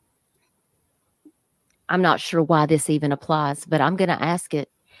 and I'm not sure why this even applies, but I'm going to ask it.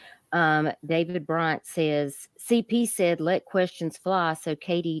 David Bryant says, CP said, let questions fly. So,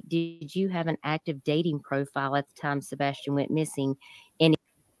 Katie, did you have an active dating profile at the time Sebastian went missing? Oh,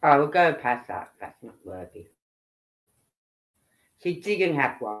 we'll go past that. That's not worthy. She didn't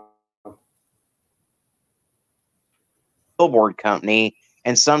have one. Billboard company,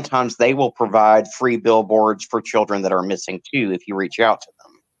 and sometimes they will provide free billboards for children that are missing too if you reach out to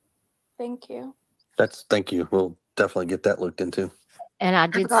them. Thank you. Thank you. We'll definitely get that looked into. And I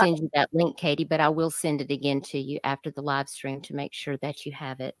did send you that link, Katie, but I will send it again to you after the live stream to make sure that you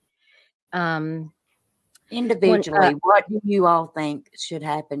have it. Individually, what do you all think should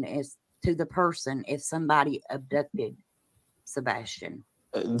happen is to the person if somebody abducted Sebastian?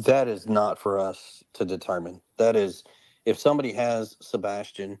 That is not for us to determine. That is, if somebody has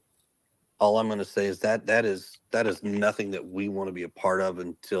Sebastian, all I'm going to say is that is nothing that we want to be a part of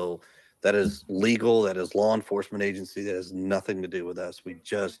until that is legal. That is law enforcement agency. That has nothing to do with us. We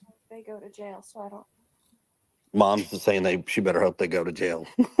just they go to jail, so I don't. Mom's saying she better hope they go to jail.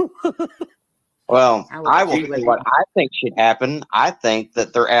 Well, I will say what I think should happen. I think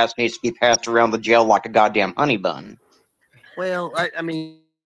that their ass needs to be passed around the jail like a goddamn honey bun. Well, I mean,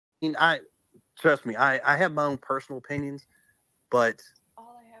 trust me, I have my own personal opinions, but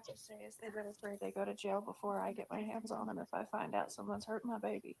all I have to say is they better pray they go to jail before I get my hands on them if I find out someone's hurt my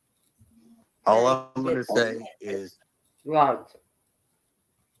baby. All I'm going to say is, right.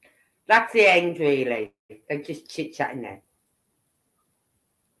 That's the end, really. They're just chit-chatting there.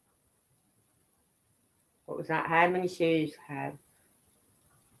 What was that? How many shoes have?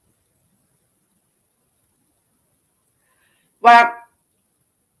 Well,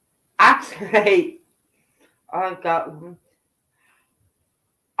 actually, I've got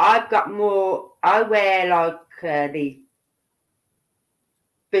more. I wear like these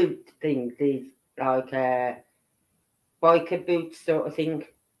boot things, these like biker boots sort of thing.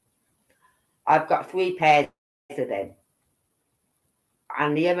 I've got 3 pairs of them,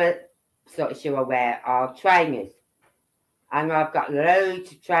 and the other sort of shoe I wear are trainers, and I've got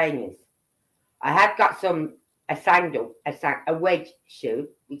loads of trainers. I have got a wedge shoe,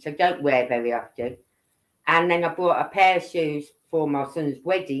 which I don't wear very often, And then I bought a pair of shoes for my son's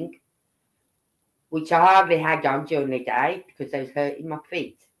wedding, which I hardly had on during the day because I was hurting my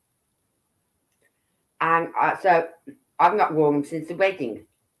feet. And so I've not worn them since the wedding.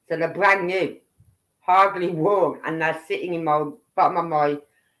 So they're brand new, hardly worn, and they're sitting in my bottom of my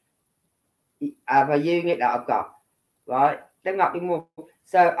unit that I've got, right? They've not been worn.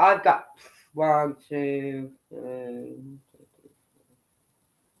 So I've got 1, 2, 3.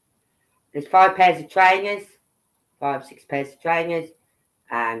 There's 5 pairs of trainers, 5, 6 pairs of trainers,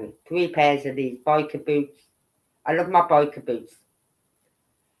 and 3 pairs of these biker boots. I love my biker boots.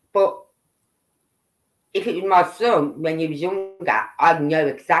 But if it was my son when he was younger, I'd know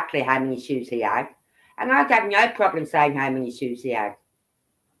exactly how many shoes he had. And I'd have no problem saying how many shoes he had.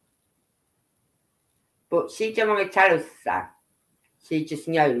 But she don't want to tell us that. She just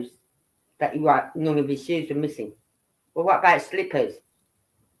knows that none of his shoes are missing. Well, what about slippers?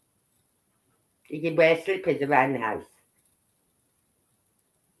 He could wear slippers around the house.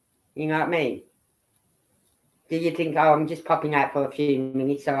 You know what I mean? Do you think, oh, I'm just popping out for a few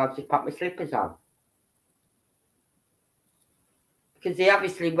minutes, so I'll just pop my slippers on? Because he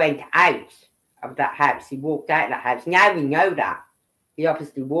obviously went out of that house. He walked out of that house. Now we know that. He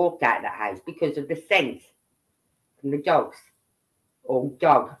obviously walked out of that house because of the scent from the dogs. Or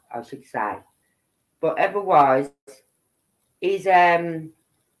dog, I should say. But otherwise, he's,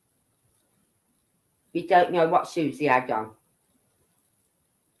 we don't know what shoes he had on.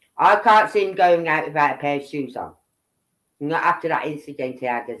 I can't see him going out without a pair of shoes on. Not after that incident he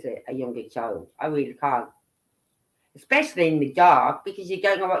had as a younger child. I really can't. Especially in the dark, because you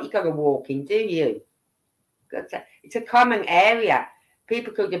don't know what you're going to walk in, do you? It's a common area.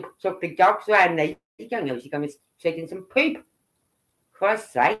 People could have took the dogs around there. You don't know if you're going to take in some poop. For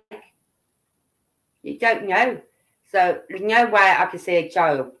Christ's sake. You don't know. So there's no way I can see a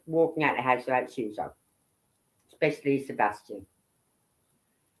child walking out the house without shoes on. Especially Sebastian.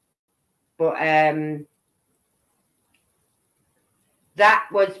 But that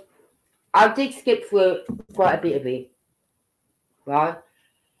was, I did skip through quite a bit of it, right?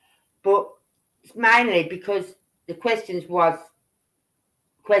 But it's mainly because the questions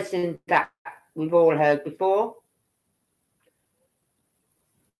that we've all heard before.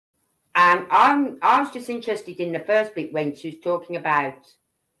 And I was just interested in the first bit when she was talking about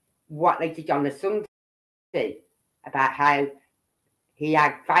what they did on the Sunday, about how he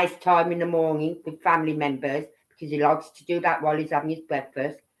had FaceTime in the morning with family members because he likes to do that while he's having his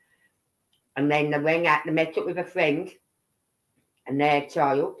breakfast. And then they went out, they met up with a friend and their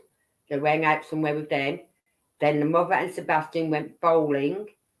child. They went out somewhere with them. Then the mother and Sebastian went bowling.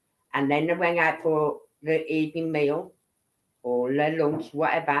 And then they went out for the evening meal or their lunch,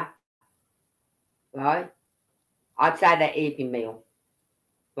 whatever. Right? I'd say their evening meal.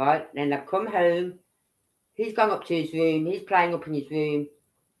 Right? Then they've come home. He's gone up to his room. He's playing up in his room.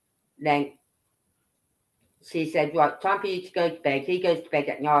 Then she said, right, time for you to go to bed. He goes to bed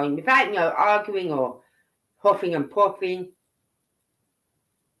at 9 without arguing or huffing and puffing.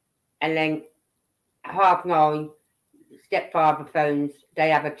 And then 9:30, stepfather phones. They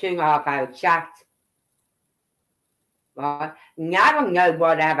have a 2.5-hour chat. Right? Now I don't know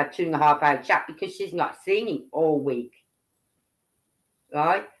why they have a 2.5-hour chat because she's not seen him all week.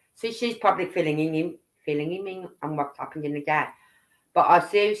 Right? So she's probably filling him in on what's happened in the day. But I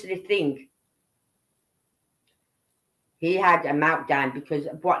seriously think he had a meltdown because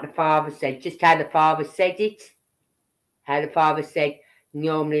of what the father said, just how the father said it. How the father said,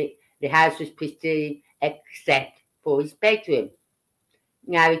 normally the house was pristine except for his bedroom.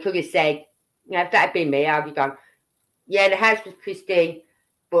 Now, he could have said, if that had been me, I'd have gone, yeah, the house was pristine,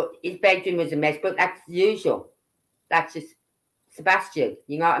 but his bedroom was a mess. But that's usual. That's just Sebastian,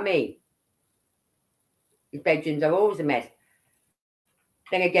 you know what I mean? His bedrooms are always a mess.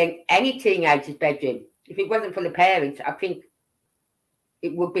 Then again, any teenager's bedroom, if it wasn't for the parents, I think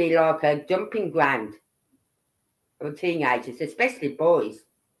it would be like a dumping ground for teenagers, especially boys.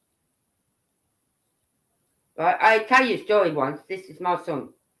 Right, I'll tell you a story once. This is my son.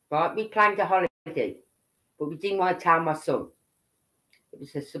 Right, we planned a holiday, but we didn't want to tell my son. It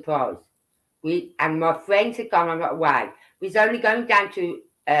was a surprise. And my friends had gone on away. We was only going down to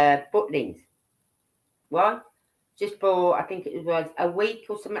Butlins. Right? Just for, I think it was a week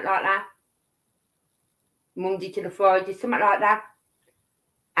or something like that. Monday to the Friday, something like that.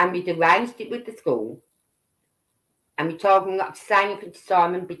 And we'd arranged it with the school. And we told them not to say anything to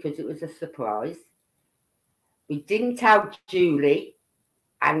Simon because it was a surprise. We didn't tell Julie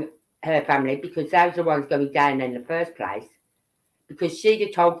and her family because they were the ones going down in the first place. Because she'd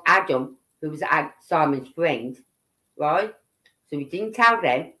have told Adam, who was Simon's friend, right? So we didn't tell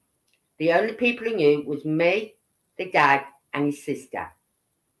them. The only people he knew was me, the dad, and his sister.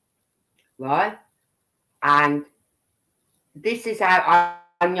 Right? And this is how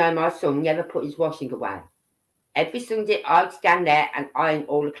I know my son never put his washing away. Every Sunday, I'd stand there and iron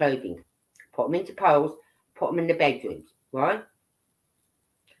all the clothing. Put them into piles, put them in the bedrooms, right?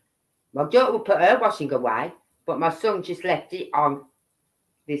 My daughter would put her washing away, but my son just left it on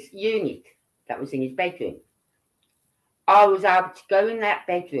this unit that was in his bedroom. I was able to go in that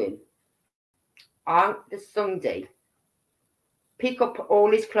bedroom on the Sunday, pick up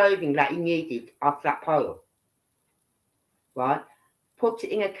all his clothing that he needed off that pile, right? Put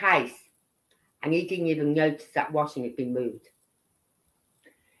it in a case, and he didn't even notice that washing had been moved.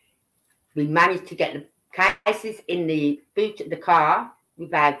 We managed to get the cases in the boot of the car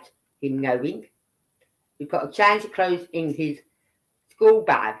without him knowing. We put a change of clothes in his school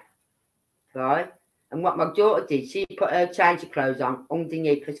bag, right? And what my daughter did, she put her change of clothes on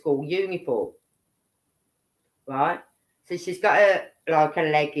underneath her school uniform, right? So she's got her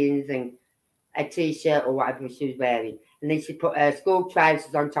leggings and a t-shirt or whatever she was wearing, and then she put her school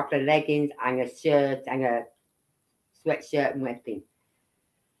trousers on top of the leggings and a shirt and a sweatshirt and everything.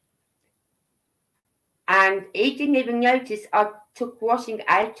 And he didn't even notice I took washing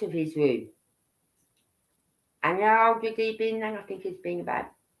out of his room. And how old had he been then? I think he's been about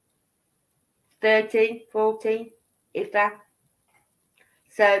 13, 14, if that.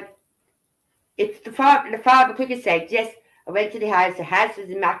 So if the father could have said, yes, I went to the house was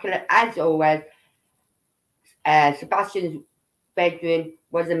immaculate as always. Sebastian's bedroom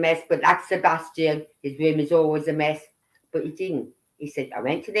was a mess, but that's Sebastian. His room is always a mess. But he didn't. He said, I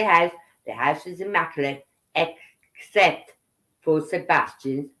went to the house was immaculate, except for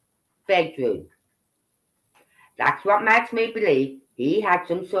Sebastian's bedroom. That's what makes me believe he had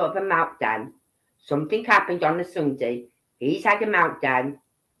some sort of a meltdown. Something happened on a Sunday. He's had a meltdown,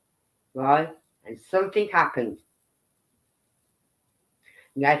 right? And something happened.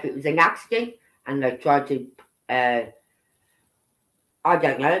 Now, if it was an accident and they tried to, I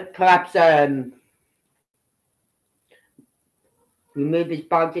don't know, perhaps remove his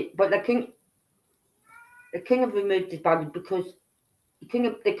body, but they couldn't have removed his body because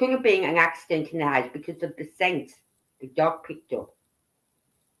there couldn't have been an accident in the house because of the scent the dog picked up,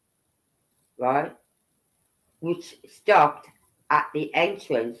 right? Which stopped at the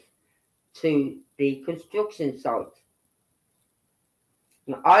entrance to the construction site.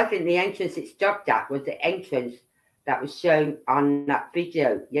 Now, I think the entrance it stopped at was the entrance that was shown on that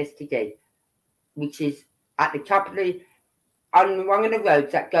video yesterday, which is at the top of on one of the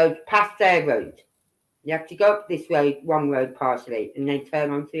roads that goes past their road. You have to go up this road, one road partially, and then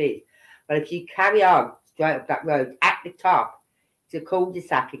turn onto it. But if you carry on straight up that road, at the top, it's a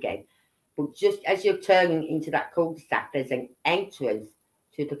cul-de-sac again. But just as you're turning into that cul-de-sac, there's an entrance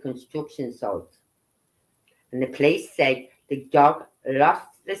to the construction site. And the police said the dog lost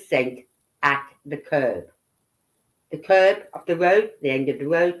the scent at the curb. The curb of the road, the end of the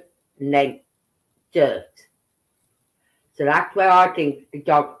road, and then dirt. So that's where I think the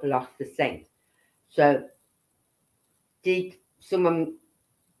dog lost the scent. So, I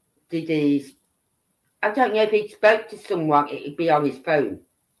don't know if he spoke to someone, it would be on his phone.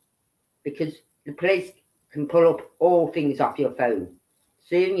 Because the police can pull up all things off your phone.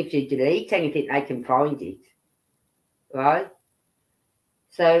 So even if you delete anything, they can find it. Right?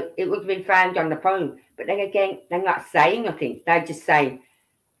 So it would have been found on the phone. But then again, they're not saying nothing. They're just saying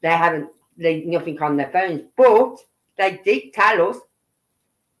there's nothing on their phones. But they did tell us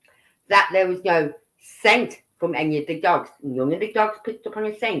that there was no scent from any of the dogs. None of the dogs picked up on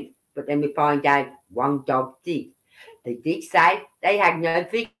a scent, but then we find out one dog did. They did say they had no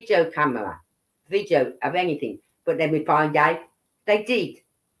video of anything, but then we find out they did.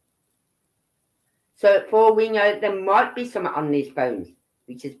 So for all we know, there might be something on these phones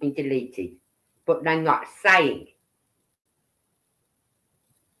which has been deleted, but they're not saying.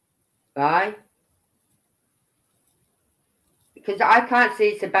 Right? Because I can't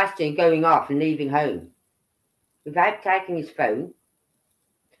see Sebastian going off and leaving home without taking his phone,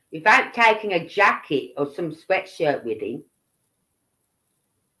 without taking a jacket or some sweatshirt with him,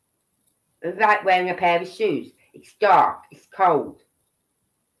 without wearing a pair of shoes. It's dark, it's cold.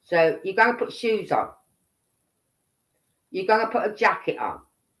 So you're going to put shoes on. You're going to put a jacket on.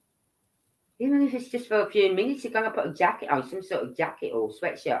 Even if it's just for a few minutes, you're going to put a jacket on, some sort of jacket or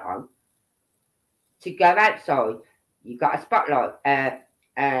sweatshirt on. To go outside, you've got a spotlight,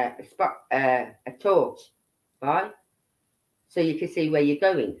 a torch, right? So you can see where you're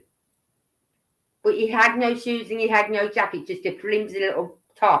going. But he had no shoes and he had no jacket, just a flimsy little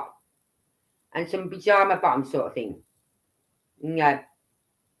top and some pyjama bottom sort of thing. No.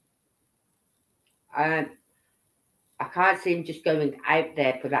 I can't see him just going out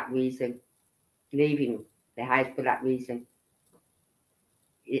there for that reason, leaving the house for that reason.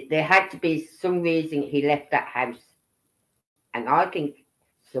 There had to be some reason he left that house. And I think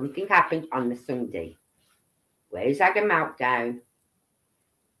something happened on the Sunday where he's had a meltdown.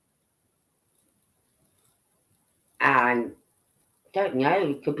 And I don't know,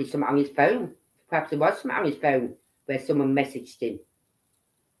 it could be something on his phone. Perhaps there was something on his phone where someone messaged him.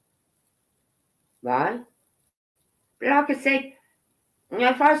 Right? But like I said, you know,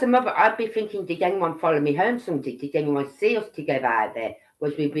 if I was a mother, I'd be thinking, did anyone follow me home Sunday? Did anyone see us together out there?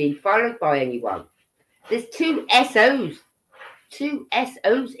 Was we being followed by anyone? There's two SOs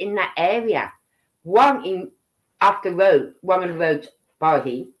in that area. One in off the road, one of the roads by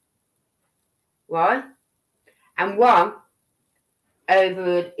him, right? And one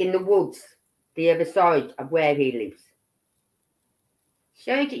over in the woods, the other side of where he lives.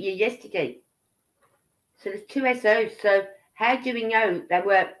 Showed it you yesterday. So there's two SOs. So how do we know they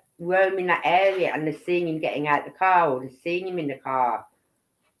were roaming that area and they're seeing him getting out the car, or they're seeing him in the car,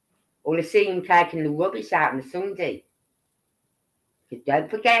 or they're seeing him taking the rubbish out on the Sunday? Because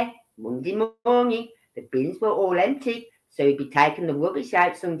don't forget, Monday morning, the bins were all empty, so he'd be taking the rubbish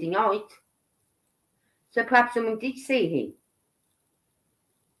out Sunday night. So perhaps someone did see him.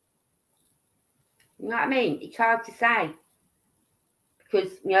 You know what I mean? It's hard to say.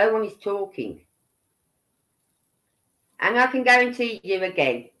 Because no one is talking. And I can guarantee you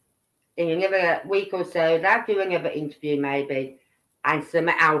again, in another week or so, they'll do another interview maybe, and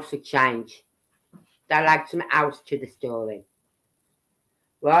something else will change. They'll add something else to the story.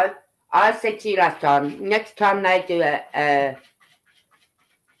 Right? I said to you last time, next time they do an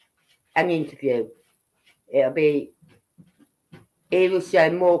interview, it'll be, he will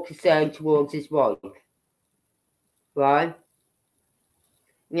show more concern towards his wife. Right?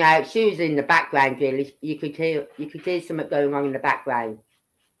 Now, she was in the background, really. You could hear something going on in the background.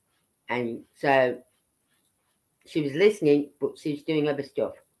 And so she was listening, but she was doing other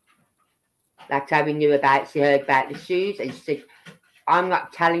stuff. That's how we knew she heard about the shoes, and she said, I'm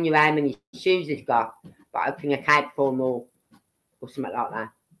not telling you how many shoes he's got, but I can account for more, or something like that.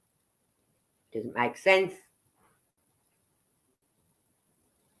 Doesn't make sense.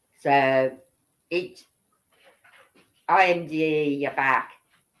 So, IMDA, you're back.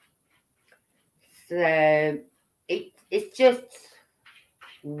 So, it's just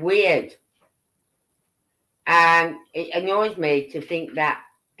weird. And it annoys me to think that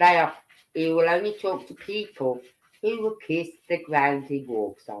he will only talk to people who will kiss the ground he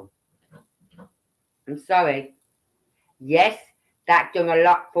walks on. I'm sorry. Yes, that done a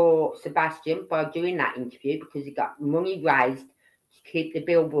lot for Sebastian by doing that interview, because he got money raised to keep the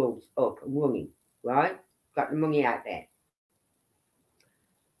billboards up and running, right? Got the money out there.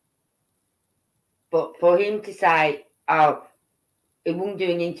 But for him to say, oh, he wouldn't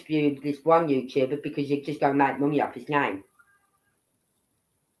do an interview with this one YouTuber because you're just going to make money off his name.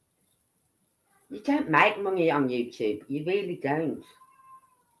 You don't make money on YouTube. You really don't.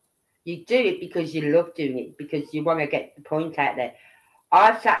 You do it because you love doing it, because you want to get the point out there.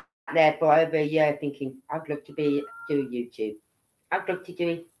 I've sat there for over a year thinking, I'd love to do YouTube. I'd love to do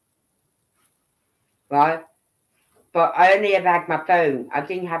it. Right? But I only ever had my phone. I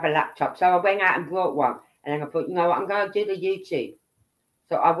didn't have a laptop. So I went out and brought one. And then I thought, you know what, I'm going to do the YouTube.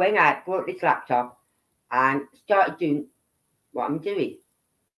 So I went out, brought this laptop, and started doing what I'm doing.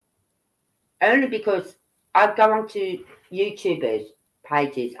 Only because I'd go onto YouTubers'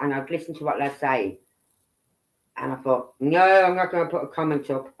 pages and I'd listen to what they're saying. And I thought, no, I'm not going to put a comment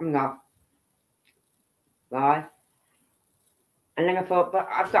up. I'm not. Right? And then I thought, but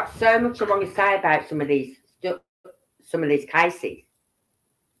I've got so much I want to say about some of these cases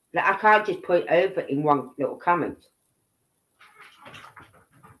that I can't just put it over in one little comment.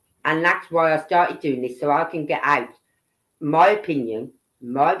 And that's why I started doing this, so I can get out my opinion,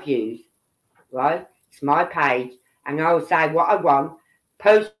 my views, right? It's my page, and I will say what I want,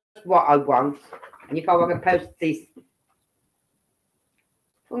 post what I want, and if I want to post this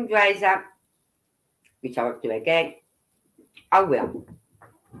fundraiser, which I will do again, I will.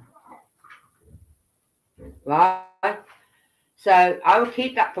 Right? So I will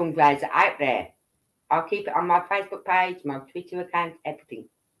keep that fundraiser out there. I'll keep it on my Facebook page, my Twitter account, everything.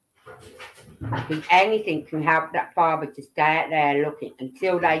 Because anything can help that father to stay out there looking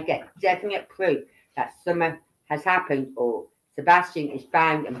until they get definite proof that something has happened or Sebastian is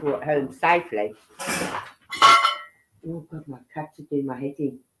found and brought home safely. Oh God, my cats are doing my head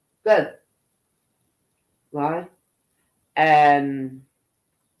in. Good. Right? I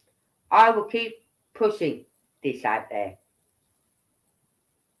will keep pushing this out there.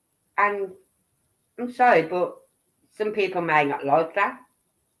 And I'm sorry, but some people may not like that.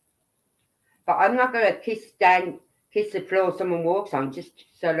 But I'm not going to kiss the floor someone walks on just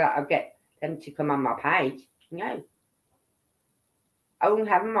so that I get them to come on my page. No. I wouldn't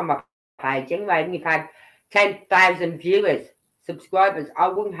have them on my page anyway. And if I had 10,000 viewers, subscribers, I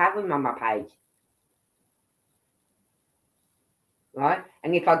wouldn't have them on my page. Right?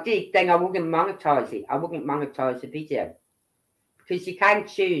 And if I did, then I wouldn't monetize it. I wouldn't monetize the video. Because you can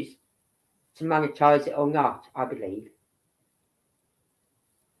choose to monetize it or not, I believe.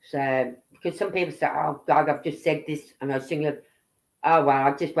 So, because some people say, oh, God, I've just said this, and I sing it, oh, well,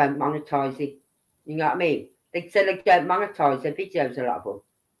 I just won't monetize it. You know what I mean? They say they don't monetize their videos, a lot of them.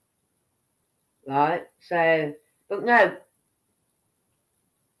 Right? So, but no,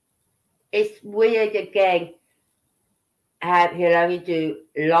 it's weird again how he'll only do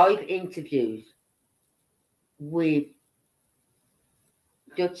live interviews with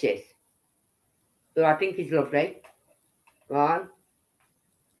Dutchess, who I think is lovely, right?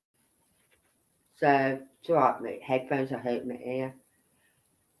 So, it's all right, my headphones are hurting my ear.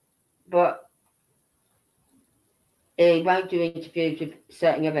 But he won't do interviews with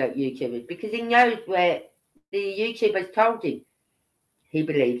certain other YouTubers because he knows where the YouTubers told him he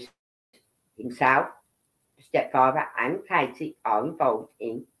believes himself, the stepfather, and Katie are involved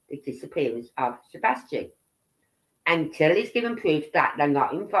in the disappearance of Sebastian. Until he's given proof that they're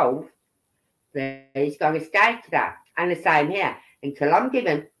not involved, then he's going to stay to that. And the same here. Until I'm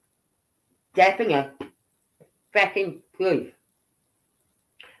given definite fucking proof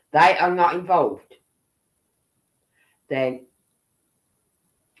they are not involved, then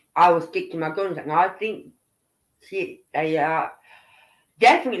I will stick to my guns. And I think they are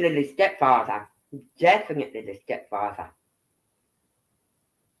definitely the stepfather. Definitely the stepfather.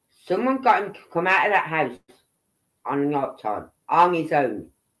 Someone got him to come out of that house on night time, on his own.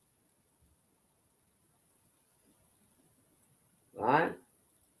 Right?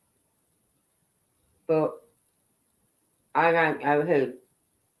 But I don't know who.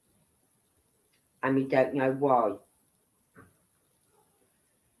 And we don't know why.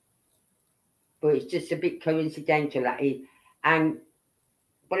 But it's just a bit coincidental that he, and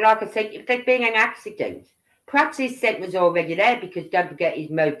but like I said, if there'd been an accident, perhaps his scent was already there because don't forget he's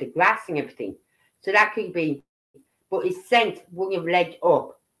mowed the grass and everything. So that could be, but his scent wouldn't have led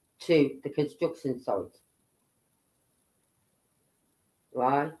up to the construction site.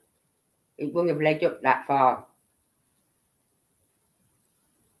 Right? It wouldn't have led up that far.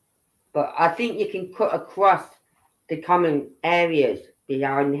 But I think you can cut across the common areas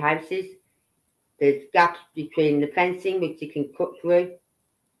behind the houses. There's gaps between the fencing which you can cut through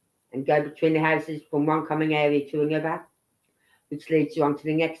and go between the houses from one common area to another, which leads you onto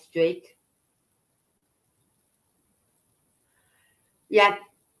the next street. Yeah,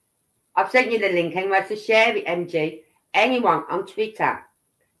 I've sent you the link anyway, so share it, MG. Anyone on Twitter,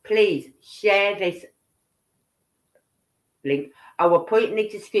 please share this link. I will put it in the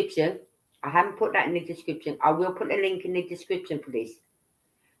description. I haven't put that in the description. I will put the link in the description for this.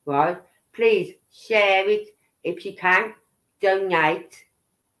 Right? Please share it if you can. Donate.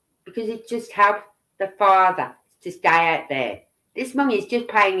 Because it just helps the father to stay out there. This money is just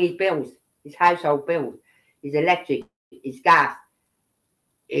paying his bills, his household bills, his electric, his gas,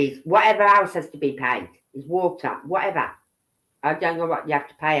 his whatever else has to be paid, his water, whatever. I don't know what you have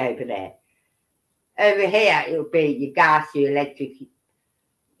to pay over there. Over here, it'll be your gas, your electric, your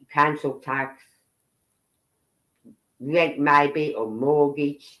council tax, rent maybe, or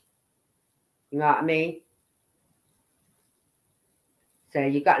mortgage. You know what I mean? So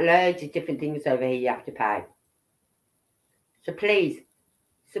you've got loads of different things over here you have to pay. So please,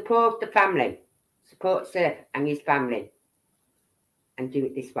 support the family. Support Seth and his family. And do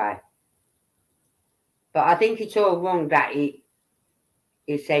it this way. But I think it's all wrong that he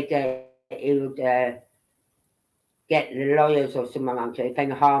said he would get the lawyers or someone onto it if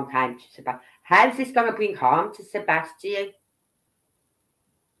any harm came to Sebastian. How's this going to bring harm to Sebastian?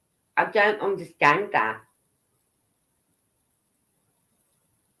 I don't understand that.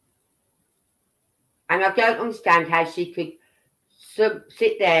 And I don't understand how she could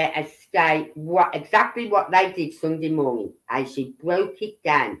sit there and say exactly what they did Sunday morning, as she broke it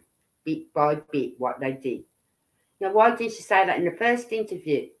down bit by bit what they did. Now, why didn't she say that in the first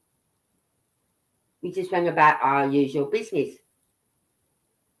interview? We just went about our usual business.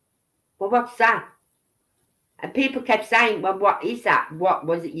 Well, what's that? And people kept saying, well, what is that? What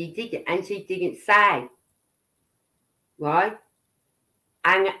was it you did? And she didn't say. Right?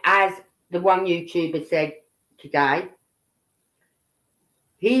 And as the one YouTuber said today,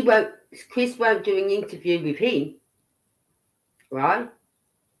 Chris won't do an interview with him, right?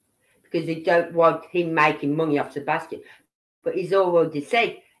 because they don't want him making money off Sebastian. But he's already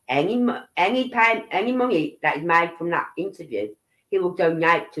said any money that is made from that interview, he will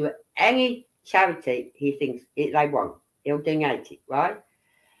donate to any charity he thinks they want. He'll donate it, right?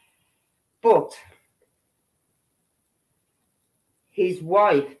 But his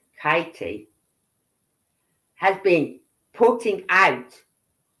wife, Katie, has been putting out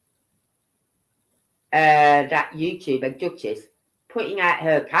that YouTuber, Dutchess, putting out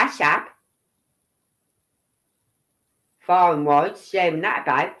her Cash App far and wide, sharing that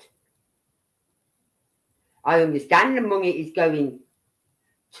about. I understand the money is going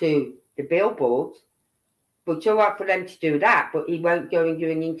to the billboards, but it's all right for them to do that, but he won't go and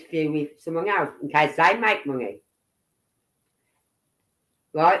do an interview with someone else in case they make money.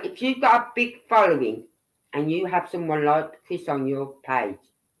 Right? If you've got a big following and you have someone like Chris on your page,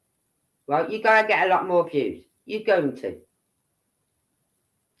 right, you're going to get a lot more views. You're going to.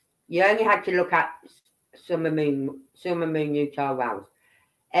 You only had to look at Summer Moon Utah Wells.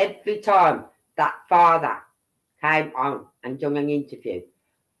 Every time that father came on and done an interview,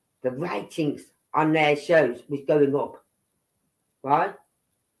 the ratings on their shows was going up, right?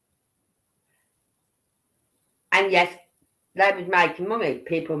 And yes, they was making money.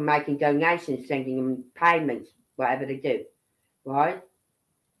 People were making donations, sending them payments, whatever they do, right?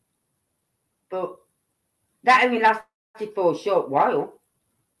 But that only lasted for a short while.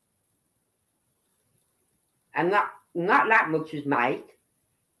 And not that much was made.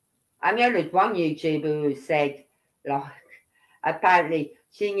 I know there's one YouTuber who said, like, apparently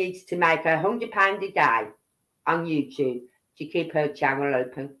she needs to make £100 a day on YouTube to keep her channel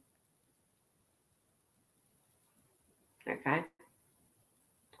open. Okay.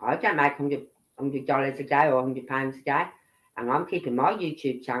 I don't make $100 a day or £100 a day, and I'm keeping my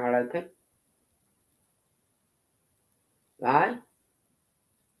YouTube channel open. Right?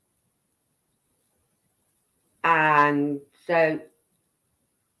 And so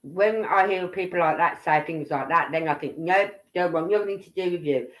when I hear people like that say things like that, then I think, nope, don't want nothing to do with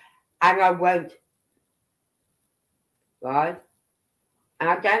you. And I won't. Right? And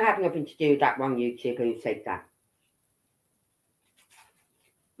I don't have nothing to do with that one YouTuber who said that.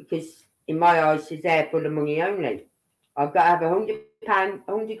 Because in my eyes, she's there for the money only. I've got to have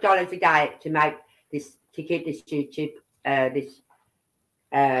 $100 a day to make this, to keep this YouTube,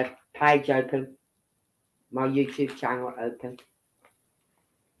 page open, my YouTube channel open.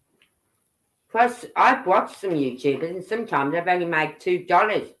 Plus, I've watched some YouTubers and sometimes they've only made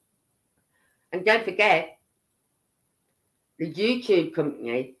 $2. And don't forget, the YouTube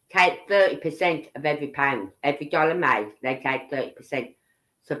company take 30% of every pound. Every dollar made, they take 30%.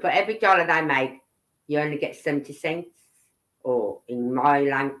 So for every dollar they make, you only get 70 cents. Or in my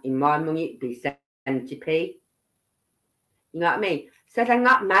money, it'd be 70p. You know what I mean? So they're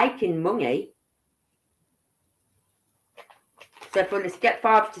not making money. So for the Step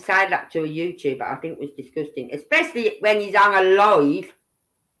 5 to say that to a YouTuber, I think was disgusting. Especially when he's on a live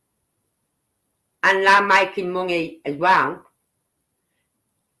and they're making money as well.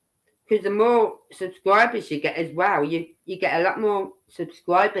 Because the more subscribers you get as well, you get a lot more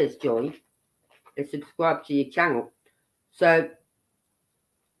subscribers join and subscribe to your channel. So,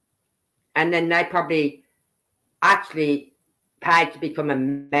 and then they probably actually pay to become a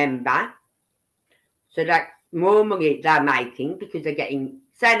member. So that more money they're making because they're getting,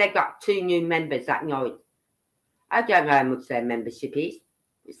 say they've got 2 new members that night. I don't know how much their membership is.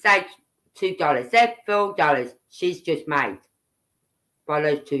 Say $2. They're $4 she's just made by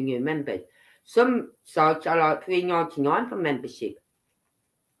those 2 new members. Some sites are like $3.99 for membership.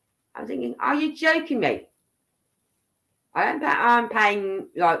 I'm thinking, are you joking me? I'm paying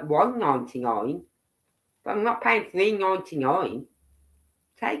like $1.99, but I'm not paying $3.99.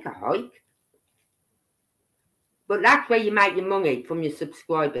 Take a hike. But that's where you make your money from your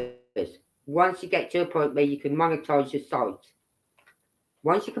subscribers. Once you get to a point where you can monetize your site.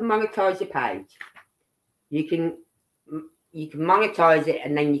 Once you can monetize your page, you can monetize it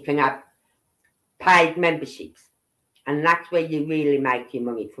and then you can have paid memberships. And that's where you really make your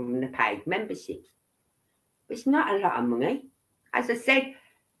money, from the paid memberships. It's not a lot of money. As I said,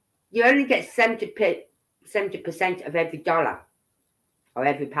 you only get 70% of every dollar or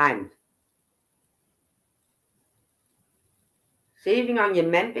every pound. So even on your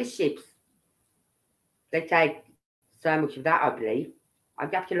memberships, they take so much of that, I believe.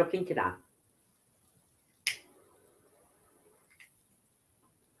 I'd have to look into that.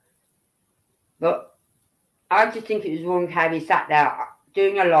 But I just think it was wrong how he sat there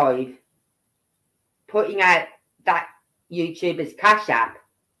doing a live, putting out that YouTuber's Cash App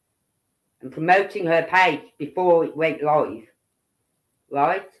and promoting her page before it went live,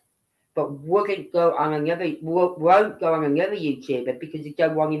 right? but won't go on another YouTuber because they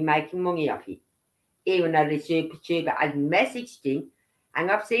don't want him making money off it. Even though the YouTuber has messaged him,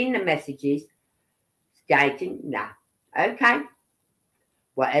 and I've seen the messages stating, nah, okay,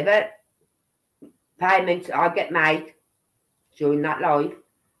 whatever payments I get made during that live,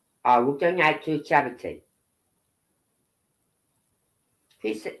 I will donate to a charity.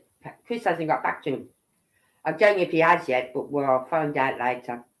 Chris hasn't got back to him. I don't know if he has yet, but we'll find out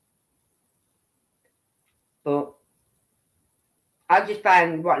later. But I just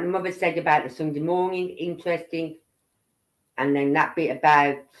found what the mother said about the Sunday morning interesting, and then that bit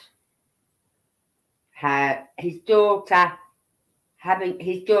about how his daughter's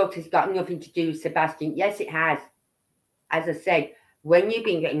got nothing to do with Sebastian. Yes, it has. As I said, when you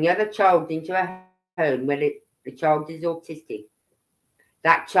bring another child into a home where the child is autistic,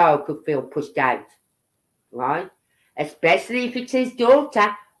 that child could feel pushed out, right? Especially if it's his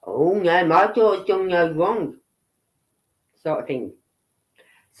daughter. Oh no, my daughter's done no wrong, sort of thing.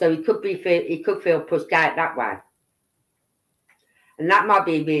 So he could feel pushed out that way, and that might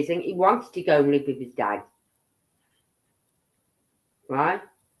be a reason he wants to go and live with his dad, right?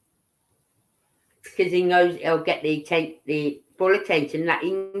 Because he knows he'll get the full attention that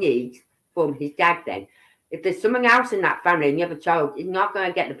he needs from his dad. Then, if there's someone else in that family, another child, he's not going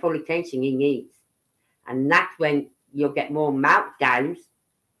to get the full attention he needs, and that's when you'll get more meltdowns.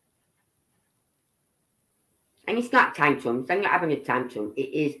 And it's not tantrums. I'm not having a tantrum.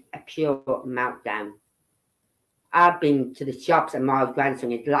 It is a pure meltdown. I've been to the shops and my grandson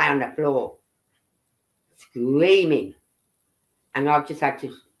would lie on the floor, screaming. And I've just had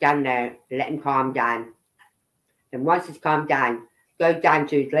to stand there, let him calm down. And once he's calmed down, go down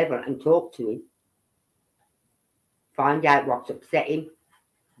to his level and talk to him. Find out what's upsetting.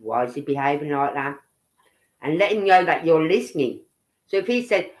 Why is he behaving like that? And let him know that you're listening. So if he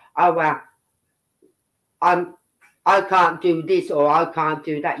said, oh, well, I can't do this or I can't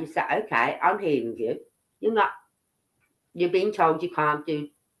do that, you say, okay, I'm hearing you. You're being told you can't run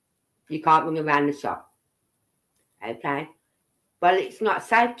around the shop. Okay. Well, it's not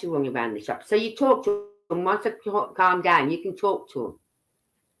safe to run around the shop. So you talk to him. Once they calm down, you can talk to him.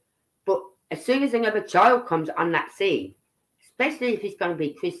 But as soon as another child comes on that scene, especially if it's going to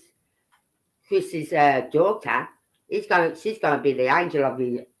be Chris's daughter, she's going to be the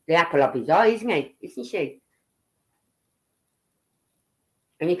apple of his eye, isn't she?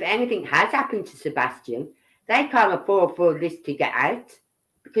 And if anything has happened to Sebastian, they can't afford for this to get out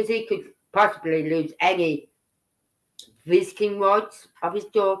because he could possibly lose any visiting rights of his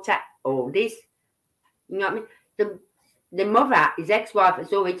daughter or this. You know what I mean? The mother, his ex-wife,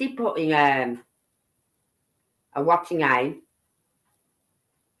 has already put in a watching aim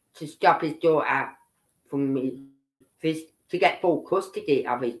to stop his daughter from to get full custody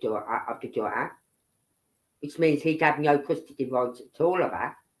of the daughter, which means he'd have no custody rights at all of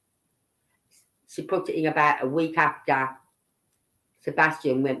her. She put it in about a week after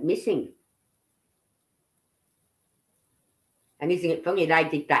Sebastian went missing. And isn't it funny, they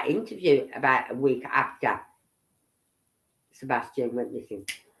did that interview about a week after Sebastian went missing.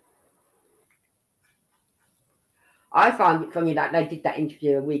 I find it funny that they did that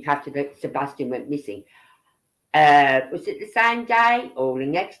interview a week after Sebastian went missing. Was it the same day or the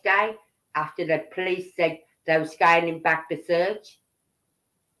next day after the police said they were scaling back the search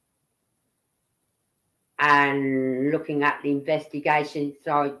and looking at the investigation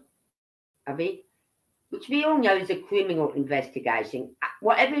side of it, which we all know is a criminal investigation.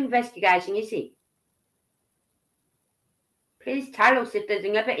 Whatever investigation is it? Please tell us if there's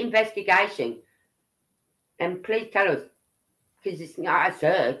another investigation. And please tell us, because it's not a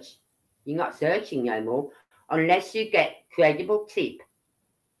search. You're not searching no more unless you get credible tip.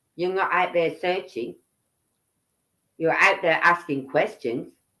 You're not out there searching. You're out there asking questions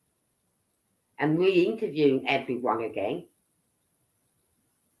and re-interviewing everyone again.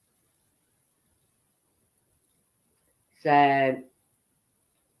 So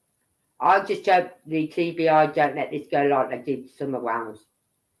I just hope the TBI don't let this go like they did Summer Wells.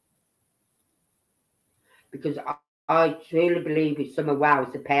 Because I truly believe with Summer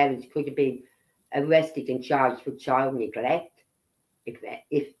Wells, the parents could have been arrested and charged for child neglect,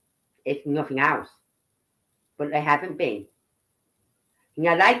 if nothing else. But they haven't been. You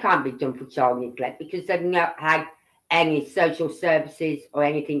know, they can't be done for child neglect because they've not had any social services or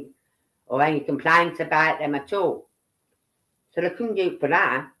anything, or any complaints about them at all. So they couldn't do it for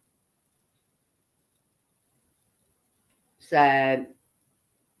that. So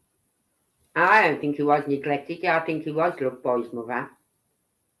I don't think he was neglected. I think he was loved by his mother.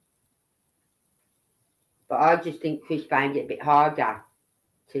 But I just think Chris found it a bit harder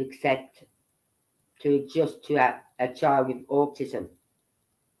to accept, to adjust to a child with autism.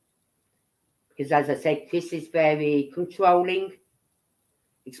 Because as I said, Chris is very controlling.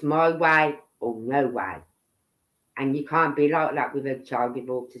 It's my way or no way. And you can't be like that with a child with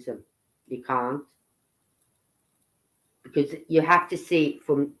autism. You can't. Because you have to see it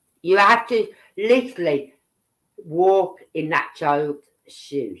from, you have to literally walk in that child's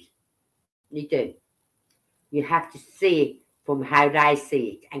shoes. You do. You have to see it from how they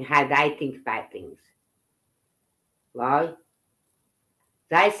see it and how they think about things. Right?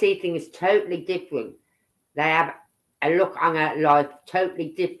 They see things totally different. They have a look on a life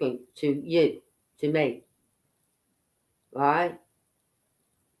totally different to you, to me. Right?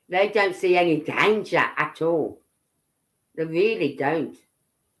 They don't see any danger at all. They really don't.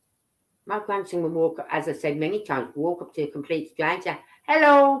 My grandson will walk up, as I said many times, walk up to a complete stranger.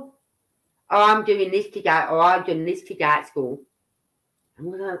 Hello. Oh, I'm doing this today, or I've done this today at school. I'm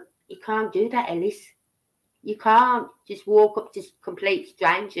like, you can't do that, Ellis. You can't just walk up to complete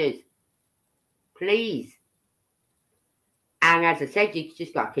strangers. Please. And as I said, you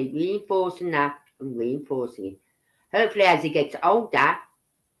just got to keep reinforcing that and reinforcing it. Hopefully, as he gets older,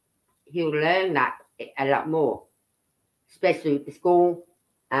 he'll learn that a lot more, especially with the school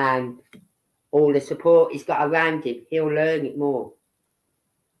and all the support he's got around him. He'll learn it more.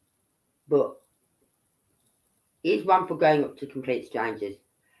 But he's one for going up to complete strangers.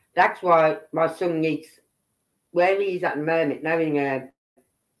 That's why my son needs, where he is at the moment, knowing a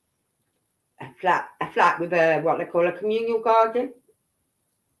flat with a, what they call a communal garden.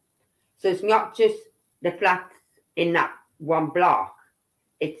 So it's not just the flats in that one block,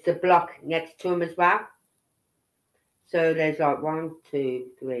 it's the block next to him as well. So there's like 1, 2,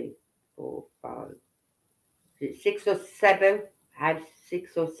 3, 4, 5, 6 or 7. I have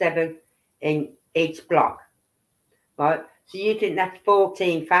 6 or 7 in each block, right? So you think that's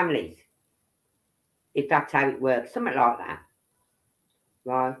 14 families, if that's how it works, something like that,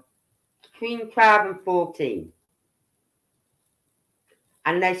 right? Between 12 and 14.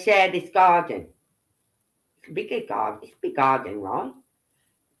 And they share this garden. It's a big garden, it's a big garden, right?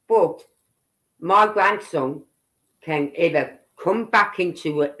 But my grandson can either come back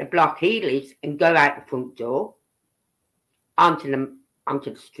into the block he lives and go out the front door onto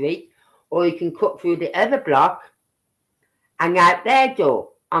the street, or he can cut through the other block and out their door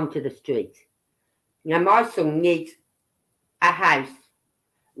onto the street. Now my son needs a house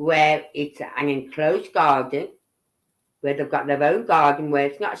where it's an enclosed garden, where they've got their own garden, where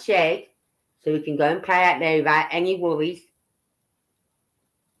it's not shared, so he can go and play out there without any worries,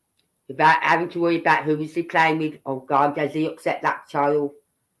 without having to worry about who is he playing with. Oh God, does he upset that child?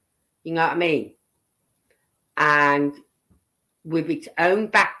 You know what I mean? And with its own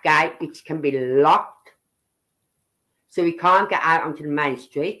back gate, which can be locked, so he can't get out onto the main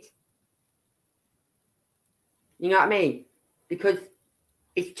street. You know what I mean? Because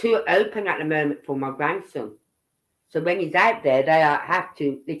it's too open at the moment for my grandson. So when he's out there, they have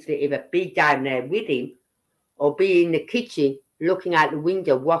to literally either be down there with him or be in the kitchen looking out the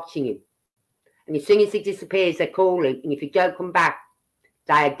window watching him. And as soon as he disappears, they're calling. And if he don't come back,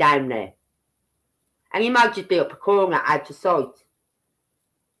 they are down there. And he might just be up a corner out of sight.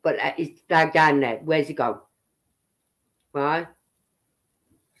 But they're down there. Where's he gone? Right?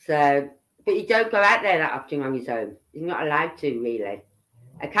 So, but he don't go out there that often on his own. He's not allowed to, really.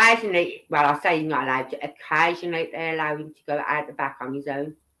 Occasionally, well, I say he's not allowed to. Occasionally, they allow him to go out the back on his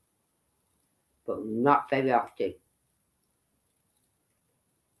own. But not very often.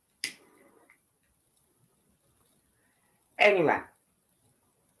 Anyway,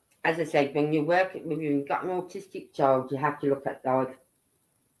 as I said, when you're working, when you've got an autistic child, you have to look at life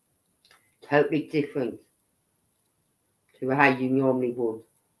totally different to how you normally would.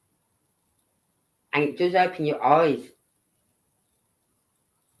 And it does open your eyes.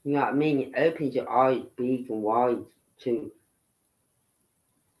 You know what I mean? It opens your eyes big and wide too.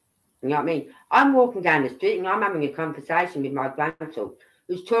 You know what I mean? I'm walking down the street and I'm having a conversation with my grandson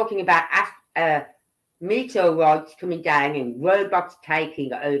who's talking about meteorites coming down and robots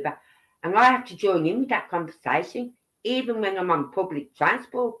taking over. And I have to join in with that conversation, even when I'm on public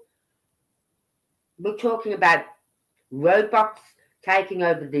transport. We're talking about robots taking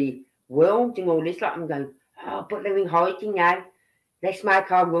over the world and all this. Like I'm going, oh, but they're in hiding now. Let's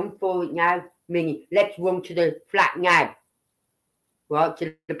make our run for it now. Meaning, let's run to the flat now. Right,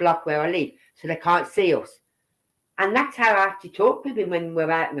 to the block where I live, so they can't see us. And that's how I have to talk with him when we're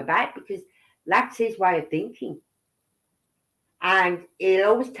out and about, because that's his way of thinking. And he'll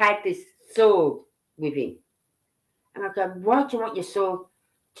always take this sword with him. And I go, why do you want your sword?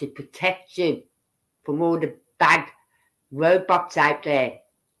 To protect you from all the bad robots out there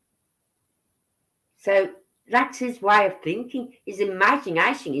So that's his way of thinking. His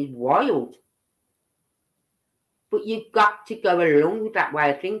imagination is wild. But you've got to go along with that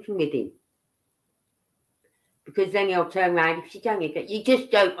way of thinking with him. Because then he'll turn around, if you don't get it, you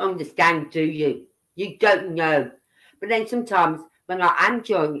just don't understand, do you? You don't know. But then sometimes when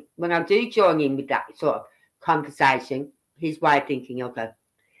I do join in with that sort of conversation, his way of thinking, he'll go,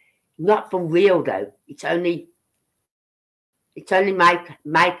 not for real though. It's only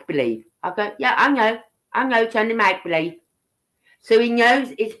make believe. I go, yeah, I know it's only make believe. So he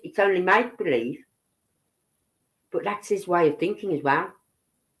knows it's only make believe, but that's his way of thinking as well.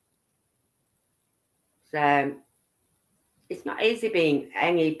 So it's not easy being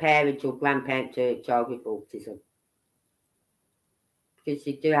any parent or grandparent to a child with autism, because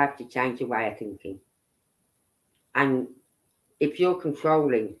you do have to change your way of thinking. And if you're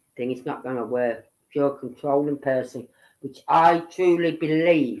controlling, then it's not going to work. If you're a controlling person, which I truly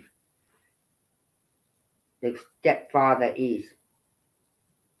believe the stepfather is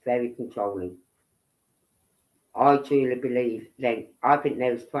very controlling. I truly believe then I think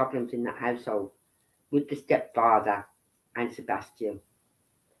there was problems in that household with the stepfather and Sebastian,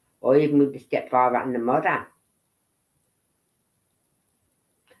 or even with the stepfather and the mother.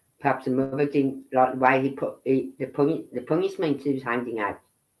 Perhaps the mother didn't like the way he put the punishment he was handing out.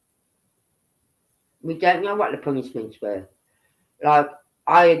 We don't know what the punishments were. Like,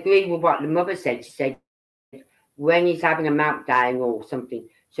 I agree with what the mother said. She said when he's having a meltdown or something,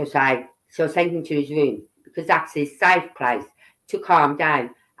 she'll send him to his room, because that's his safe place to calm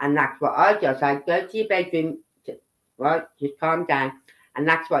down. And that's what I do. I say, go to your bedroom, right, just calm down. And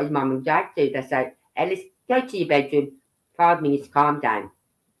that's what his mum and dad do. They say, Ellis, go to your bedroom, 5 minutes, calm down.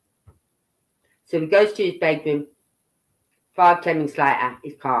 So he goes to his bedroom, 5-10 minutes later,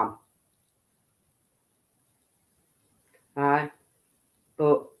 he's calm. Right?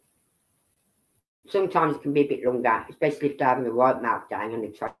 But sometimes it can be a bit longer, especially if they're having a right meltdown and they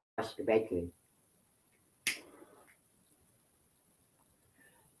trash the bedroom.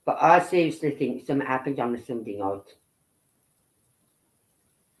 But I seriously think something happened on the Sunday night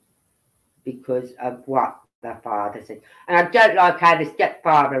because of what the father said. And I don't like how the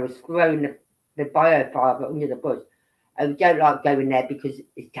stepfather was throwing the bio father under the bus. I don't like going there because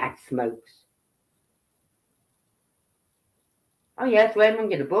his dad smokes. Oh yeah, throw him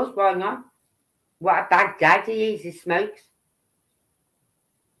under the bus, why not? What a bad dad he is, he smokes.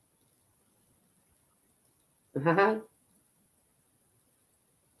 I'm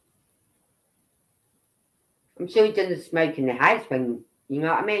sure he doesn't smoke in the house when, you know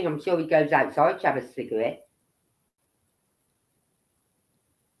what I mean? I'm sure he goes outside to have a cigarette.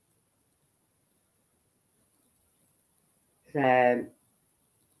 So,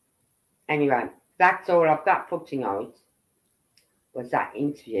 anyway, that's all I've got for tonight, was that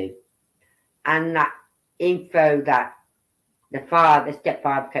interview. And that info that the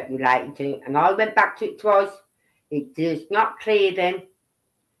stepfather kept relating to. And I went back to it twice. It does not clear them.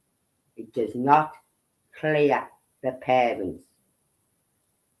 It does not clear the parents.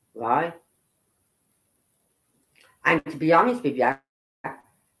 Right? And to be honest with you,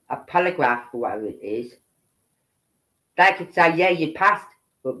 a polygraph, or whatever it is, they could say, yeah, you passed.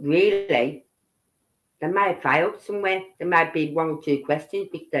 But really, they may have failed somewhere. There might be 1 or 2 questions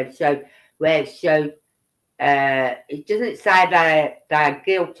which they've showed, where it showed, it doesn't say they're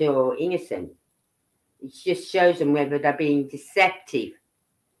guilty or innocent. It just shows them whether they're being deceptive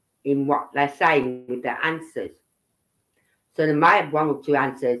in what they're saying with their answers. So they might have 1 or 2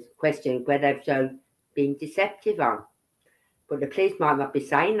 answers, questions where they've shown being deceptive on. But the police might not be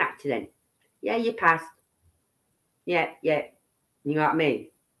saying that to them. Yeah, you passed. Yeah. You know what I mean?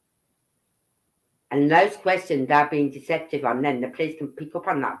 And those questions they're being deceptive on, then the police can pick up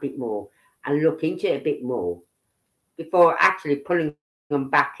on that a bit more and look into it a bit more before actually pulling them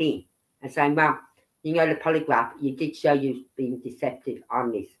back in and saying, well, you know, the polygraph, you did show you being deceptive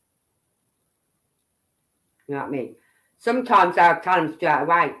on this. You know what I mean? Sometimes I'll tell them straight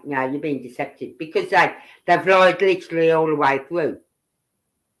away, you know, you're being deceptive, because they've lied literally all the way through.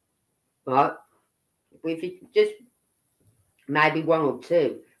 Right? If it's just maybe 1 or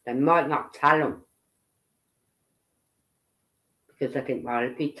 2, they might not tell them. Because I think, well,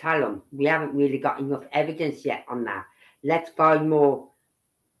 if we tell them, we haven't really got enough evidence yet on that. Let's find more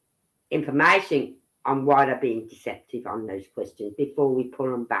information on why they're being deceptive on those questions before we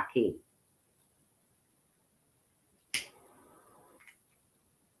pull them back in.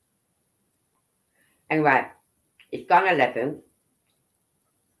 Anyway, it's gone 11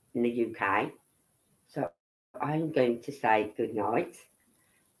 in the UK, so I'm going to say good night.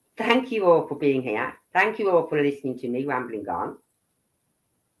 Thank you all for being here. Thank you all for listening to me rambling on.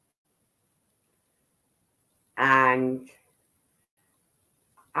 And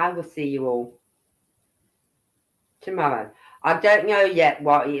I will see you all tomorrow. I don't know yet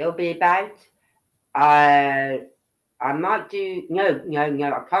what it'll be about. I might do, no,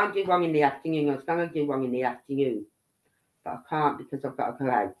 I can't do one in the afternoon. I was going to do one in the afternoon, but I can't because I've got to go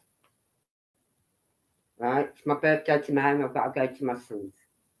out. Right, it's my birthday tomorrow and I've got to go to my son's.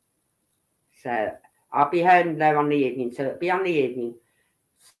 So I'll be home there on the evening, so it'll be on the evening.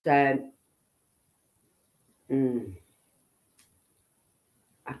 So,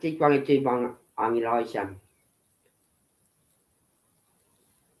 I did want to do one on Elijah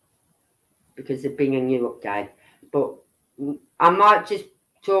because there's been a new update. But I might just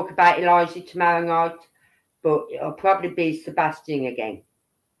talk about Elijah tomorrow night, but it'll probably be Sebastian again.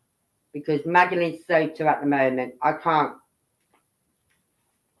 Because Magdalene Soto at the moment, I can't.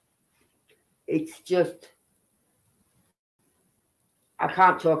 It's just, I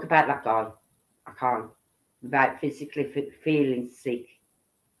can't talk about that guy. I can't, without physically feeling sick.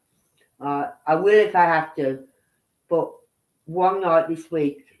 I will if I have to, but one night this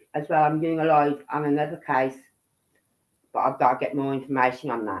week as well, I'm doing a live on another case, but I've got to get more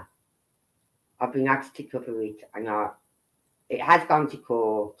information on that. I've been asked to cover it, and it has gone to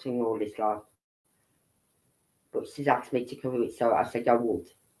court and all this lot. But she's asked me to cover it, so I said I would.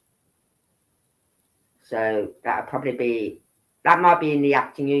 So that'll probably be, that might be in the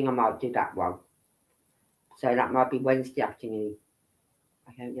afternoon, I might do that one. So that might be Wednesday afternoon.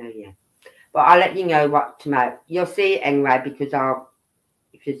 I don't know yet. But I'll let you know what tomorrow. You'll see it anyway, because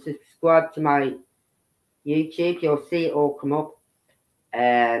if you subscribe to my YouTube, you'll see it all come up.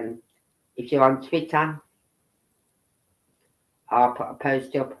 If you're on Twitter, I'll put a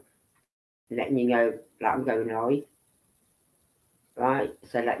post up letting you know that I'm going live. Right,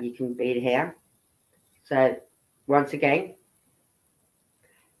 so that you can be here. So, once again,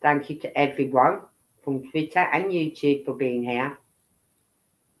 thank you to everyone from Twitter and YouTube for being here.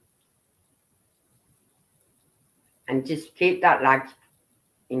 And just keep that lad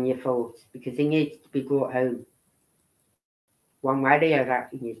in your thoughts, because he needs to be brought home. One way or the other,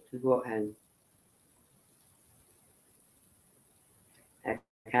 he needs to be brought home.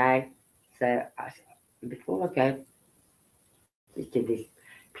 Okay, so before I go, let's do this.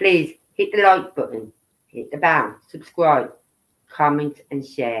 Please hit the like button, hit the bell, subscribe, comment and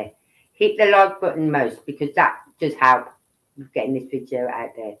share. Hit the like button most, because that does help with getting this video out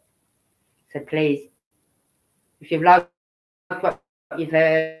there. So please, if you've liked what you've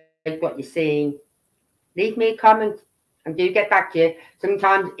heard, what you're seeing, leave me a comment and do get back to you.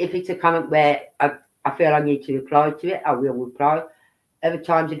 Sometimes if it's a comment where I feel I need to reply to it, I will reply. Other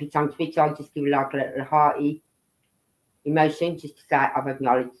times if it's on Twitter, I'll just give like a little hearty emotion just to say I've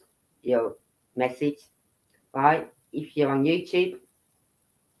acknowledged your message. Right? If you're on YouTube,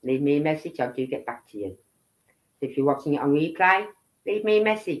 leave me a message, I do get back to you. If you're watching it on replay, leave me a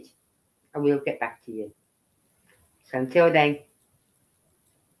message, I will get back to you. So until then,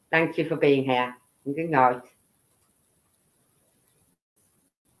 thank you for being here and good night.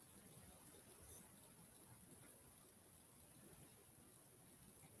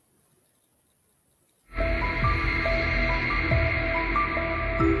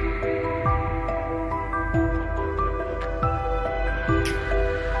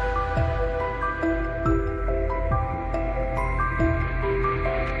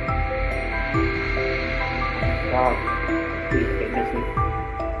 Wow, please get listening.